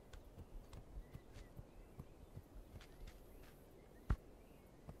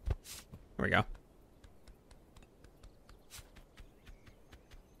 There we go.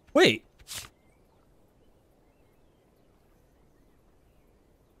 Wait.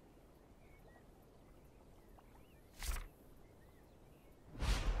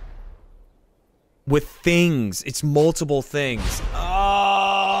 With things. It's multiple things.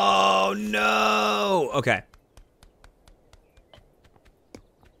 Oh, no. Okay.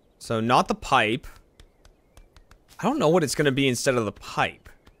 So, not the pipe. I don't know what it's going to be instead of the pipe.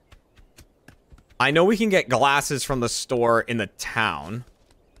 I know we can get glasses from the store in the town.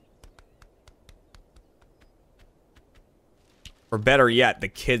 Or better yet, the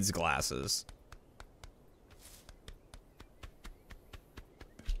kids' glasses.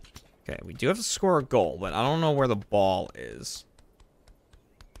 Okay, we do have to score a goal, but I don't know where the ball is.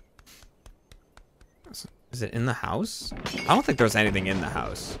 Is it in the house? I don't think there's anything in the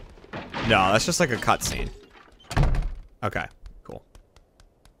house. No, that's just like a cutscene. Okay, cool.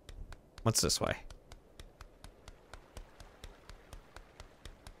 What's this way?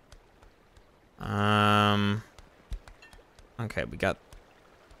 Okay, we got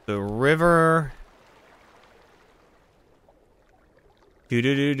the river.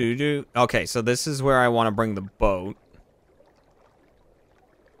 Do. Okay, so this is where I want to bring the boat.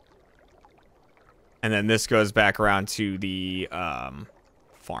 And then this goes back around to the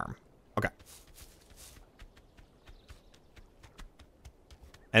farm. Okay.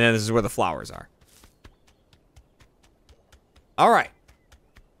 And then this is where the flowers are. All right.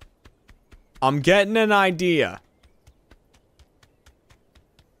 I'm getting an idea.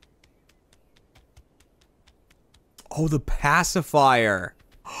 Oh, the pacifier.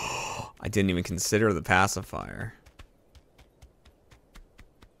 I didn't even consider the pacifier.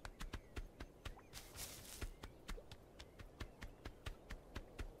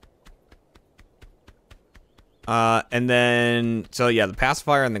 And then, so yeah, the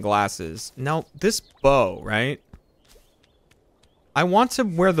pacifier and the glasses. Now, this bow, right? I want to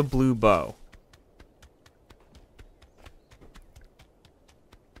wear the blue bow.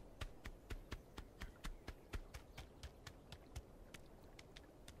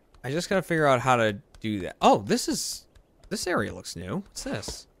 I just gotta figure out how to do that. Oh, this area looks new. What's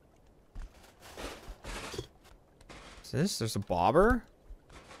this? What's this? There's a bobber.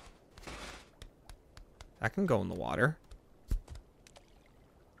 That can go in the water.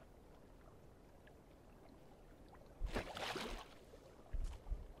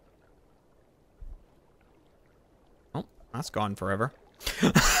 Oh, that's gone forever.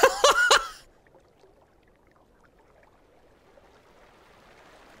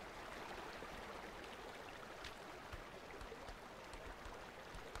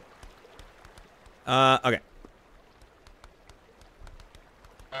 Okay.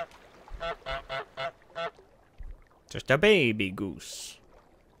 Just a baby goose.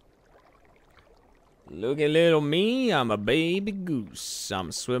 Look at little me, I'm a baby goose.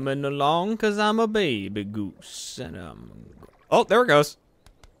 I'm swimming along 'cause I'm a baby goose. And oh, there it goes.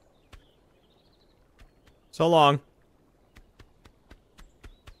 So long.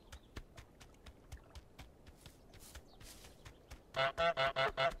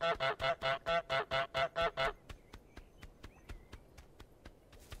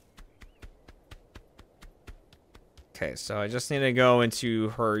 Okay, so I just need to go into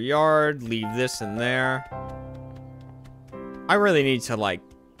her yard, leave this in there. I really need to, like,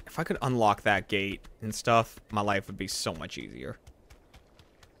 if I could unlock that gate and stuff, my life would be so much easier.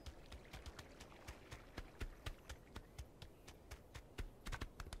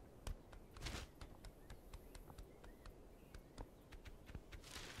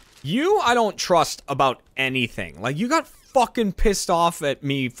 You, I don't trust about anything. Like, you got fucking pissed off at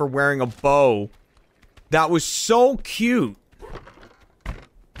me for wearing a bow. That was so cute.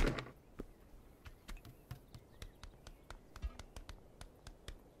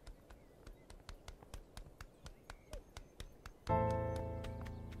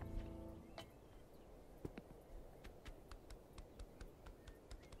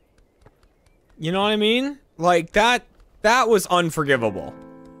 You know what I mean? Like, that was unforgivable.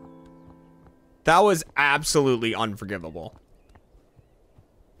 That was absolutely unforgivable.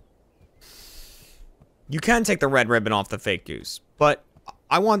 You can take the red ribbon off the fake goose, but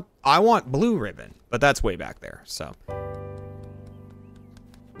I want blue ribbon, but that's way back there, so.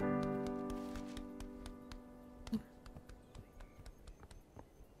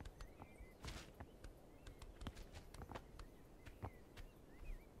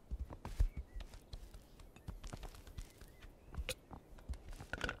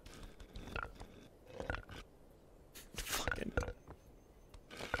 Fucking.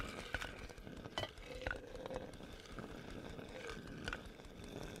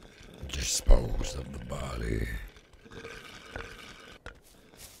 Dispose of the body.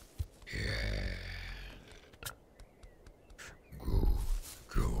 Yeah.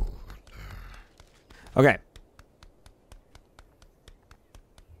 Good. Okay.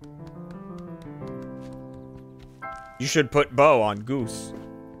 You should put bow on goose.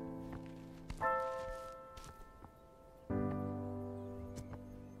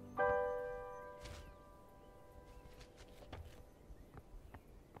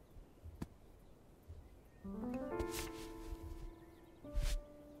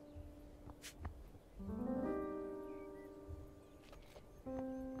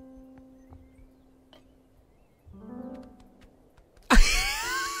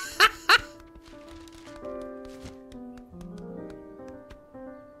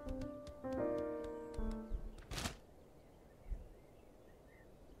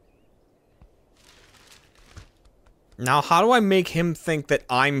 Now, how do I make him think that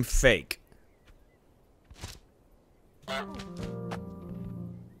I'm fake?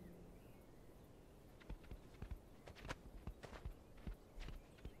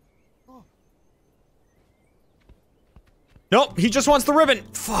 Nope, he just wants the ribbon.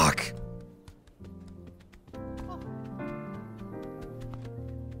 Fuck.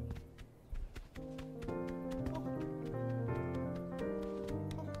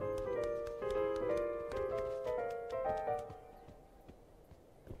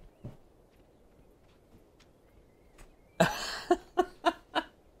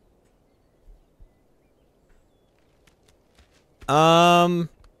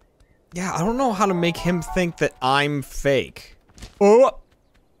 Yeah, I don't know how to make him think that I'm fake. Oh!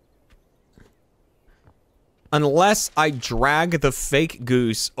 Unless I drag the fake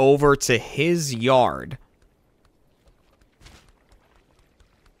goose over to his yard.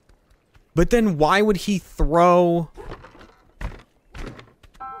 But then why would he throw...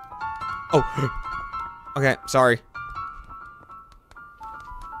 Oh. Okay, sorry.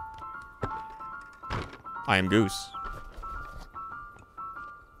 I am Goose.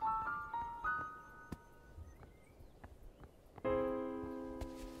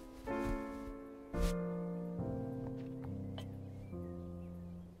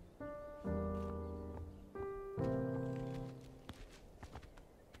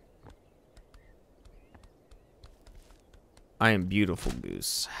 I am beautiful,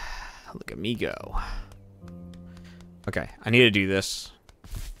 Goose. Look at me go. Okay, I need to do this.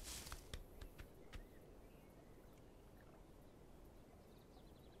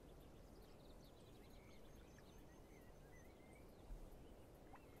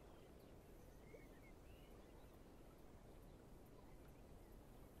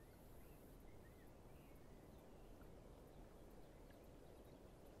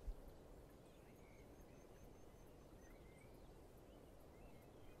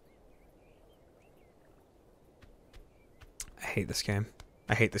 I hate this game.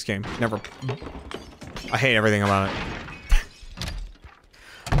 I hate this game. Never. I hate everything about it.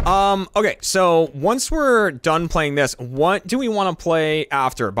 Okay, so once we're done playing this, what do we want to play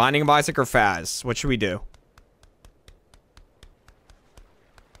after? Binding of Isaac or Faz? What should we do?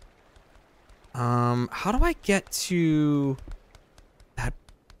 How do I get to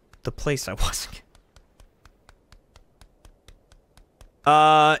the place I was?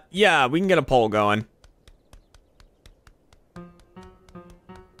 Yeah, we can get a poll going.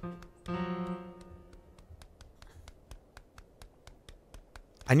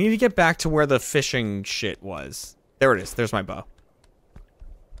 I need to get back to where the fishing shit was. There it is. There's my bow.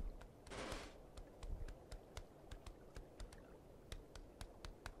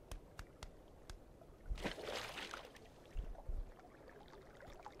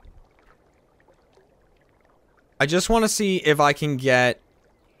 I just want to see if I can get...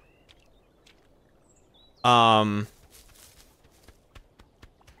 I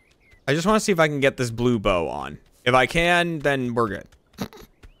just want to see if I can get this blue bow on. If I can, then we're good.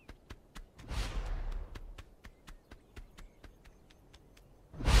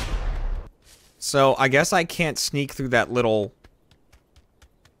 So, I guess I can't sneak through that little...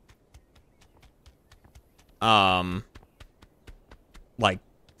 like,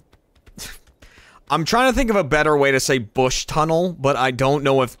 I'm trying to think of a better way to say bush tunnel, but I don't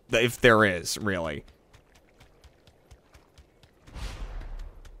know if there is, really.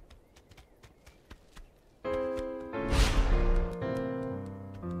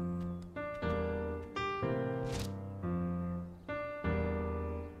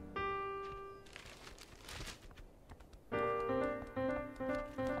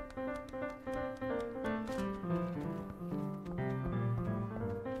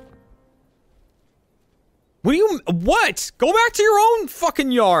 What? Go back to your own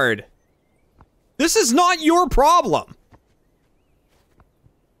fucking yard. This is not your problem.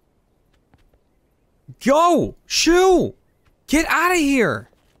 Go! Shoo! Get out of here!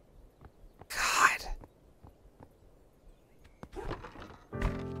 God.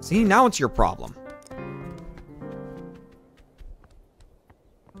 See, now it's your problem.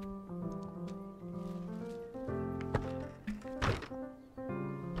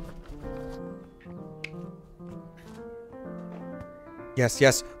 Yes,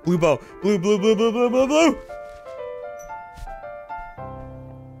 yes. Blue bow. Blue, blue, blue, blue, blue, blue, blue.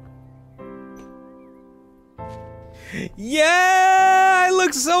 Yeah! I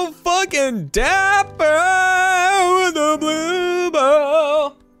look so fucking dapper with a blue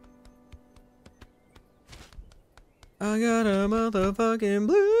bow. I got a motherfucking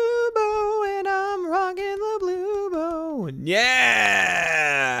blue bow and I'm rocking the blue bow.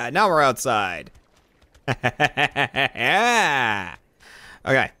 Yeah! Now we're outside. Yeah!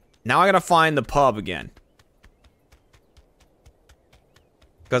 Okay, now I gotta find the pub again.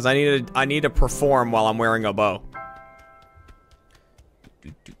 Because I need to perform while I'm wearing a bow.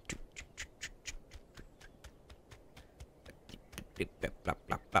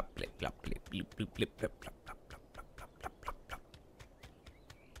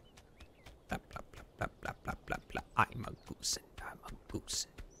 I'm a goose and I'm a goose.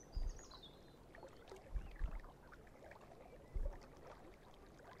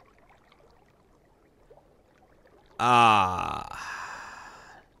 Ah.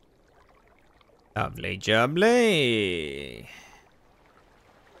 Lovely jubbly.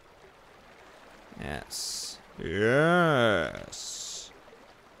 Yes. Yes.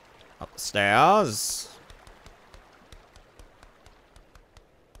 Upstairs.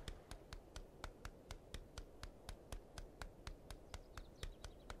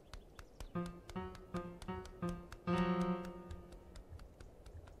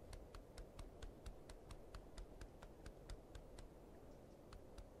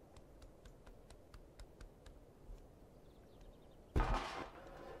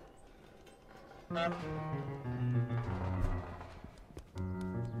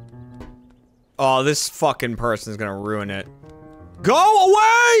 Oh, this fucking person's gonna ruin it. Go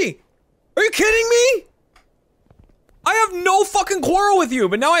away! Are you kidding me? I have no fucking quarrel with you,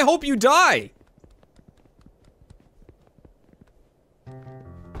 but now I hope you die.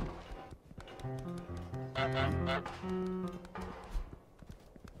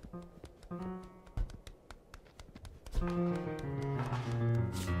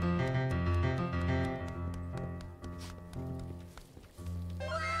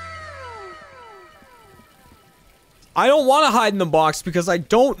 I don't want to hide in the box because I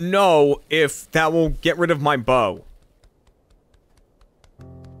don't know if that will get rid of my bow.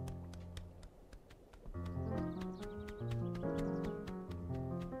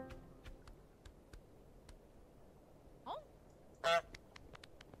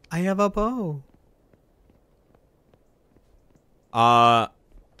 I have a bow. I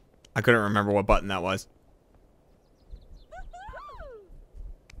couldn't remember what button that was.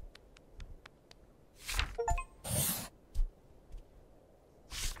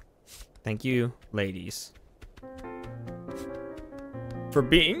 Thank you, ladies, for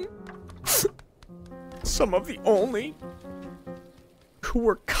being some of the only who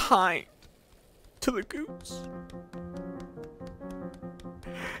were kind to the goose.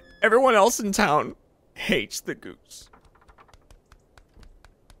 Everyone else in town hates the goose.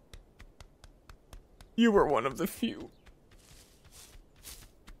 You were one of the few.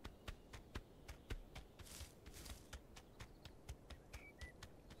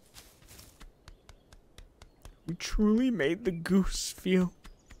 Who truly made the goose feel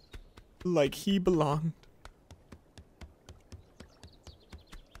like he belonged.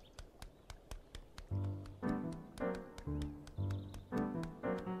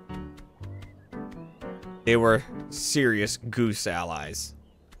 They were serious goose allies.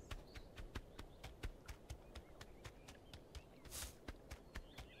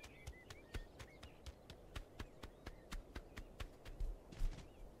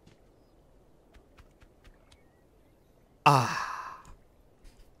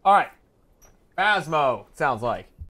 All right. Phasmo, sounds like.